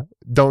 yeah,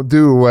 don't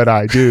do what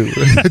I do.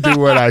 Do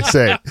what I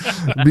say.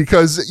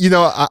 Because,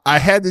 I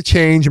had to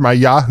change my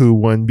Yahoo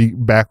one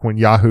back when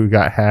Yahoo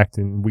got hacked,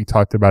 and we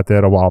talked about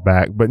that a while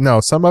back. But no,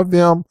 some of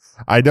them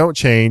I don't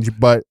change,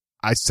 but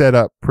I set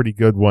up pretty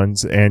good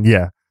ones. And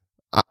yeah,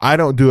 I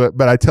don't do it,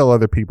 but I tell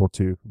other people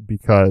to,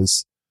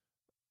 because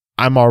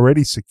I'm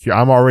already secure.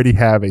 I'm already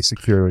have a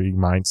security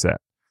mindset.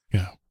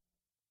 Yeah.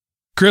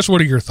 Chris,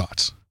 what are your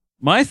thoughts?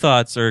 My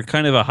thoughts are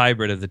kind of a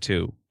hybrid of the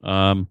two.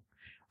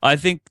 I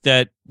think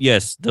that,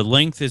 yes, the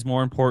length is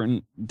more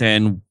important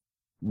than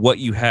what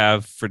you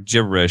have for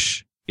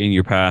gibberish in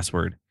your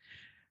password.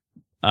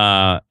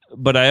 But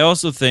I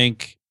also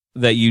think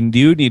that you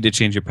do need to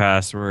change your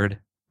password,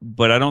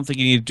 but I don't think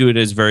you need to do it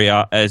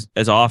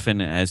as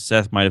often as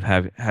Seth might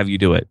have you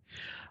do it.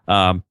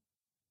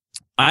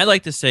 I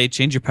like to say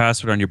change your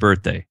password on your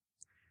birthday.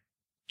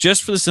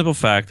 Just for the simple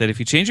fact that if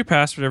you change your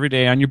password every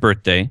day on your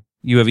birthday,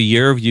 you have a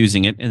year of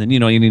using it, and then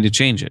you need to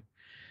change it.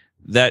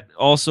 That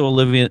also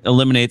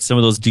eliminates some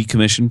of those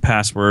decommissioned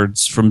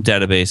passwords from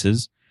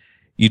databases.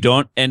 You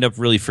don't end up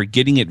really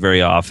forgetting it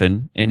very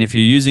often. And if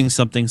you're using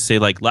something, say,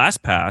 like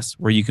LastPass,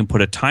 where you can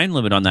put a time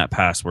limit on that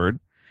password,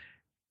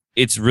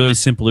 it's really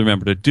simple to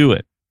remember to do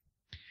it.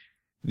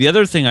 The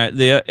other thing,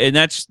 and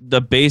that's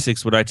the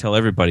basics, what I tell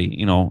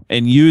everybody,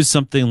 and use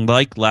something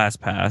like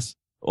LastPass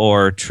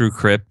or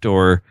TrueCrypt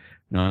or,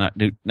 not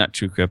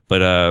TrueCrypt,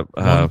 but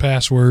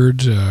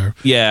 1Password.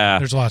 Yeah.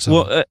 There's lots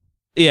of them.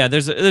 Yeah,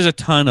 there's a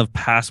ton of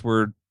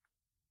password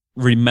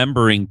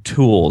remembering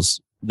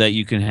tools that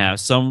you can have.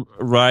 Some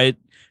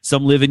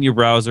live in your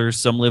browser,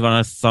 some live on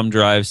a thumb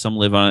drive, some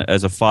live on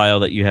as a file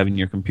that you have in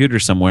your computer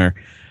somewhere.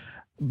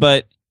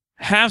 But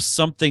have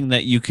something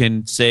that you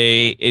can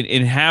say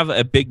and have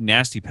a big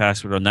nasty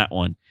password on that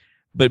one.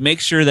 But make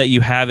sure that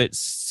you have it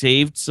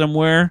saved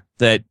somewhere,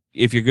 that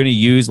if you're going to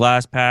use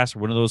LastPass or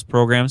one of those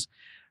programs,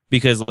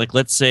 because like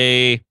let's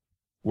say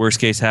worst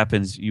case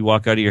happens, you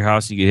walk out of your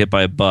house and you get hit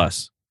by a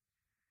bus.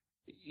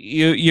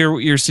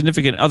 Your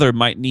significant other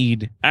might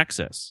need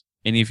access.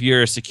 And if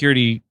you're a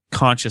security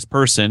conscious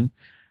person,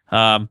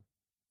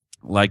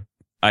 like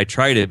I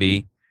try to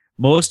be,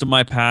 most of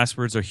my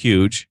passwords are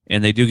huge,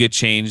 and they do get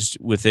changed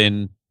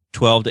within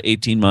 12 to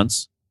 18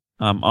 months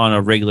on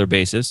a regular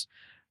basis,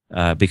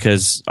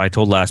 because I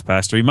told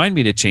LastPass to remind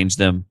me to change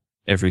them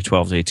every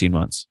 12 to 18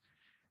 months.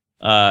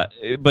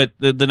 But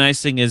the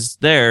nice thing is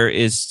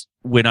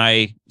when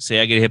I say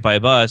I get hit by a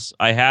bus,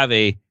 I have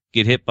a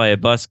get hit by a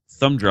bus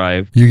thumb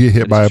drive. You get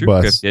hit by a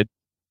bus.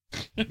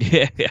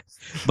 Yeah,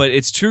 but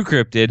it's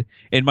TrueCrypted,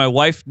 and my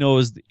wife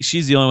knows.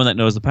 She's the only one that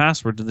knows the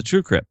password to the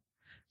TrueCrypt,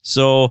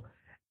 so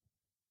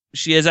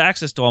she has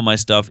access to all my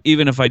stuff,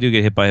 even if I do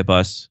get hit by a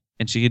bus,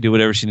 and she can do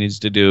whatever she needs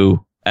to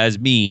do as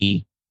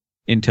me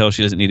until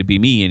she doesn't need to be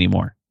me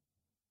anymore.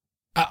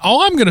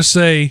 All I'm going to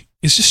say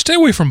is just stay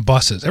away from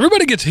buses.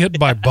 Everybody gets hit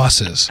by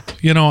buses.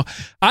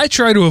 I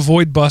try to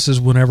avoid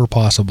buses whenever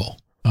possible.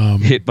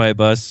 Hit by a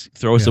bus,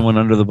 throw someone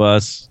under the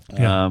bus.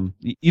 Yeah.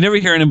 You never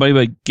hear anybody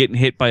about getting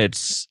hit by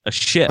a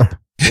ship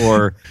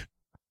or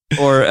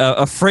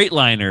a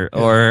Freightliner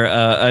or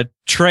a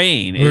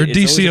train or a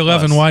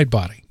DC-11 wide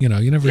body. You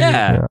never hear.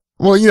 Yeah.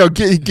 Well,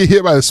 get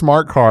hit by a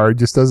smart car. It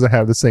just doesn't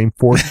have the same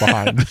force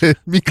behind it.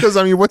 Because,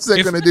 what's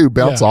that going to do?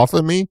 Bounce off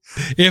of me?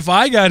 If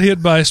I got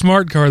hit by a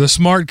smart car, the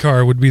smart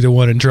car would be the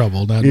one in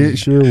trouble, not me. It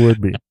sure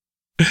would be.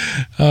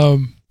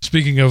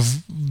 Speaking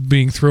of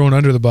being thrown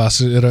under the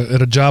bus, at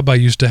a job I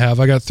used to have,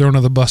 I got thrown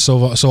under the bus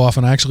so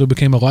often I actually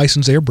became a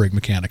licensed air brake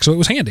mechanic, so it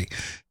was handy.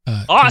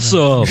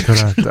 Awesome!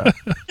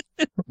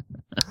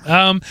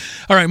 All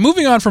right,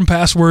 moving on from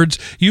passwords,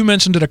 you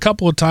mentioned it a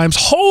couple of times,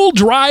 whole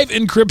drive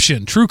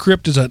encryption.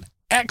 TrueCrypt is an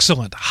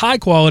excellent,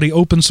 high-quality,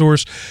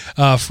 open-source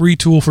free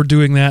tool for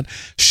doing that.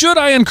 Should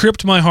I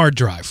encrypt my hard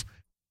drive?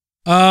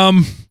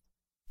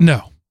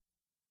 No.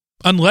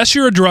 Unless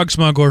you're a drug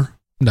smuggler,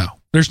 no.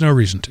 There's no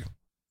reason to.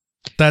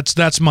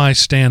 That's my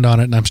stand on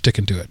it, and I'm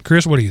sticking to it.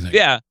 Chris, what do you think?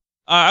 Yeah,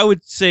 I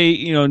would say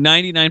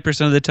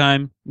 99% of the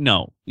time,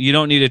 no. You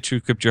don't need to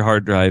TrueCrypt your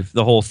hard drive,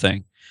 the whole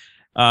thing.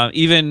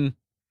 Even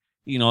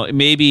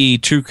maybe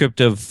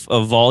TrueCrypt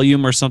of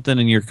volume or something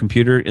in your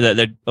computer.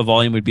 That a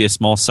volume would be a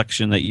small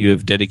section that you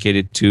have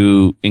dedicated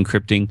to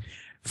encrypting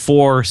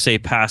for, say,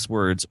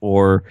 passwords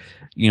or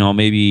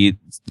maybe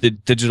the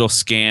digital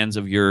scans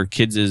of your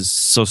kids'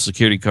 social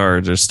security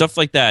cards or stuff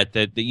like that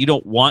you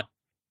don't want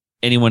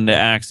anyone to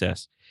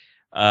access.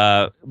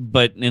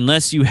 But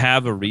unless you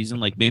have a reason,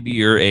 like maybe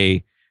you're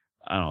a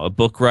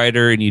book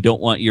writer and you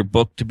don't want your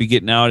book to be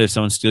getting out if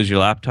someone steals your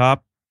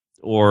laptop,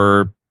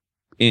 or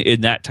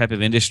in that type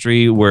of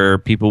industry where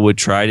people would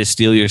try to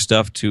steal your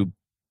stuff to,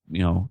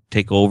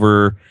 take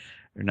over,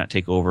 or not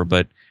take over,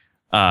 but,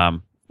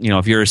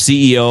 if you're a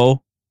CEO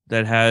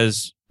that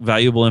has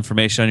valuable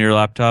information on your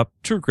laptop,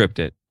 TrueCrypt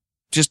it.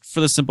 Just for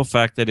the simple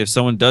fact that if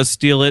someone does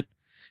steal it,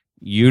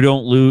 you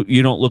don't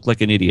look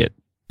like an idiot.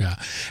 Yeah.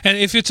 And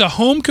if it's a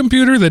home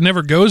computer that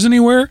never goes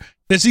anywhere,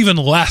 that's even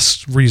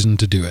less reason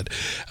to do it.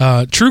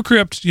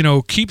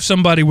 TrueCrypt, keeps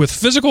somebody with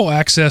physical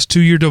access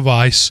to your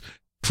device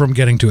from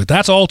getting to it.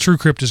 That's all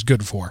TrueCrypt is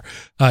good for.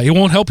 It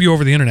won't help you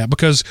over the internet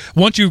because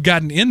once you've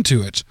gotten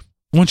into it,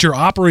 once your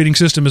operating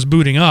system is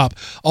booting up,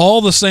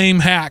 all the same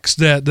hacks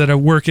that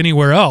work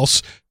anywhere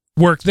else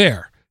work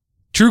there.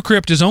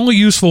 TrueCrypt is only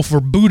useful for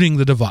booting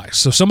the device.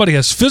 So somebody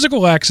has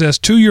physical access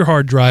to your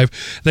hard drive.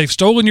 They've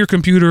stolen your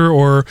computer,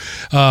 or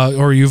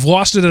you've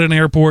lost it at an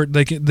airport.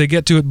 They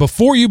get to it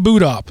before you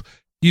boot up.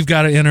 You've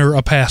got to enter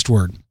a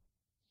password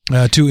to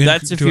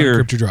encrypt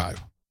your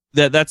drive.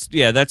 That's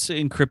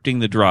encrypting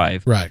the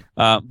drive. Right.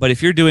 But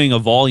if you're doing a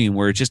volume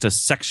where it's just a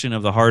section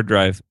of the hard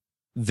drive,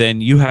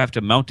 then you have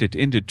to mount it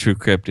into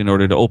TrueCrypt in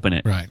order to open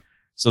it. Right.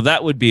 So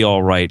that would be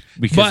all right.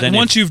 But then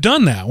once you've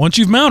done that, once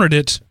you've mounted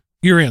it,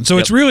 you're in. So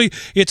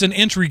it's an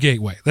entry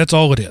gateway. That's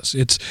all it is.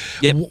 It's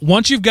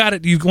once you've got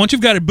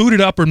it booted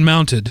up and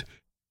mounted,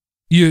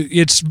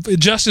 it's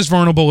just as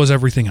vulnerable as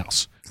everything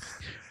else.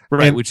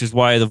 Right, which is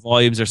why the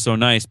volumes are so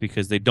nice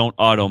because they don't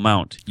auto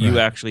mount. You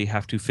actually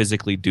have to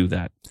physically do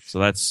that.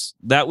 So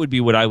that would be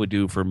what I would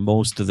do for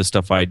most of the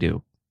stuff I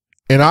do.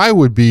 And I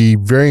would be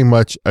very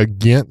much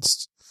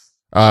against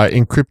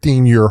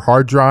encrypting your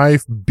hard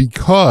drive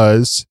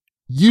because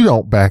you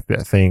don't back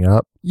that thing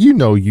up. You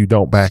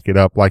don't back it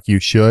up like you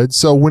should.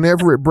 So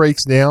whenever it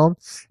breaks down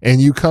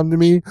and you come to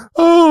me,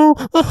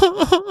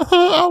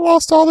 I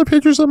lost all the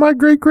pictures of my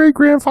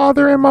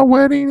great-great-grandfather and my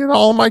wedding and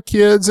all my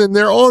kids, and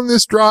they're on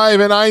this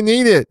drive and I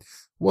need it.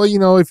 Well,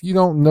 if you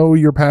don't know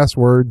your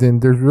password,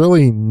 then there's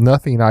really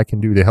nothing I can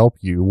do to help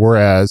you.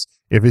 Whereas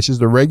if it's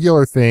just a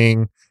regular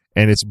thing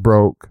and it's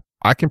broke,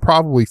 I can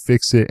probably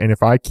fix it. And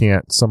if I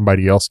can't,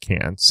 somebody else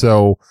can.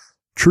 So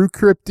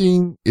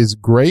TrueCrypting is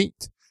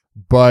great,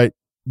 but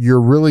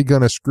you're really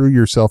going to screw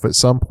yourself at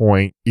some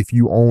point if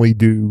you only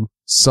do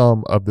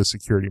some of the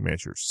security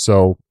measures.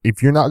 So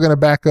if you're not going to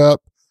back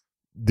up,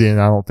 then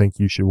I don't think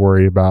you should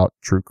worry about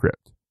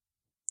TrueCrypt.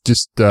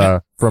 Just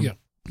And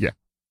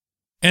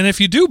if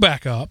you do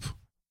back up,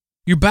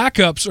 your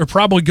backups are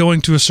probably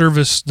going to a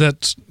service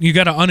that you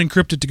got to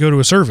unencrypt it to go to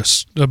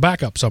a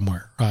backup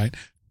somewhere, right?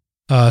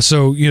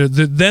 So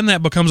then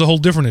that becomes a whole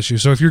different issue.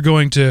 So if you're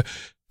going to to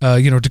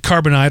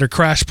Carbonite or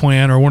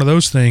CrashPlan or one of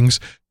those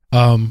things,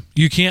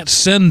 you can't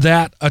send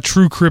that a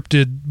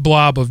TrueCrypted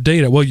blob of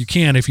data. Well, you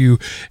can if you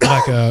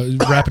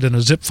wrap it in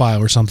a zip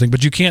file or something,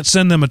 but you can't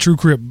send them a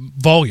TrueCrypt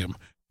volume.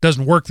 It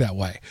doesn't work that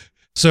way.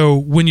 So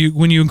when you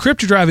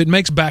encrypt your drive, it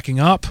makes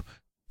backing up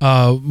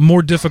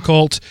more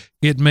difficult.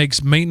 It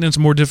makes maintenance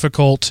more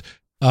difficult.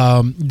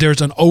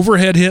 There's an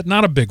overhead hit,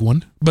 not a big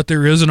one, but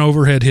there is an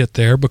overhead hit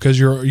there because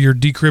you're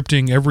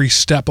decrypting every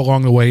step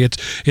along the way.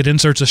 It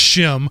inserts a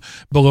shim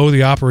below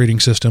the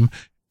operating system.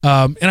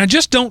 And I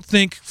just don't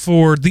think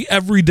for the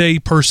everyday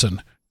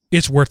person,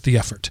 it's worth the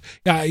effort.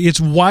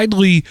 It's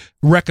widely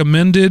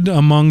recommended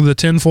among the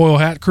tinfoil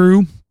hat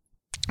crew,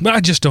 but I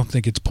just don't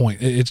think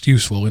it's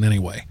useful in any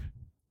way.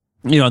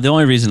 The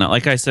only reason,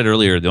 like I said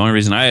earlier, the only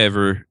reason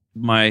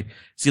my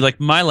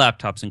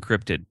laptop's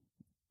encrypted,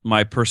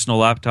 my personal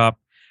laptop,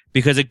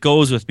 because it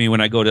goes with me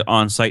when I go to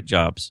on-site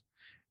jobs.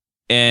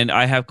 And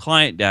I have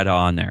client data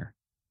on there.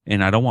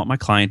 And I don't want my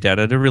client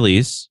data to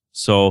release.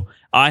 So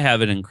I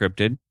have it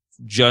encrypted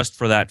just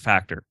for that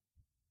factor.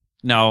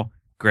 Now,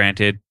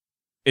 granted,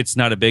 it's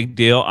not a big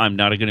deal. I'm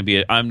not going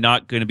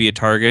to be a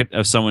target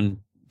of someone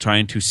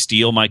trying to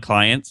steal my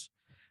clients.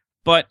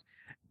 But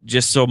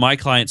just so my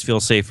clients feel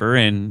safer,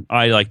 and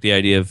I like the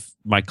idea of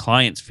my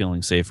clients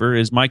feeling safer,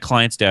 is my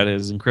client's data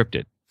is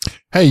encrypted.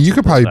 Hey, you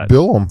could probably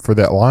bill them for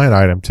that line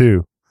item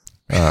too.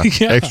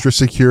 Extra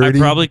security.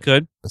 I probably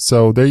could.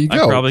 So there you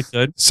go. I probably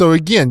could. So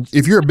again,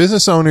 if you're a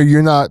business owner,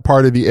 you're not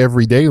part of the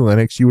Everyday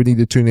Linux, you would need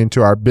to tune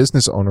into our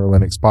Business Owner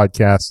Linux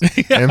podcast.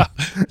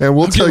 And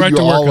we'll tell you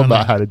all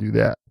about how to do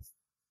that.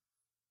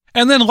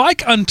 And then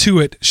like unto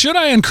it, should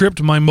I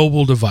encrypt my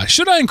mobile device?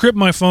 Should I encrypt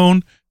my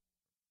phone?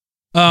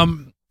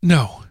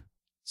 No.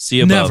 See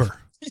above.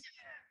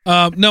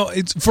 Never. No,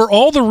 it's for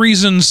all the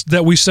reasons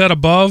that we said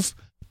above,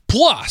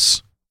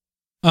 plus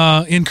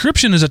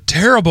encryption is a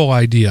terrible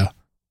idea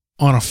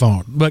on a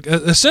phone. But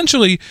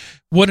essentially,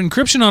 what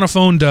encryption on a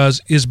phone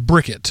does is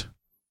brick it.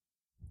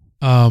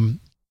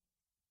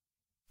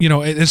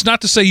 It's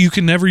not to say you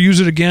can never use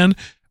it again,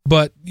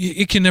 but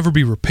it can never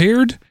be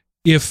repaired.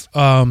 If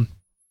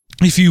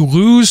you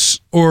lose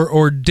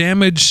or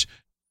damage,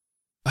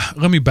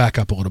 let me back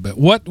up a little bit.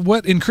 What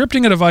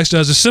encrypting a device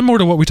does is similar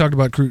to what we talked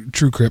about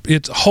TrueCrypt.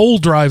 It's whole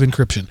drive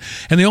encryption,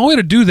 and the only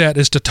way to do that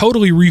is to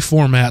totally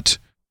reformat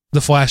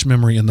the flash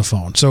memory in the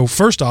phone. So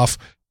first off,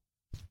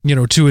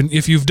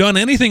 if you've done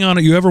anything on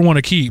it you ever want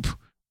to keep,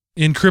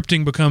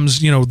 encrypting becomes,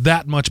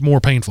 that much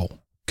more painful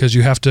because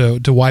you have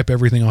to wipe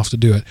everything off to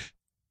do it.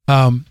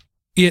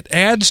 It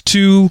adds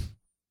to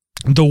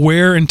the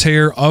wear and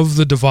tear of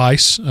the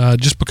device,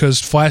 just because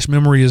flash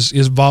memory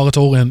is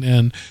volatile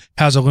and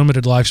has a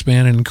limited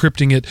lifespan, and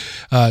encrypting it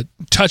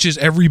touches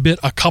every bit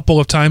a couple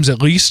of times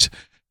at least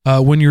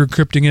when you're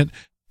encrypting it.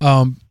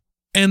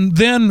 And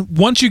then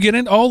once you get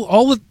in,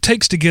 all it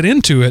takes to get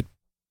into it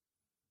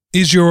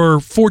is your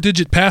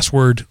 4-digit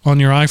password on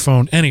your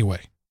iPhone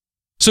anyway.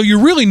 So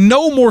you're really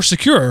no more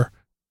secure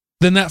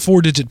than that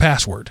 4-digit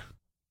password.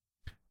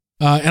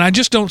 And I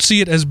just don't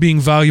see it as being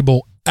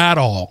valuable at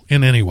all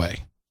in any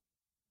way.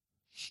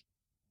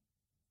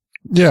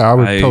 Yeah, I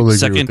would totally agree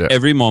second with that.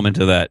 Every moment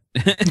of that.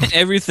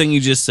 Everything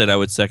you just said, I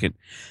would second.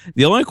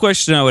 The only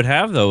question I would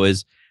have, though,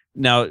 is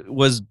now,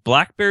 was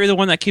BlackBerry the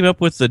one that came up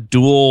with the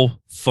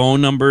dual phone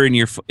number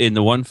in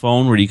the one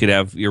phone where you could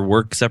have your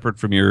work separate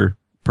from your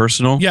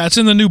personal? Yeah, it's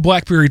in the new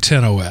BlackBerry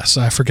 10 OS.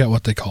 I forget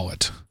what they call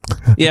it.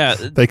 Yeah.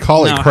 They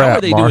call it crap, how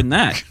are they Mark. doing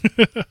that?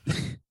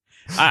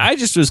 I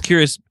just was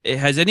curious,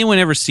 has anyone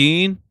ever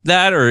seen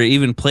that or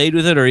even played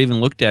with it or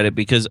even looked at it?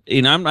 Because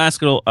I'm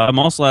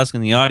also asking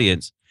the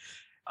audience.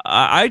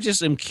 I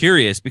just am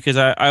curious because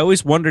I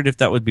always wondered if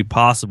that would be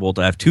possible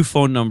to have two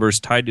phone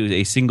numbers tied to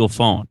a single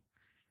phone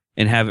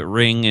and have it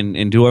ring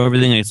and do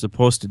everything it's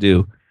supposed to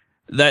do.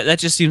 That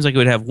just seems like it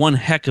would have one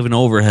heck of an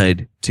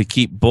overhead to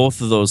keep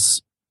both of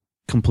those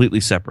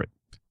completely separate.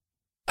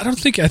 I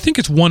think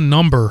it's one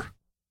number,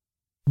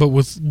 but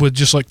with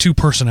just like two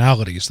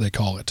personalities, they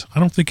call it. I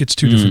don't think it's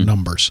two different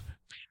numbers.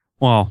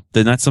 Well,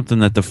 then that's something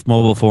that the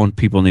mobile phone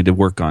people need to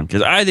work on,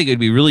 because I think it'd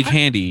be really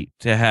handy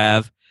to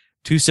have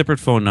two separate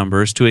phone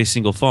numbers to a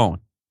single phone.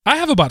 I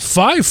have about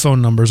 5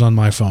 phone numbers on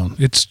my phone.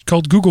 It's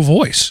called Google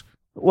Voice.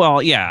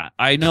 Well, yeah,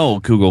 I know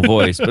Google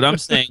Voice, but I'm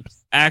saying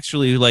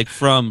actually like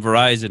from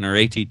Verizon or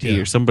AT&T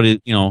or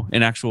somebody,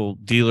 an actual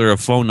dealer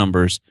of phone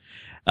numbers.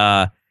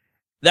 That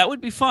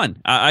would be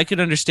fun. I could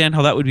understand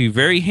how that would be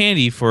very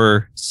handy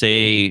for,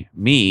 say,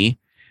 me,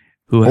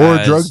 who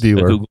has a drug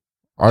dealer.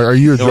 Are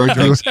you a drug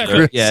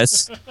dealer?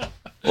 Yes.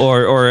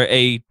 Or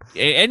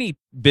any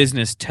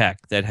business tech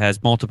that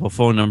has multiple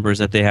phone numbers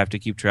that they have to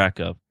keep track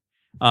of.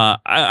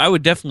 I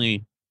would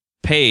definitely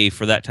pay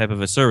for that type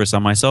of a service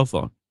on my cell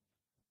phone.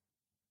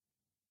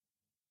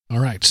 All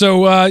right.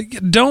 So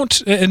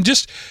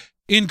just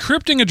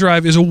encrypting a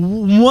drive is a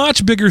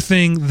much bigger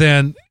thing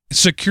than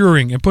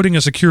securing and putting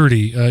a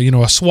security,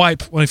 a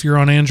swipe if you're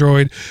on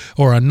Android,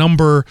 or a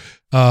number,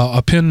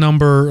 a PIN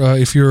number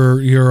if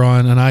you're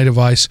on an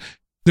iDevice.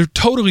 They're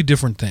totally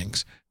different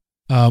things.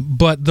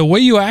 But the way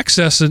you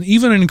access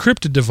even an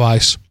encrypted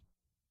device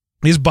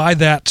is by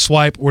that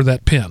swipe or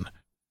that PIN.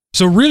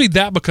 So really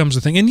that becomes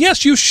the thing. And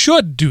yes, you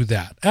should do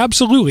that.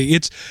 Absolutely.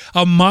 It's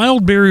a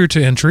mild barrier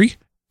to entry,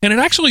 and it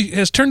actually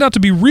has turned out to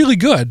be really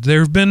good. There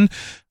have been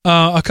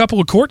a couple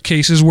of court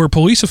cases where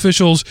police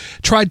officials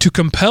tried to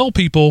compel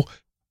people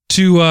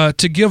to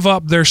give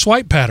up their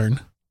swipe pattern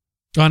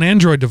on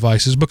Android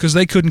devices because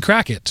they couldn't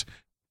crack it.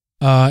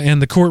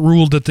 And the court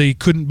ruled that they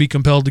couldn't be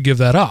compelled to give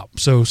that up.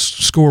 So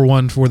score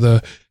one for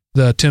the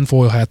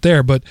tinfoil hat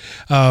there. But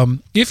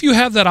if you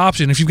have that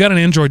option, if you've got an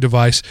Android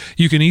device,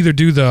 you can either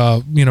do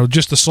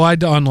just the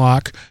slide to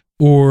unlock,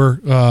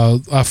 or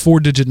a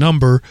 4-digit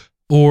number,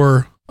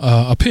 or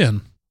a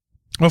PIN.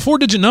 A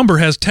 4-digit number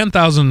has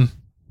 10,000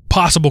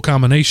 possible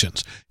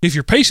combinations. If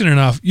you're patient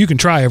enough, you can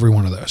try every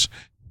one of those.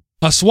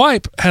 A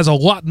swipe has a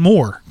lot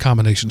more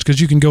combinations because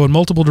you can go in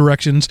multiple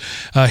directions,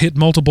 hit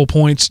multiple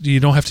points. You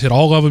don't have to hit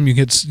all of them. You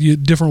hit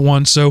different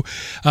ones. So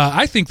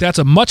I think that's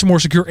a much more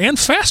secure and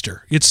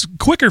faster. It's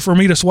quicker for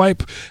me to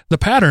swipe the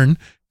pattern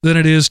than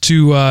it is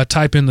to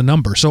type in the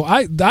number. So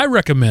I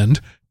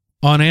recommend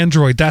on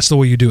Android, that's the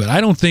way you do it. I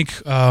don't think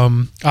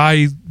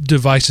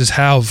iDevices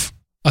have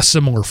a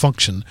similar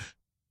function.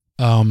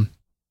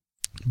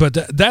 But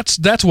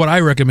that's what I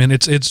recommend.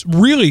 It's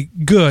really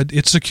good.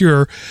 It's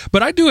secure.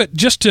 But I do it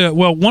just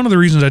one of the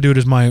reasons I do it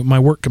is my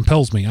work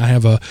compels me. I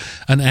have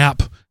an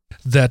app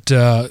that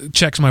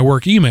checks my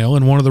work email,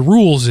 and one of the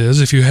rules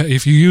is if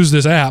you use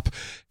this app,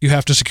 you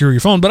have to secure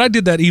your phone. But I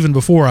did that even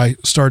before I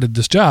started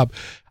this job.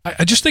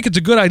 I just think it's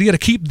a good idea to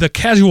keep the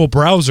casual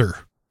browser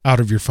out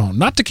of your phone,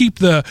 not to keep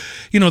the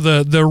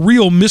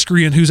real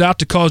miscreant who's out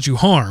to cause you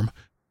harm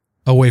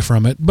away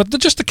from it, but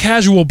just the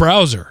casual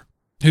browser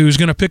who's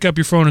going to pick up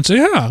your phone and say,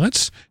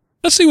 let's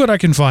see what I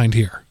can find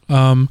here.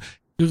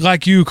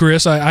 Like you,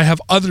 Chris, I have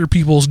other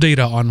people's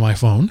data on my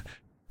phone.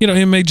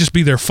 It may just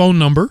be their phone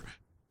number,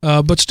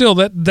 but still,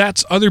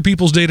 that's other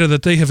people's data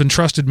that they have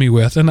entrusted me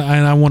with, and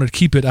I want to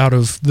keep it out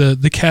of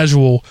the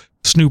casual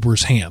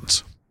snooper's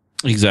hands.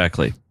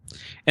 Exactly.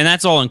 And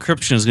that's all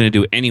encryption is going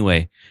to do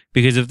anyway,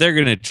 because if they're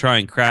going to try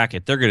and crack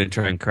it, they're going to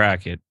try and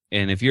crack it.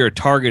 And if you're a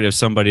target of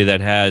somebody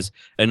that has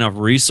enough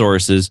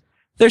resources,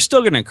 they're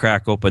still going to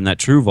crack open that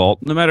True Vault,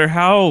 no matter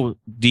how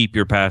deep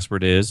your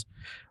password is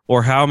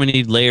or how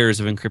many layers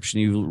of encryption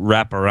you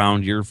wrap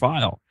around your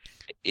file.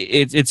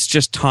 It's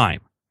just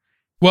time.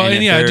 Well,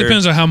 and it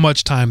depends on how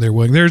much time they're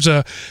willing. There's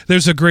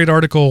a great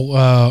article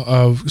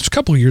a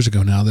couple of years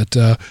ago now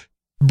that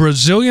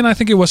Brazilian, I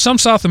think it was, some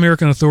South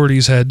American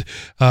authorities had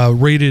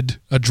raided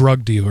a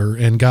drug dealer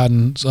and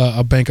gotten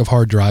a bank of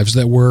hard drives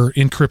that were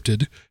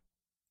encrypted,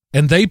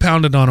 and they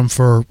pounded on them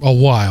for a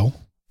while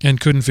and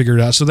couldn't figure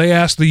it out. So they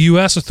asked the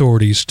U.S.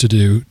 authorities to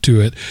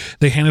it.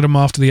 They handed them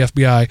off to the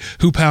FBI,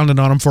 who pounded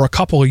on them for a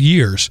couple of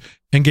years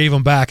and gave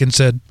them back and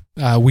said,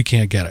 we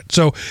can't get it.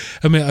 So,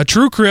 I mean, a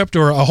TrueCrypt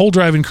or a whole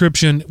drive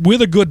encryption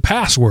with a good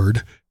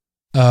password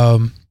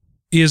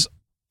is,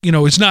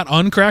 it's not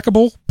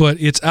uncrackable, but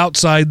it's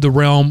outside the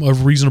realm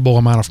of reasonable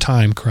amount of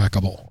time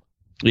crackable.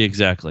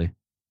 Exactly.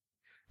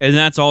 And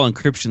that's all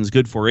encryption's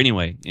good for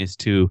anyway, is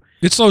to...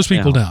 It slows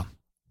people down.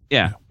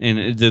 Yeah.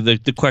 And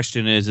the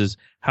question is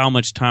how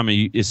much time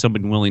is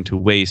someone willing to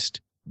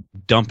waste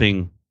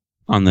dumping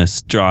on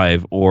this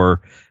drive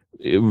or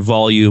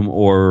volume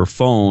or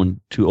phone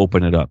to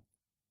open it up?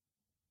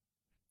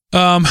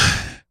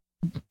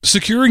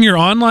 Securing your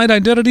online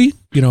identity,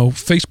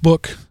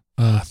 Facebook,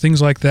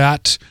 things like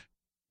that,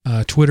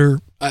 Twitter.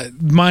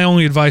 My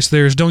only advice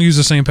there is don't use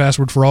the same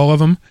password for all of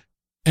them,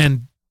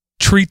 and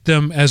treat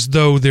them as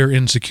though they're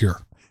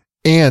insecure.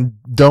 And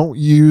don't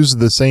use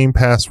the same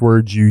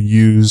password you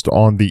used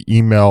on the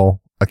email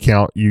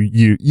account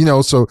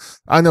so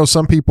I know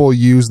some people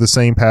use the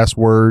same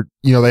password.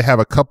 They have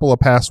a couple of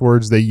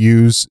passwords they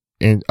use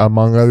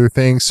among other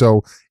things.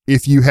 So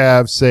if you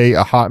have, say,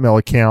 a Hotmail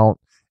account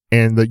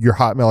and your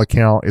Hotmail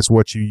account is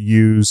what you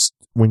use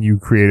when you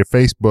create a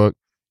Facebook,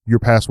 your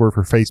password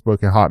for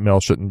Facebook and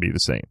Hotmail shouldn't be the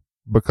same,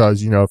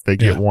 because, if they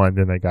get one,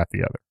 then they got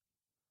the other.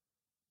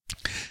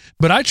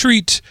 But I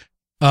treat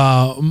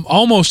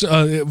almost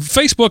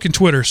Facebook and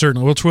Twitter,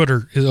 certainly. Well,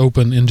 Twitter is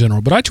open in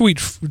general, but I treat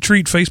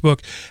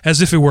Facebook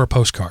as if it were a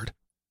postcard.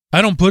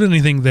 I don't put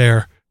anything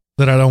there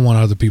that I don't want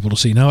other people to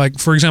see. Now, like,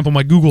 for example,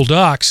 my Google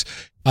Docs,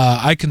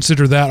 I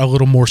consider that a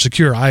little more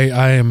secure. I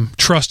am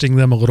trusting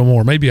them a little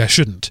more. Maybe I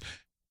shouldn't.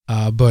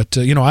 But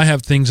I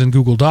have things in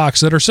Google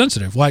Docs that are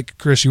sensitive. Like,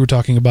 Chris, you were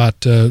talking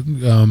about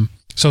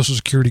Social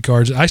Security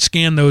cards. I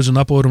scan those and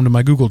upload them to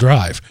my Google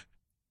Drive.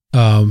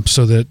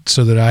 So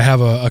that I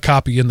have a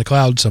copy in the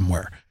cloud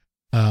somewhere.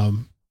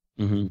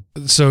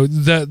 So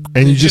that,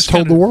 and you just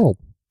told the world.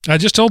 I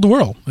just told the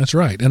world. That's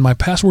right. And my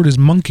password is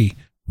monkey.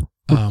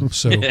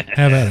 So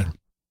have at it.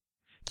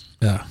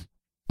 Yeah.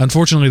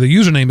 Unfortunately, the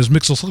username is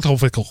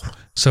Mixelfickle,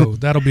 so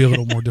that'll be a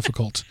little more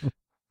difficult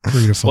for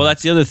you to find. Well,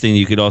 that's the other thing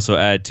you could also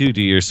add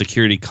to your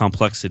security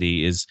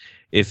complexity is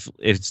if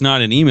it's not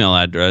an email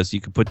address,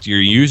 you could put your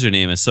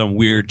username as some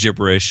weird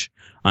gibberish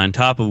on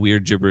top of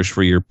weird gibberish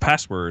for your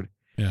password.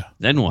 Yeah.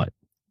 Then what?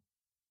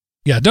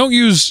 Yeah, don't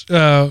use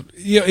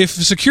if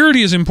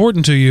security is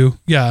important to you,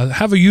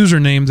 have a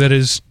username that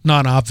is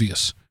not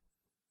obvious.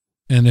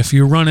 And if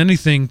you run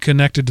anything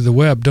connected to the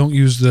web,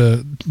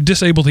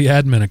 disable the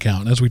admin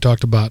account, as we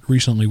talked about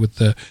recently with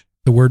the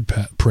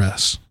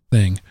WordPress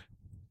thing.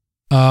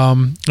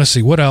 Let's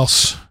see, what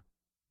else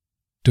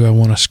do I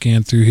want to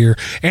scan through here?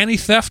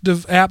 Anti-theft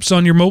of apps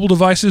on your mobile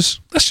devices.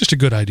 That's just a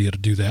good idea to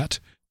do that.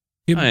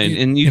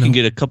 And you can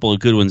get a couple of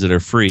good ones that are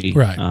free.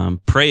 Right.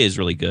 Prey is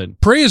really good.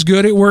 Prey is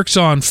good. It works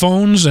on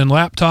phones and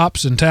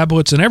laptops and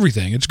tablets and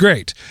everything. It's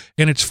great.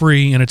 And it's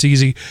free and it's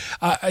easy.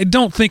 I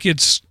don't think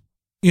it's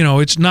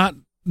not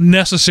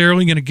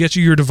necessarily going to get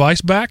you your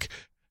device back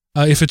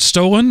if it's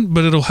stolen,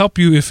 but it'll help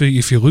you if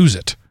you lose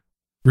it.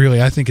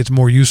 Really, I think it's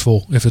more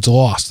useful if it's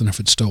lost than if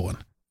it's stolen.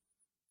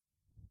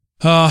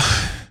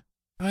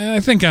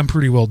 I think I'm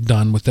pretty well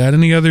done with that.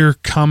 Any other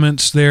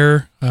comments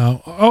there?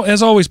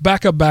 As always,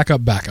 backup.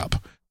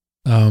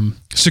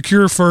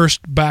 Secure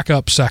first,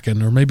 backup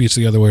second, or maybe it's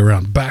the other way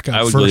around.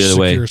 Backup first,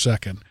 secure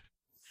second.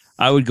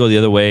 I would go the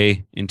other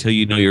way until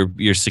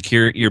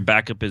your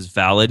backup is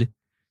valid.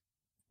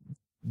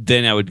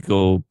 Then I would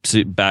go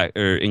back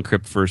or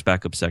encrypt first,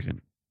 backup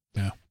second.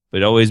 Yeah,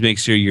 but always make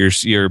sure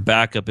your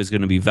backup is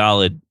going to be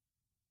valid.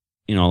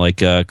 Like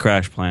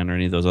CrashPlan or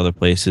any of those other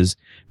places.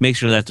 Make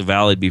sure that's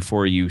valid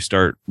before you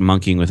start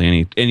monkeying with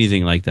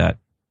anything like that.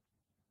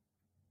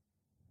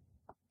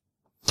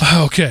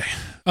 Okay.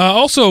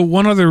 Also,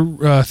 one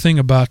other thing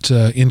about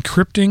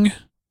encrypting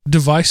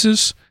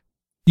devices,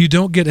 you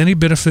don't get any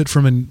benefit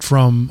from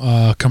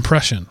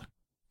compression.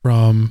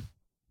 From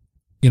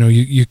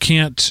you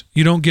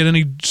don't get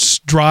any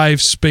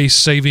drive space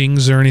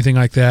savings or anything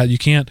like that. You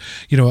can't,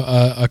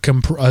 a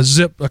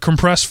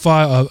compressed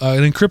file,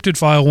 an encrypted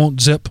file won't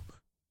zip.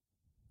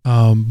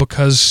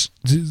 Because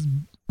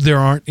there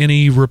aren't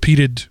any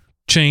repeated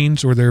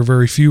chains, or there are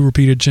very few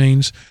repeated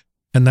chains,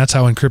 and that's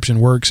how encryption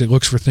works. It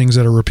looks for things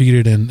that are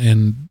repeated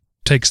and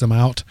takes them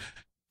out.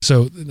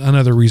 So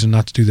another reason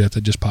not to do that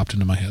just popped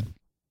into my head.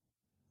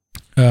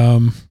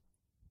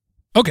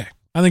 Okay,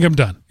 I think I'm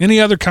done. Any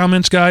other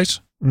comments,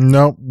 guys?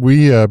 No,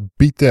 we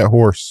beat that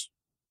horse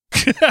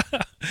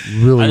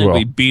really I think well.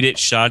 we beat it,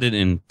 shot it,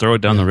 and throw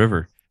it down the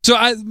river. So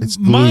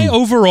my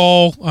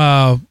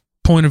overall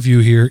point of view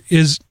here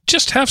is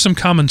just have some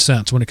common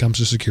sense when it comes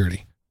to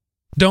security.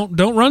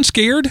 Don't run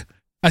scared.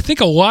 I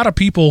think a lot of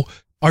people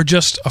are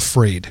just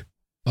afraid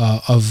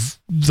of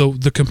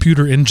the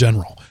computer in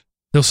general.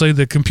 They'll say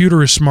the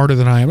computer is smarter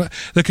than I am.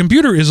 The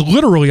computer is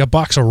literally a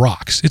box of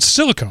rocks. It's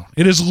silicone.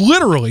 It is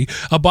literally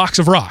a box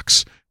of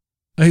rocks.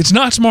 It's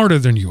not smarter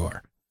than you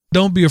are.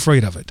 Don't be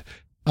afraid of it.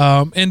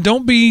 And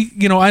don't be,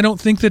 I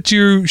don't think that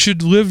you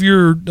should live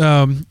your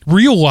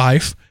real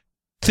life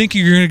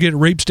thinking you're going to get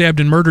raped, stabbed,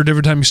 and murdered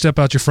every time you step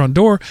out your front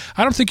door.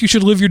 I don't think you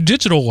should live your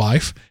digital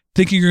life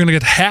thinking you're going to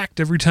get hacked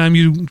every time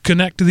you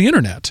connect to the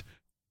internet.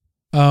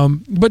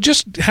 But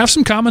just have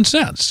some common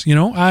sense.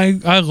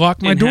 I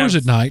lock my doors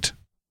at night.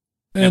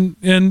 And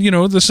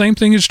the same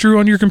thing is true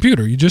on your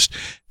computer. You just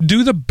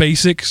do the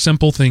basic,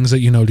 simple things that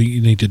you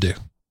need to do.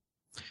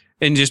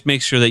 And just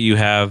make sure that you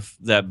have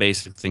that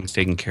basic things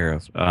taken care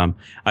of.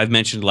 I've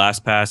mentioned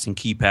LastPass and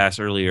KeePass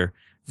earlier.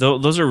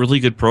 Those are really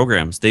good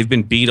programs. They've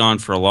been beat on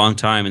for a long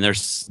time, and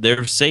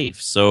they're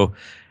safe. So,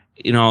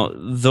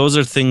 those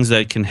are things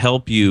that can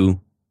help you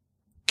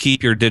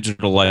keep your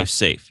digital life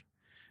safe.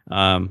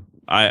 I'm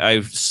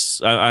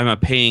a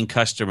paying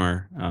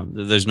customer.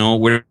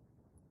 We're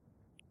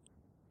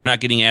not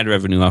getting ad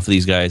revenue off of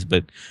these guys,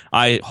 but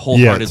I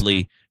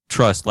wholeheartedly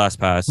trust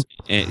LastPass.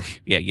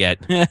 Yet.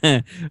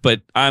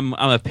 But I'm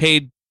a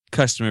paid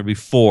customer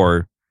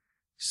before,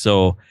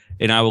 so,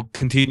 and I will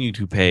continue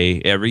to pay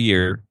every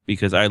year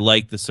because I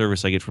like the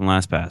service I get from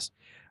LastPass.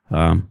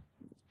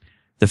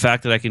 The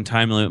fact that I can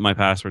time limit my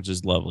passwords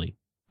is lovely.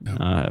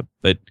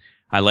 But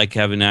I like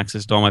having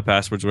access to all my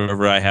passwords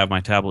whenever I have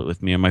my tablet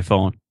with me and my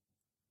phone.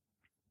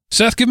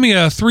 Seth, give me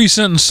a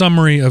 3-sentence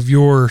summary of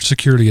your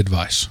security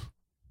advice.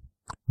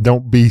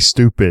 Don't be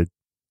stupid.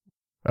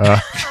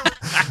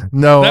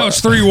 No. That was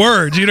 3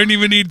 words. You don't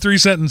even need 3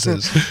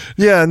 sentences.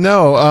 Yeah,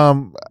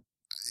 no.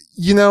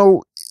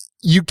 You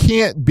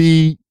can't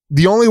be,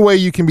 the only way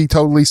you can be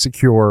totally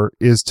secure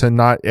is to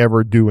not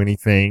ever do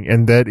anything.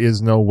 And that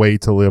is no way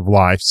to live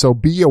life. So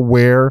be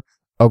aware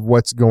of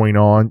what's going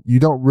on. You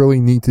don't really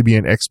need to be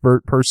an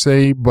expert per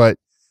se, but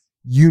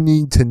you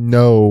need to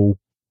know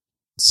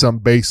some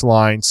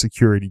baseline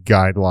security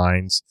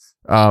guidelines,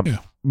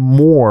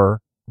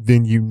 more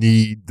than you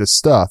need the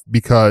stuff,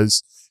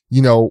 because,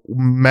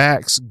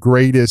 Mac's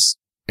greatest,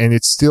 and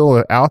it's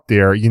still out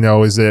there,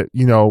 is that,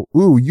 you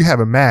have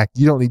a Mac.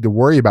 You don't need to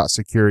worry about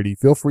security.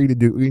 Feel free to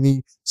do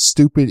any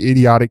stupid,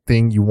 idiotic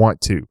thing you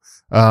want to.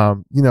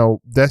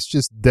 That's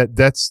just,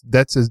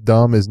 that's as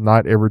dumb as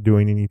not ever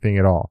doing anything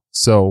at all.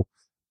 So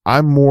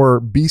I'm more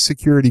be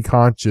security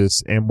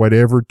conscious, and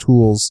whatever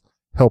tools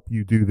help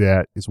you do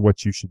that is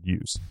what you should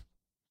use.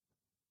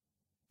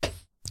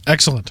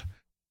 Excellent.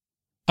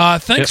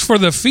 Thanks for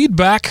the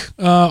feedback,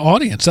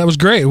 audience. That was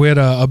great. We had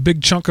a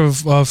big chunk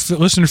of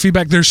listener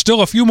feedback. There's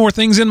still a few more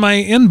things in my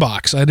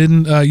inbox. I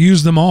didn't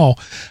use them all.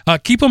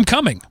 Keep them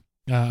coming.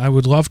 I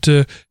would love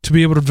to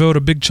be able to devote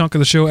a big chunk of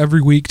the show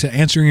every week to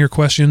answering your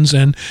questions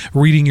and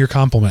reading your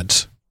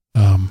compliments.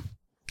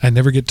 I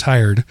never get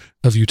tired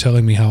of you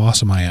telling me how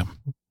awesome I am.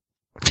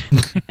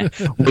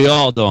 We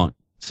all don't.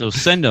 So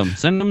send them.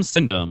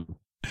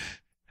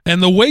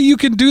 And the way you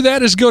can do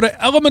that is go to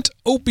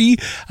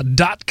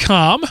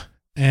elementop.com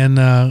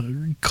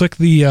and click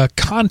the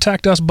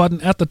Contact Us button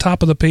at the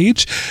top of the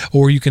page,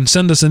 or you can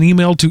send us an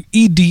email to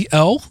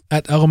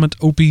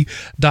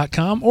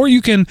edl@elementop.com, or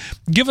you can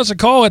give us a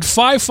call at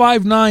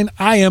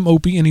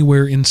 559-IM-OP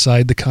anywhere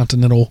inside the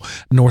continental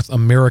North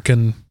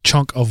American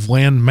chunk of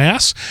land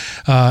mass,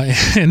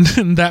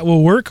 and that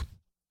will work.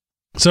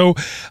 So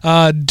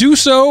do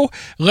so.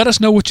 Let us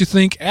know what you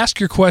think. Ask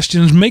your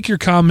questions. Make your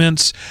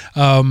comments.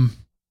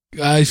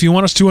 If you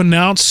want us to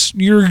announce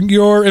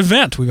your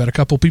event, we've had a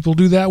couple people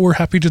do that. We're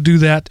happy to do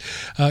that,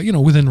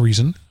 within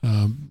reason.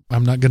 I'm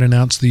not going to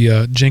announce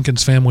the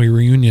Jenkins family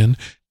reunion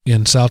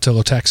in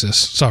Saltillo, Texas.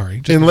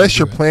 Sorry. Unless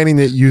you're planning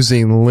it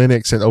using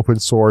Linux and open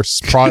source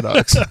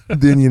products,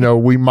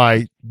 then, we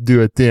might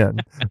do it then.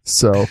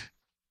 So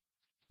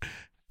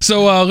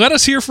let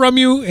us hear from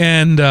you.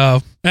 And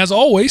as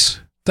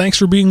always, thanks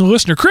for being a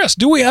listener. Chris,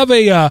 do we have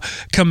a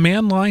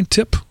command line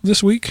tip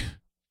this week?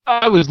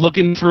 I was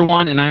looking for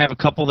one, and I have a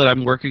couple that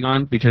I'm working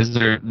on because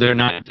they're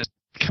not just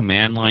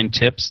command line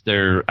tips;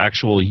 they're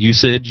actual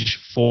usage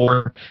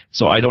for.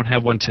 So I don't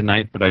have one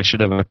tonight, but I should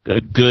have a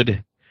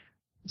good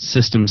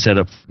system set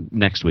up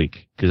next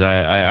week because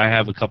I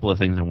have a couple of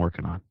things I'm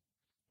working on.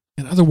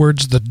 In other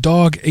words, the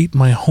dog ate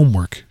my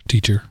homework,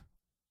 teacher.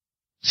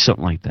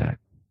 Something like that.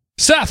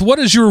 Seth, what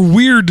is your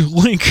weird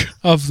link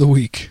of the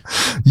week?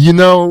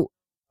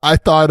 I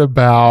thought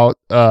about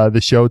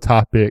the show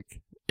topic.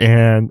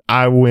 And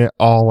I went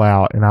all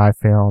out, and I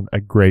found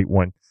a great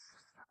one.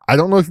 I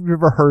don't know if you've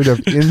ever heard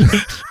of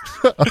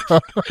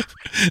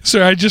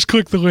Sorry, I just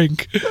clicked the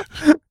link.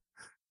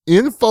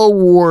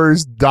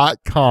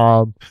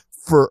 Infowars.com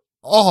for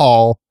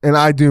all, and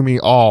I do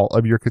mean all,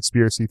 of your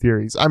conspiracy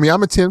theories. I mean,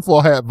 I'm a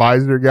tinfoil hat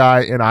visor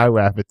guy, and I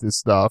laugh at this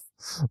stuff.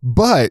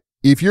 But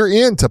if you're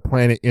into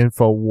Planet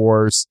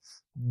Infowars,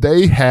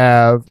 they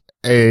have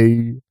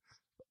a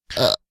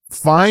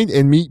find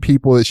and meet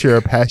people that share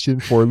a passion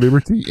for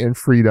liberty and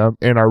freedom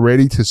and are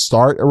ready to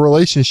start a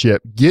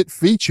relationship, get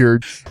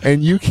featured,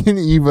 and you can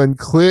even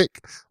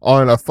click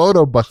on a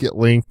photo bucket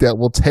link that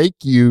will take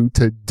you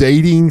to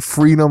dating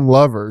freedom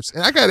lovers.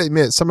 And I gotta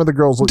admit, some of the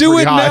girls look do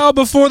pretty it hot. now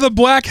before the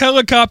black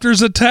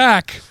helicopters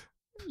attack.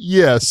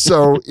 Yes.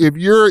 So if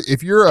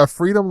you're a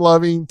freedom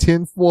loving,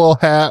 tinfoil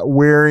hat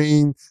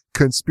wearing,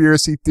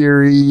 conspiracy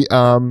theory.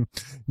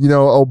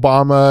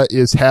 Obama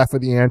is half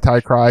of the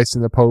Antichrist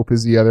and the Pope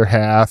is the other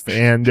half,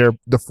 and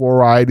the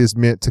fluoride is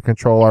meant to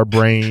control our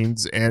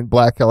brains, and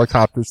black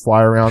helicopters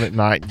fly around at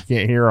night and you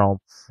can't hear them,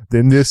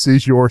 then this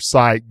is your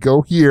site.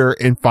 Go here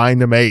and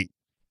find a mate.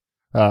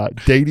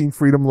 Dating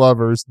Freedom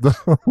Lovers. The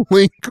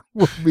link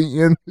will be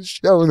in the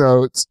show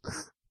notes.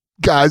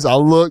 Guys, I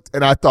looked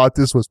and I thought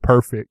this was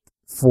perfect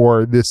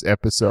for this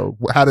episode.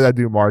 How did I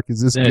do, Mark?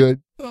 Is this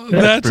good?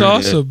 That's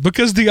awesome,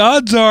 because the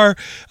odds are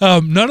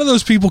none of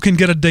those people can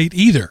get a date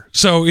either.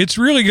 So it's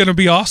really going to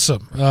be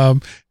awesome.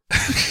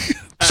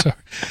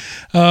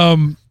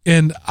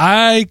 And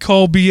I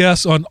call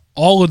BS on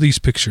all of these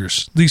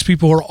pictures. These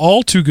people are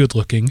all too good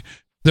looking.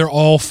 They're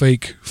all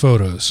fake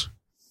photos.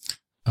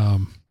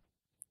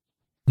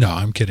 No,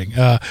 I'm kidding.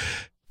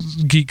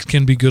 Geeks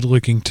can be good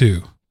looking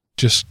too.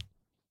 Just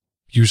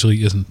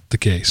usually isn't the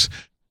case.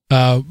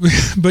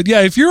 But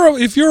yeah, if you're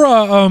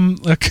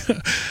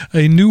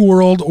a New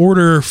World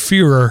Order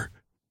fearer,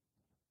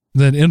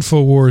 then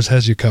InfoWars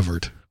has you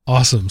covered.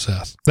 Awesome,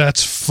 Seth.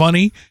 That's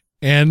funny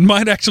and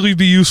might actually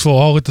be useful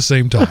all at the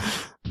same time.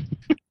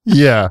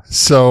 Yeah.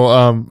 So,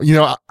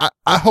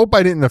 I hope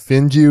I didn't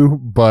offend you,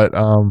 but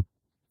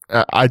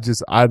I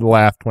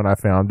laughed when I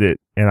found it,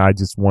 and I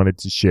just wanted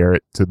to share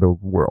it to the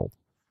world.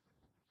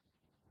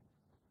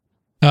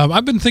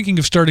 I've been thinking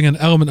of starting an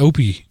Element OP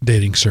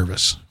dating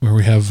service where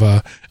we have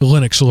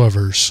Linux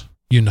lovers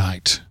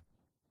unite.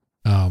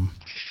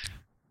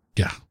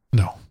 Yeah,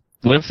 no.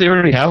 What if they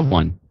already have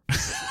one?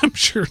 I'm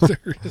sure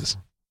there is.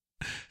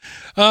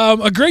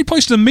 A great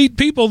place to meet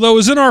people, though,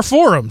 is in our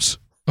forums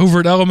over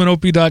at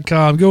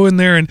elementop.com. Go in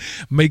there and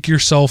make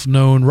yourself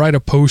known. Write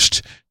a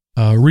post,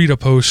 read a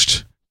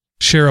post,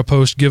 share a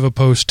post, give a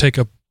post, take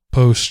a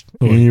post.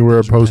 Anywhere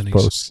a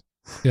post.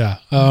 Yeah.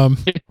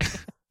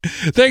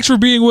 Thanks for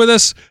being with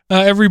us,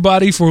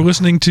 everybody, for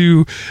listening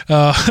to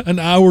an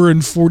hour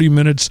and 40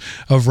 minutes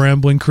of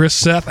rambling. Chris,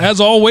 Seth,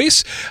 as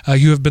always,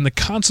 you have been the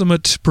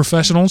consummate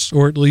professionals,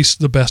 or at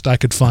least the best I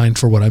could find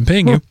for what I'm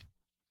paying you.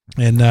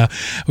 And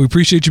we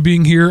appreciate you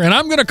being here. And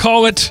I'm going to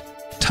call it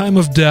time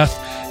of death,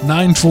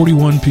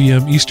 9:41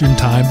 p.m. Eastern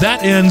Time.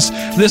 That ends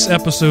this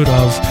episode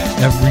of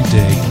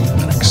Everyday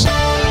Linux.